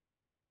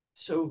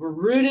 So we're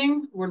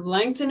rooting, we're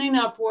lengthening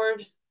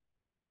upward.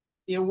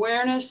 The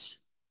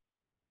awareness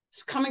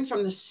is coming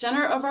from the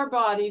center of our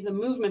body, the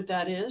movement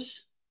that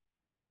is.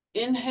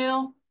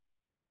 Inhale.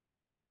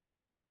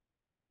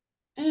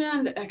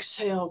 And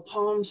exhale,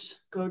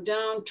 palms go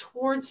down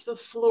towards the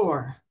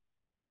floor.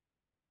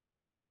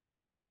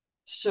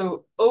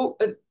 So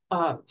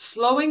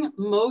flowing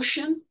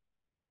motion,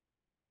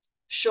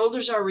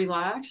 shoulders are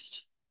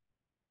relaxed.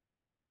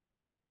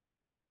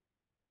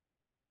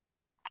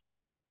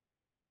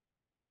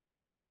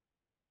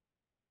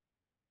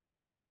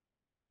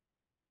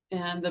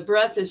 And the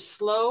breath is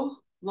slow,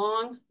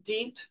 long,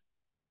 deep.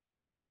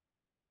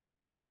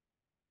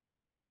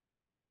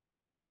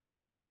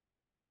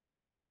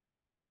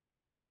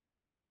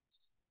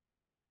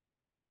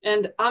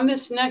 And on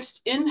this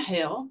next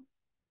inhale,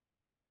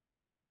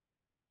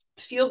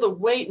 feel the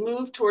weight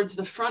move towards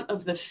the front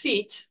of the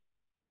feet.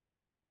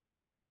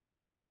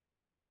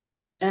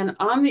 And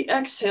on the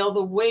exhale,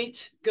 the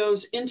weight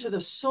goes into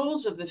the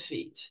soles of the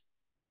feet.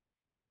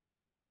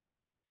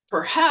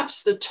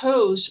 Perhaps the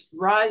toes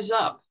rise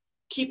up,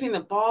 keeping the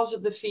balls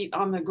of the feet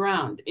on the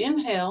ground.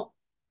 Inhale.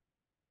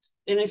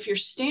 And if you're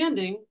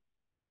standing,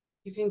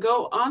 you can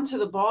go onto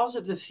the balls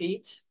of the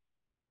feet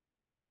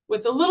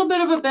with a little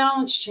bit of a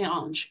balance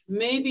challenge,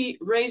 maybe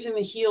raising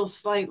the heels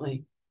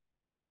slightly.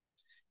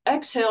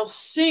 Exhale,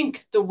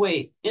 sink the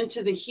weight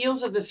into the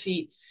heels of the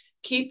feet.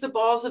 Keep the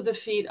balls of the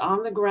feet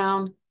on the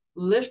ground,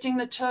 lifting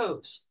the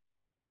toes.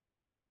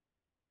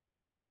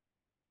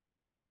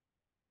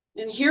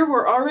 And here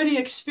we're already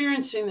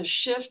experiencing the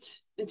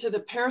shift into the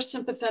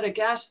parasympathetic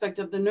aspect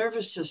of the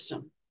nervous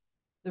system.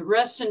 the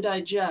rest and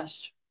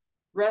digest,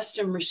 rest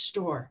and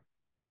restore.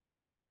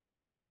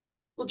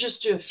 We'll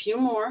just do a few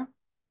more.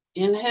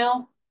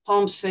 Inhale,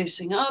 palms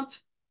facing up.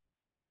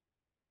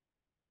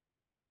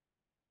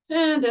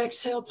 And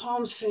exhale,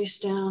 palms face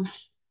down.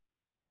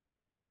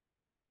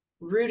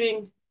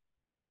 Rooting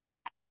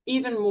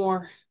even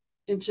more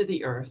into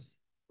the earth.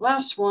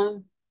 Last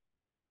one.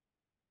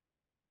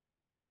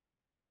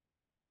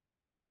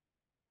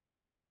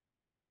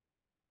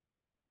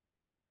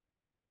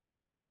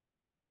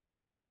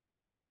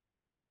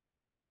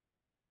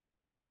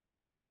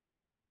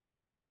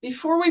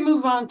 Before we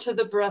move on to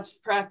the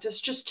breath practice,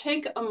 just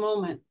take a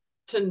moment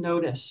to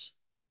notice.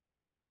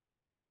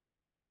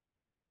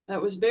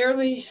 That was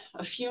barely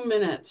a few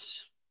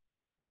minutes.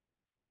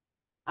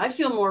 I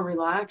feel more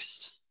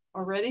relaxed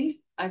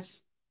already. I've,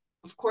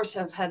 of course,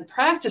 have had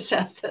practice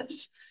at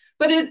this,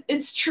 but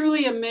it's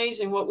truly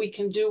amazing what we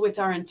can do with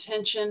our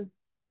intention,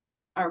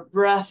 our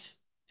breath,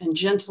 and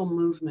gentle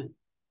movement.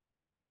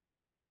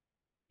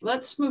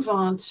 Let's move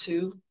on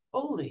to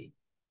Oli.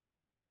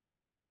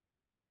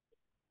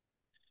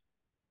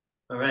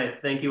 All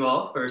right, thank you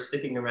all for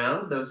sticking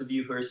around, those of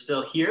you who are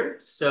still here.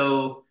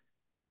 So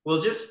we'll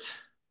just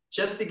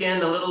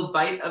again, a little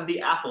bite of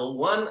the apple.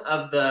 One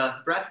of the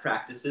breath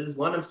practices,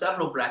 one of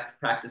several breath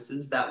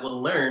practices that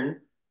we'll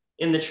learn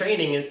in the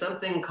training is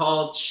something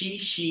called Shi,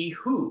 Shi,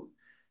 Hu.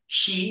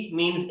 Shi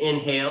means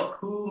inhale,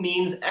 Hu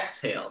means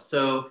exhale.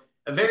 So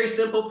a very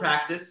simple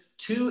practice,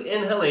 2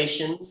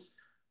 inhalations,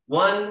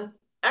 1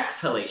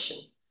 exhalation.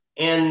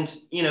 And,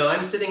 you know,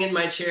 I'm sitting in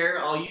my chair.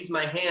 I'll use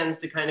my hands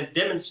to kind of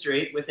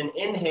demonstrate with an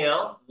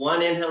inhale,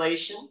 1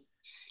 inhalation,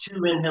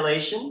 2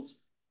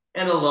 inhalations,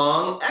 and a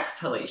long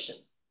exhalation.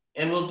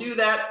 And we'll do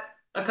that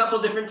a couple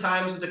different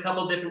times with a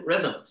couple different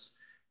rhythms.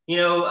 You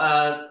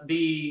know,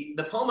 the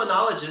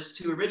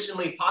pulmonologist who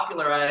originally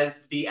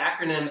popularized the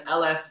acronym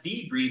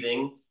LSD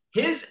breathing,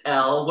 his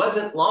L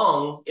wasn't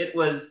long, it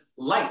was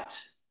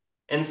light.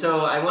 And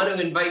so I want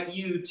to invite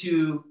you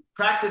to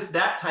practice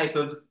that type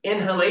of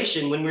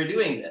inhalation when we're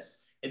doing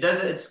this.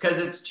 It's because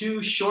it's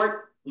 2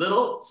 short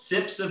little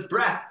sips of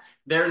breath.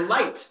 They're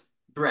light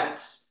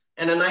breaths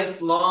and a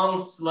nice long,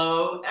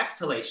 slow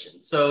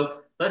exhalation. So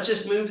let's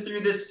just move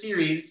through this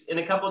series in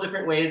a couple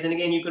different ways. And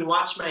again, you can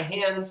watch my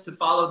hands to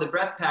follow the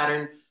breath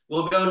pattern.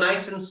 We'll go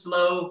nice and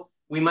slow.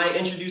 We might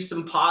introduce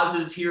some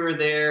pauses here or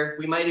there.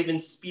 We might even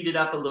speed it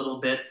up a little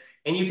bit.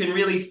 And you can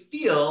really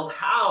feel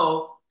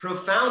how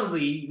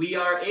profoundly we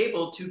are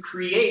able to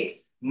create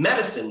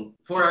medicine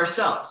for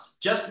ourselves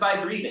just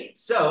by breathing.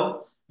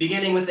 So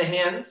beginning with the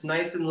hands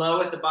nice and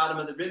low at the bottom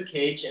of the rib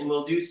cage, and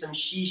we'll do some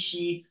Shi,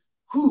 Shi,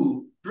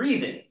 Hu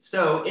breathing.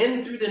 So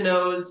in through the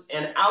nose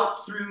and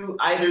out through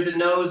either the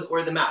nose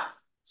or the mouth.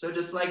 So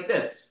just like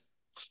this.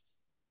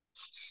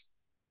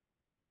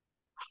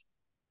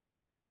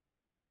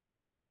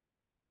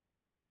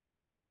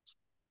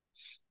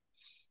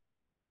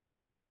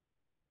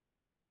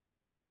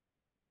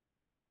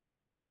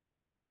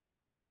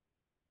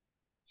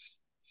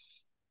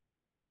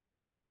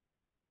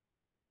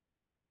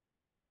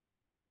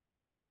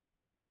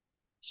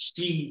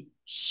 Shi,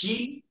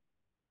 Shi,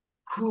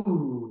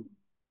 Hu.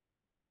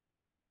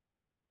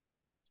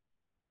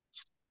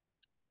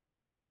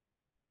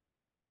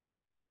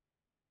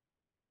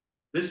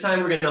 This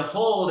time we're going to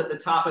hold at the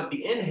top of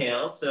the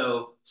inhale.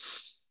 So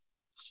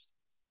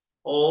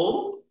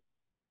hold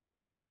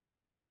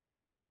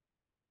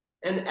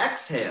and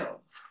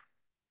exhale.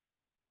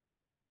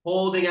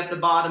 Holding at the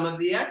bottom of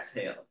the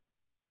exhale.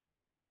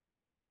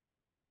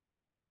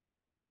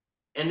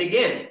 And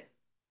again.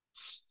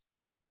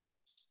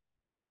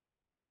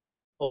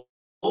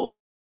 Hold.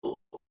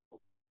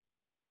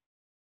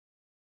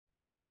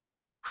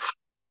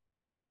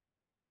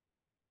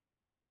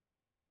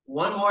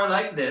 One more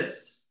like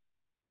this.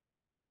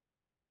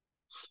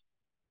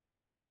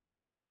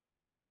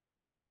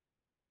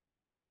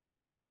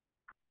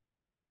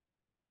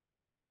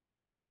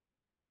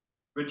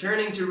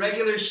 Returning to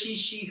regular Shi,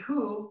 Shi,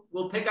 Hu,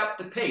 we'll pick up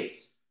the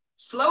pace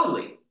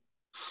slowly.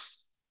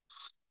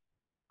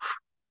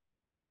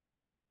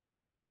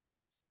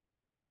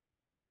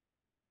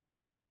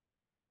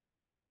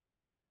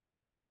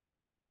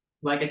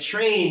 Like a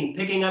train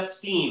picking up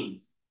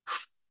steam.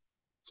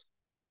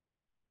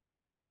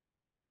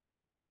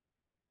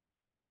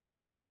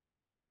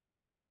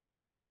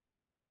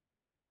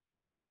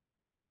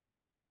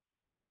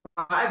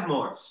 Five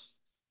more.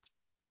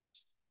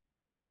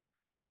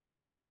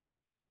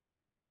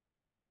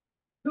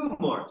 Two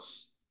more.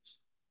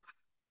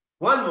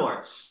 One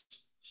more.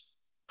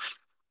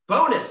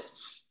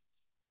 Bonus.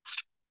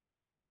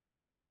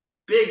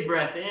 Big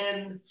breath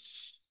in.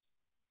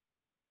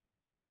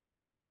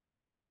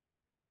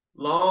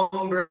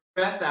 Long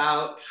breath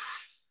out.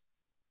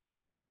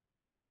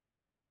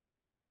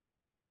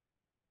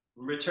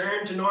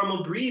 Return to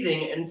normal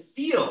breathing and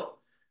feel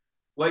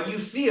what you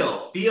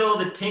feel. Feel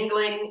the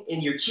tingling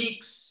in your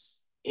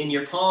cheeks, in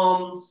your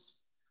palms.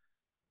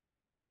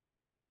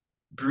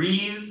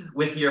 Breathe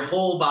with your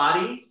whole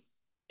body.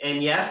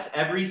 And yes,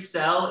 every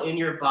cell in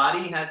your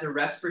body has a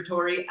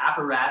respiratory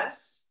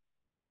apparatus.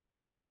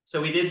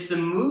 So we did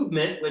some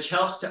movement, which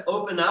helps to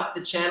open up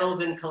the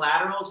channels and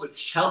collaterals,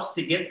 which helps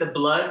to get the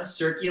blood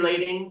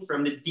circulating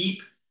from the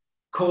deep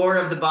core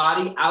of the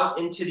body out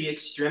into the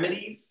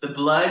extremities. The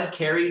blood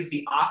carries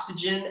the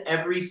oxygen.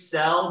 Every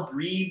cell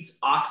breathes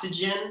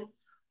oxygen.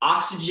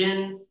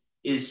 Oxygen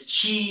is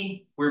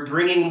chi. We're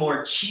bringing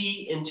more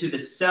chi into the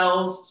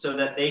cells so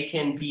that they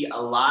can be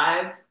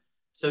alive,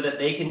 so that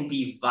they can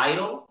be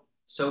vital.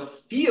 So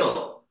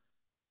feel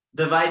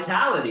the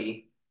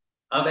vitality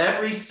of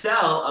every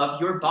cell of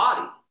your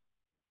body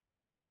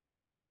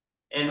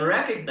and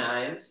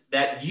recognize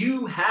that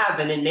you have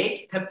an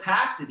innate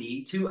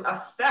capacity to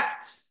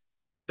affect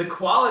the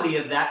quality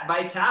of that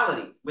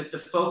vitality with the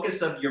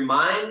focus of your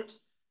mind,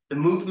 the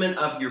movement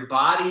of your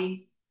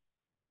body,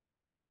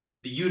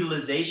 the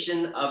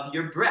utilization of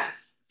your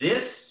breath.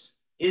 This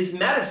is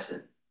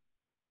medicine.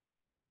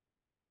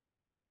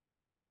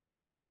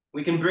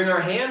 We can bring our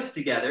hands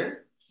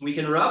together, we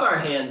can rub our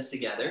hands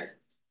together,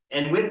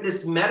 and with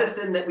this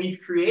medicine that we've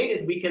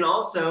created, we can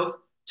also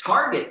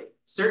target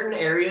certain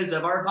areas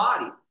of our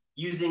body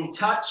using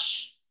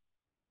touch,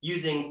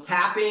 using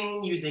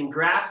tapping, using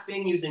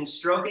grasping, using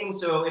stroking.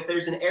 So if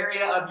there's an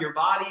area of your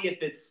body, if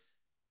it's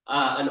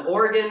an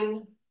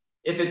organ,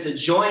 if it's a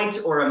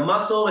joint or a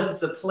muscle, if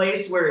it's a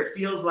place where it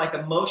feels like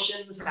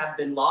emotions have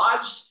been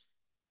lodged,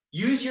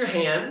 use your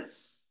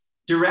hands,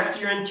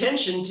 direct your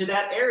intention to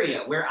that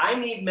area. Where I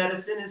need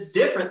medicine is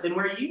different than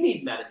where you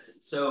need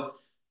medicine. So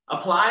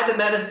apply the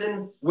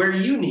medicine where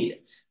you need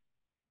it.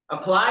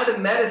 Apply the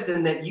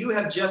medicine that you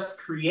have just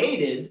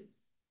created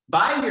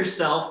by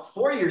yourself,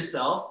 for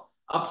yourself.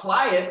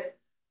 Apply it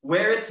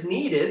where it's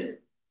needed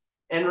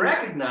and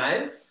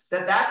recognize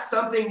that that's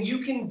something you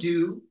can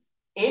do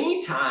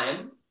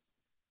anytime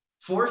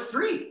for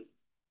free.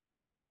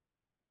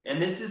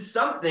 And this is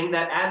something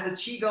that as a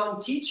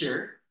Qigong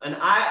teacher, an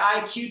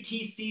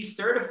IIQTC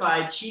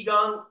certified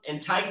Qigong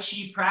and Tai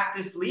Chi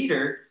practice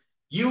leader,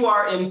 you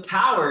are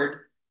empowered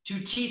to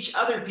teach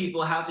other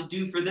people how to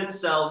do for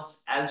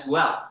themselves as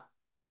well.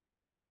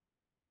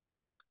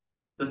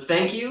 So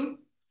thank you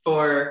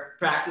for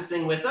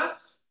practicing with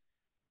us.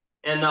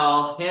 And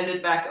I'll hand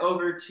it back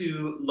over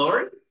to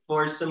Lori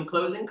for some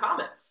closing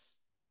comments.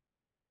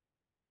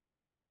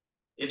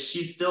 If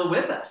she's still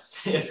with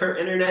us, if her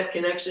internet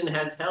connection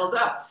has held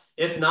up.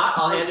 If not,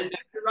 I'll hand it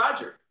back to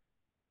Roger.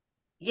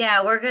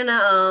 Yeah, we're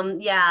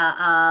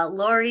gonna,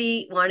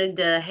 Lori wanted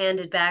to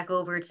hand it back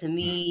over to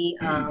me.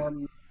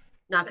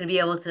 Not gonna be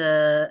able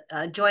to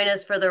join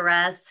us for the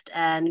rest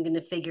and gonna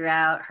figure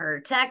out her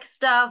tech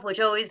stuff, which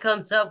always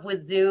comes up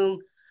with Zoom.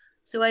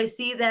 So I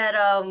see that,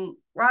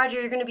 Roger,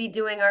 you're gonna be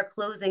doing our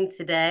closing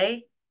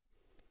today.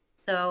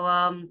 So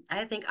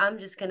I think I'm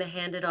just gonna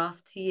hand it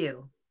off to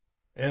you.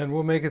 And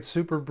we'll make it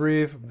super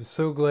brief. I'm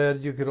so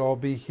glad you could all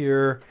be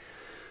here.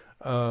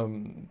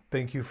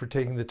 Thank you for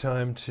taking the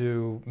time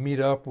to meet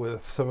up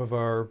with some of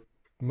our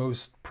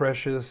most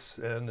precious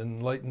and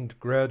enlightened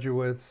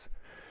graduates.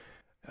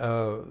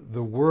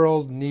 The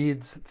world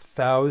needs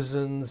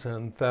thousands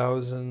and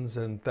thousands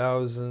and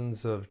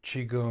thousands of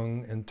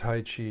Qigong and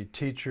Tai Chi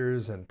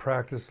teachers and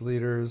practice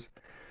leaders.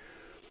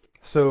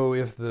 So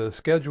if the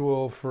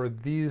schedule for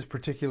these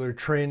particular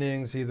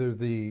trainings, either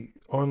the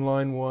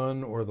online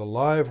one or the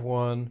live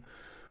one,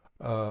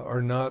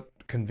 are not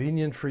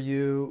convenient for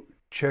you,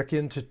 check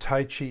into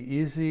Tai Chi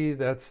Easy.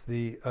 That's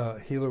the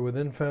Healer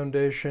Within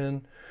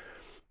Foundation.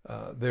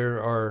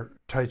 There are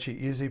Tai Chi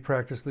Easy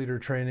practice leader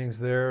trainings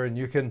there, and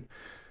you can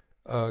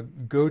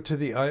go to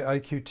the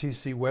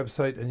IIQTC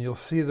website and you'll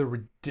see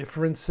the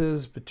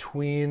differences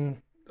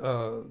between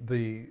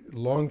the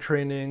long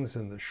trainings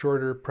and the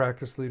shorter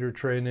practice leader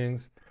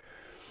trainings.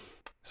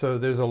 So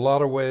there's a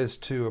lot of ways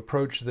to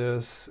approach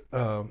this.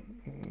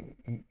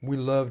 We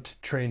love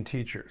to train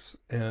teachers,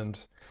 and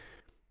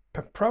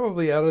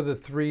probably out of the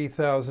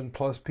 3,000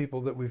 plus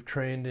people that we've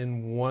trained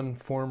in one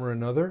form or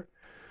another,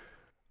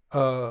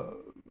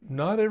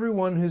 not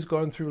everyone who's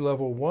gone through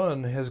level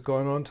 1 has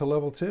gone on to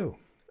level 2.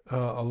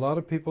 A lot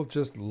of people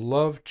just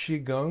love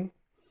Qigong.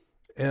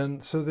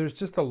 And so there's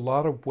just a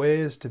lot of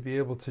ways to be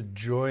able to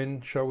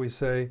join, shall we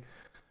say,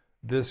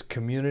 this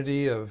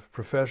community of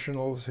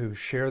professionals who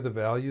share the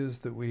values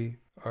that we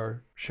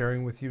are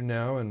sharing with you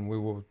now and we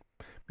will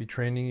be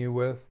training you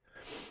with.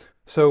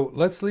 So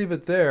let's leave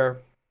it there.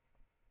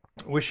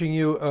 Wishing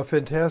you a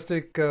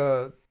fantastic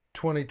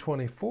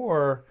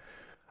 2024.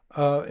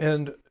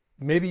 And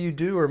maybe you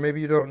do or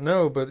maybe you don't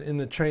know, but in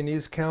the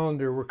Chinese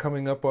calendar, we're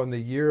coming up on the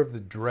Year of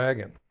the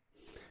Dragon.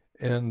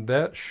 And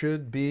that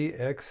should be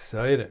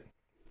exciting.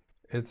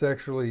 It's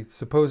actually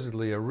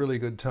supposedly a really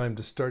good time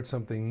to start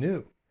something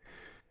new.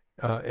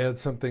 Add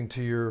something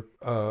to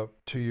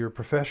your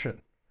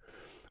profession,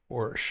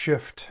 or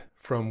shift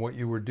from what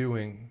you were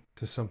doing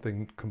to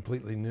something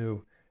completely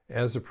new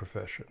as a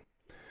profession.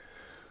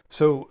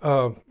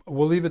 So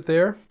we'll leave it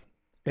there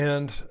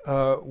and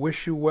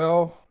wish you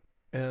well.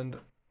 And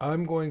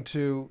I'm going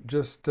to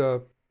just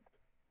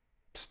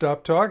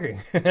stop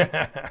talking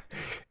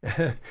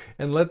and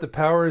let the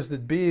powers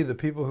that be, the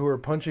people who are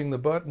punching the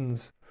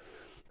buttons,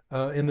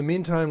 In the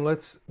meantime,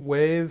 let's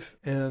wave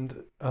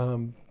and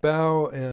bow and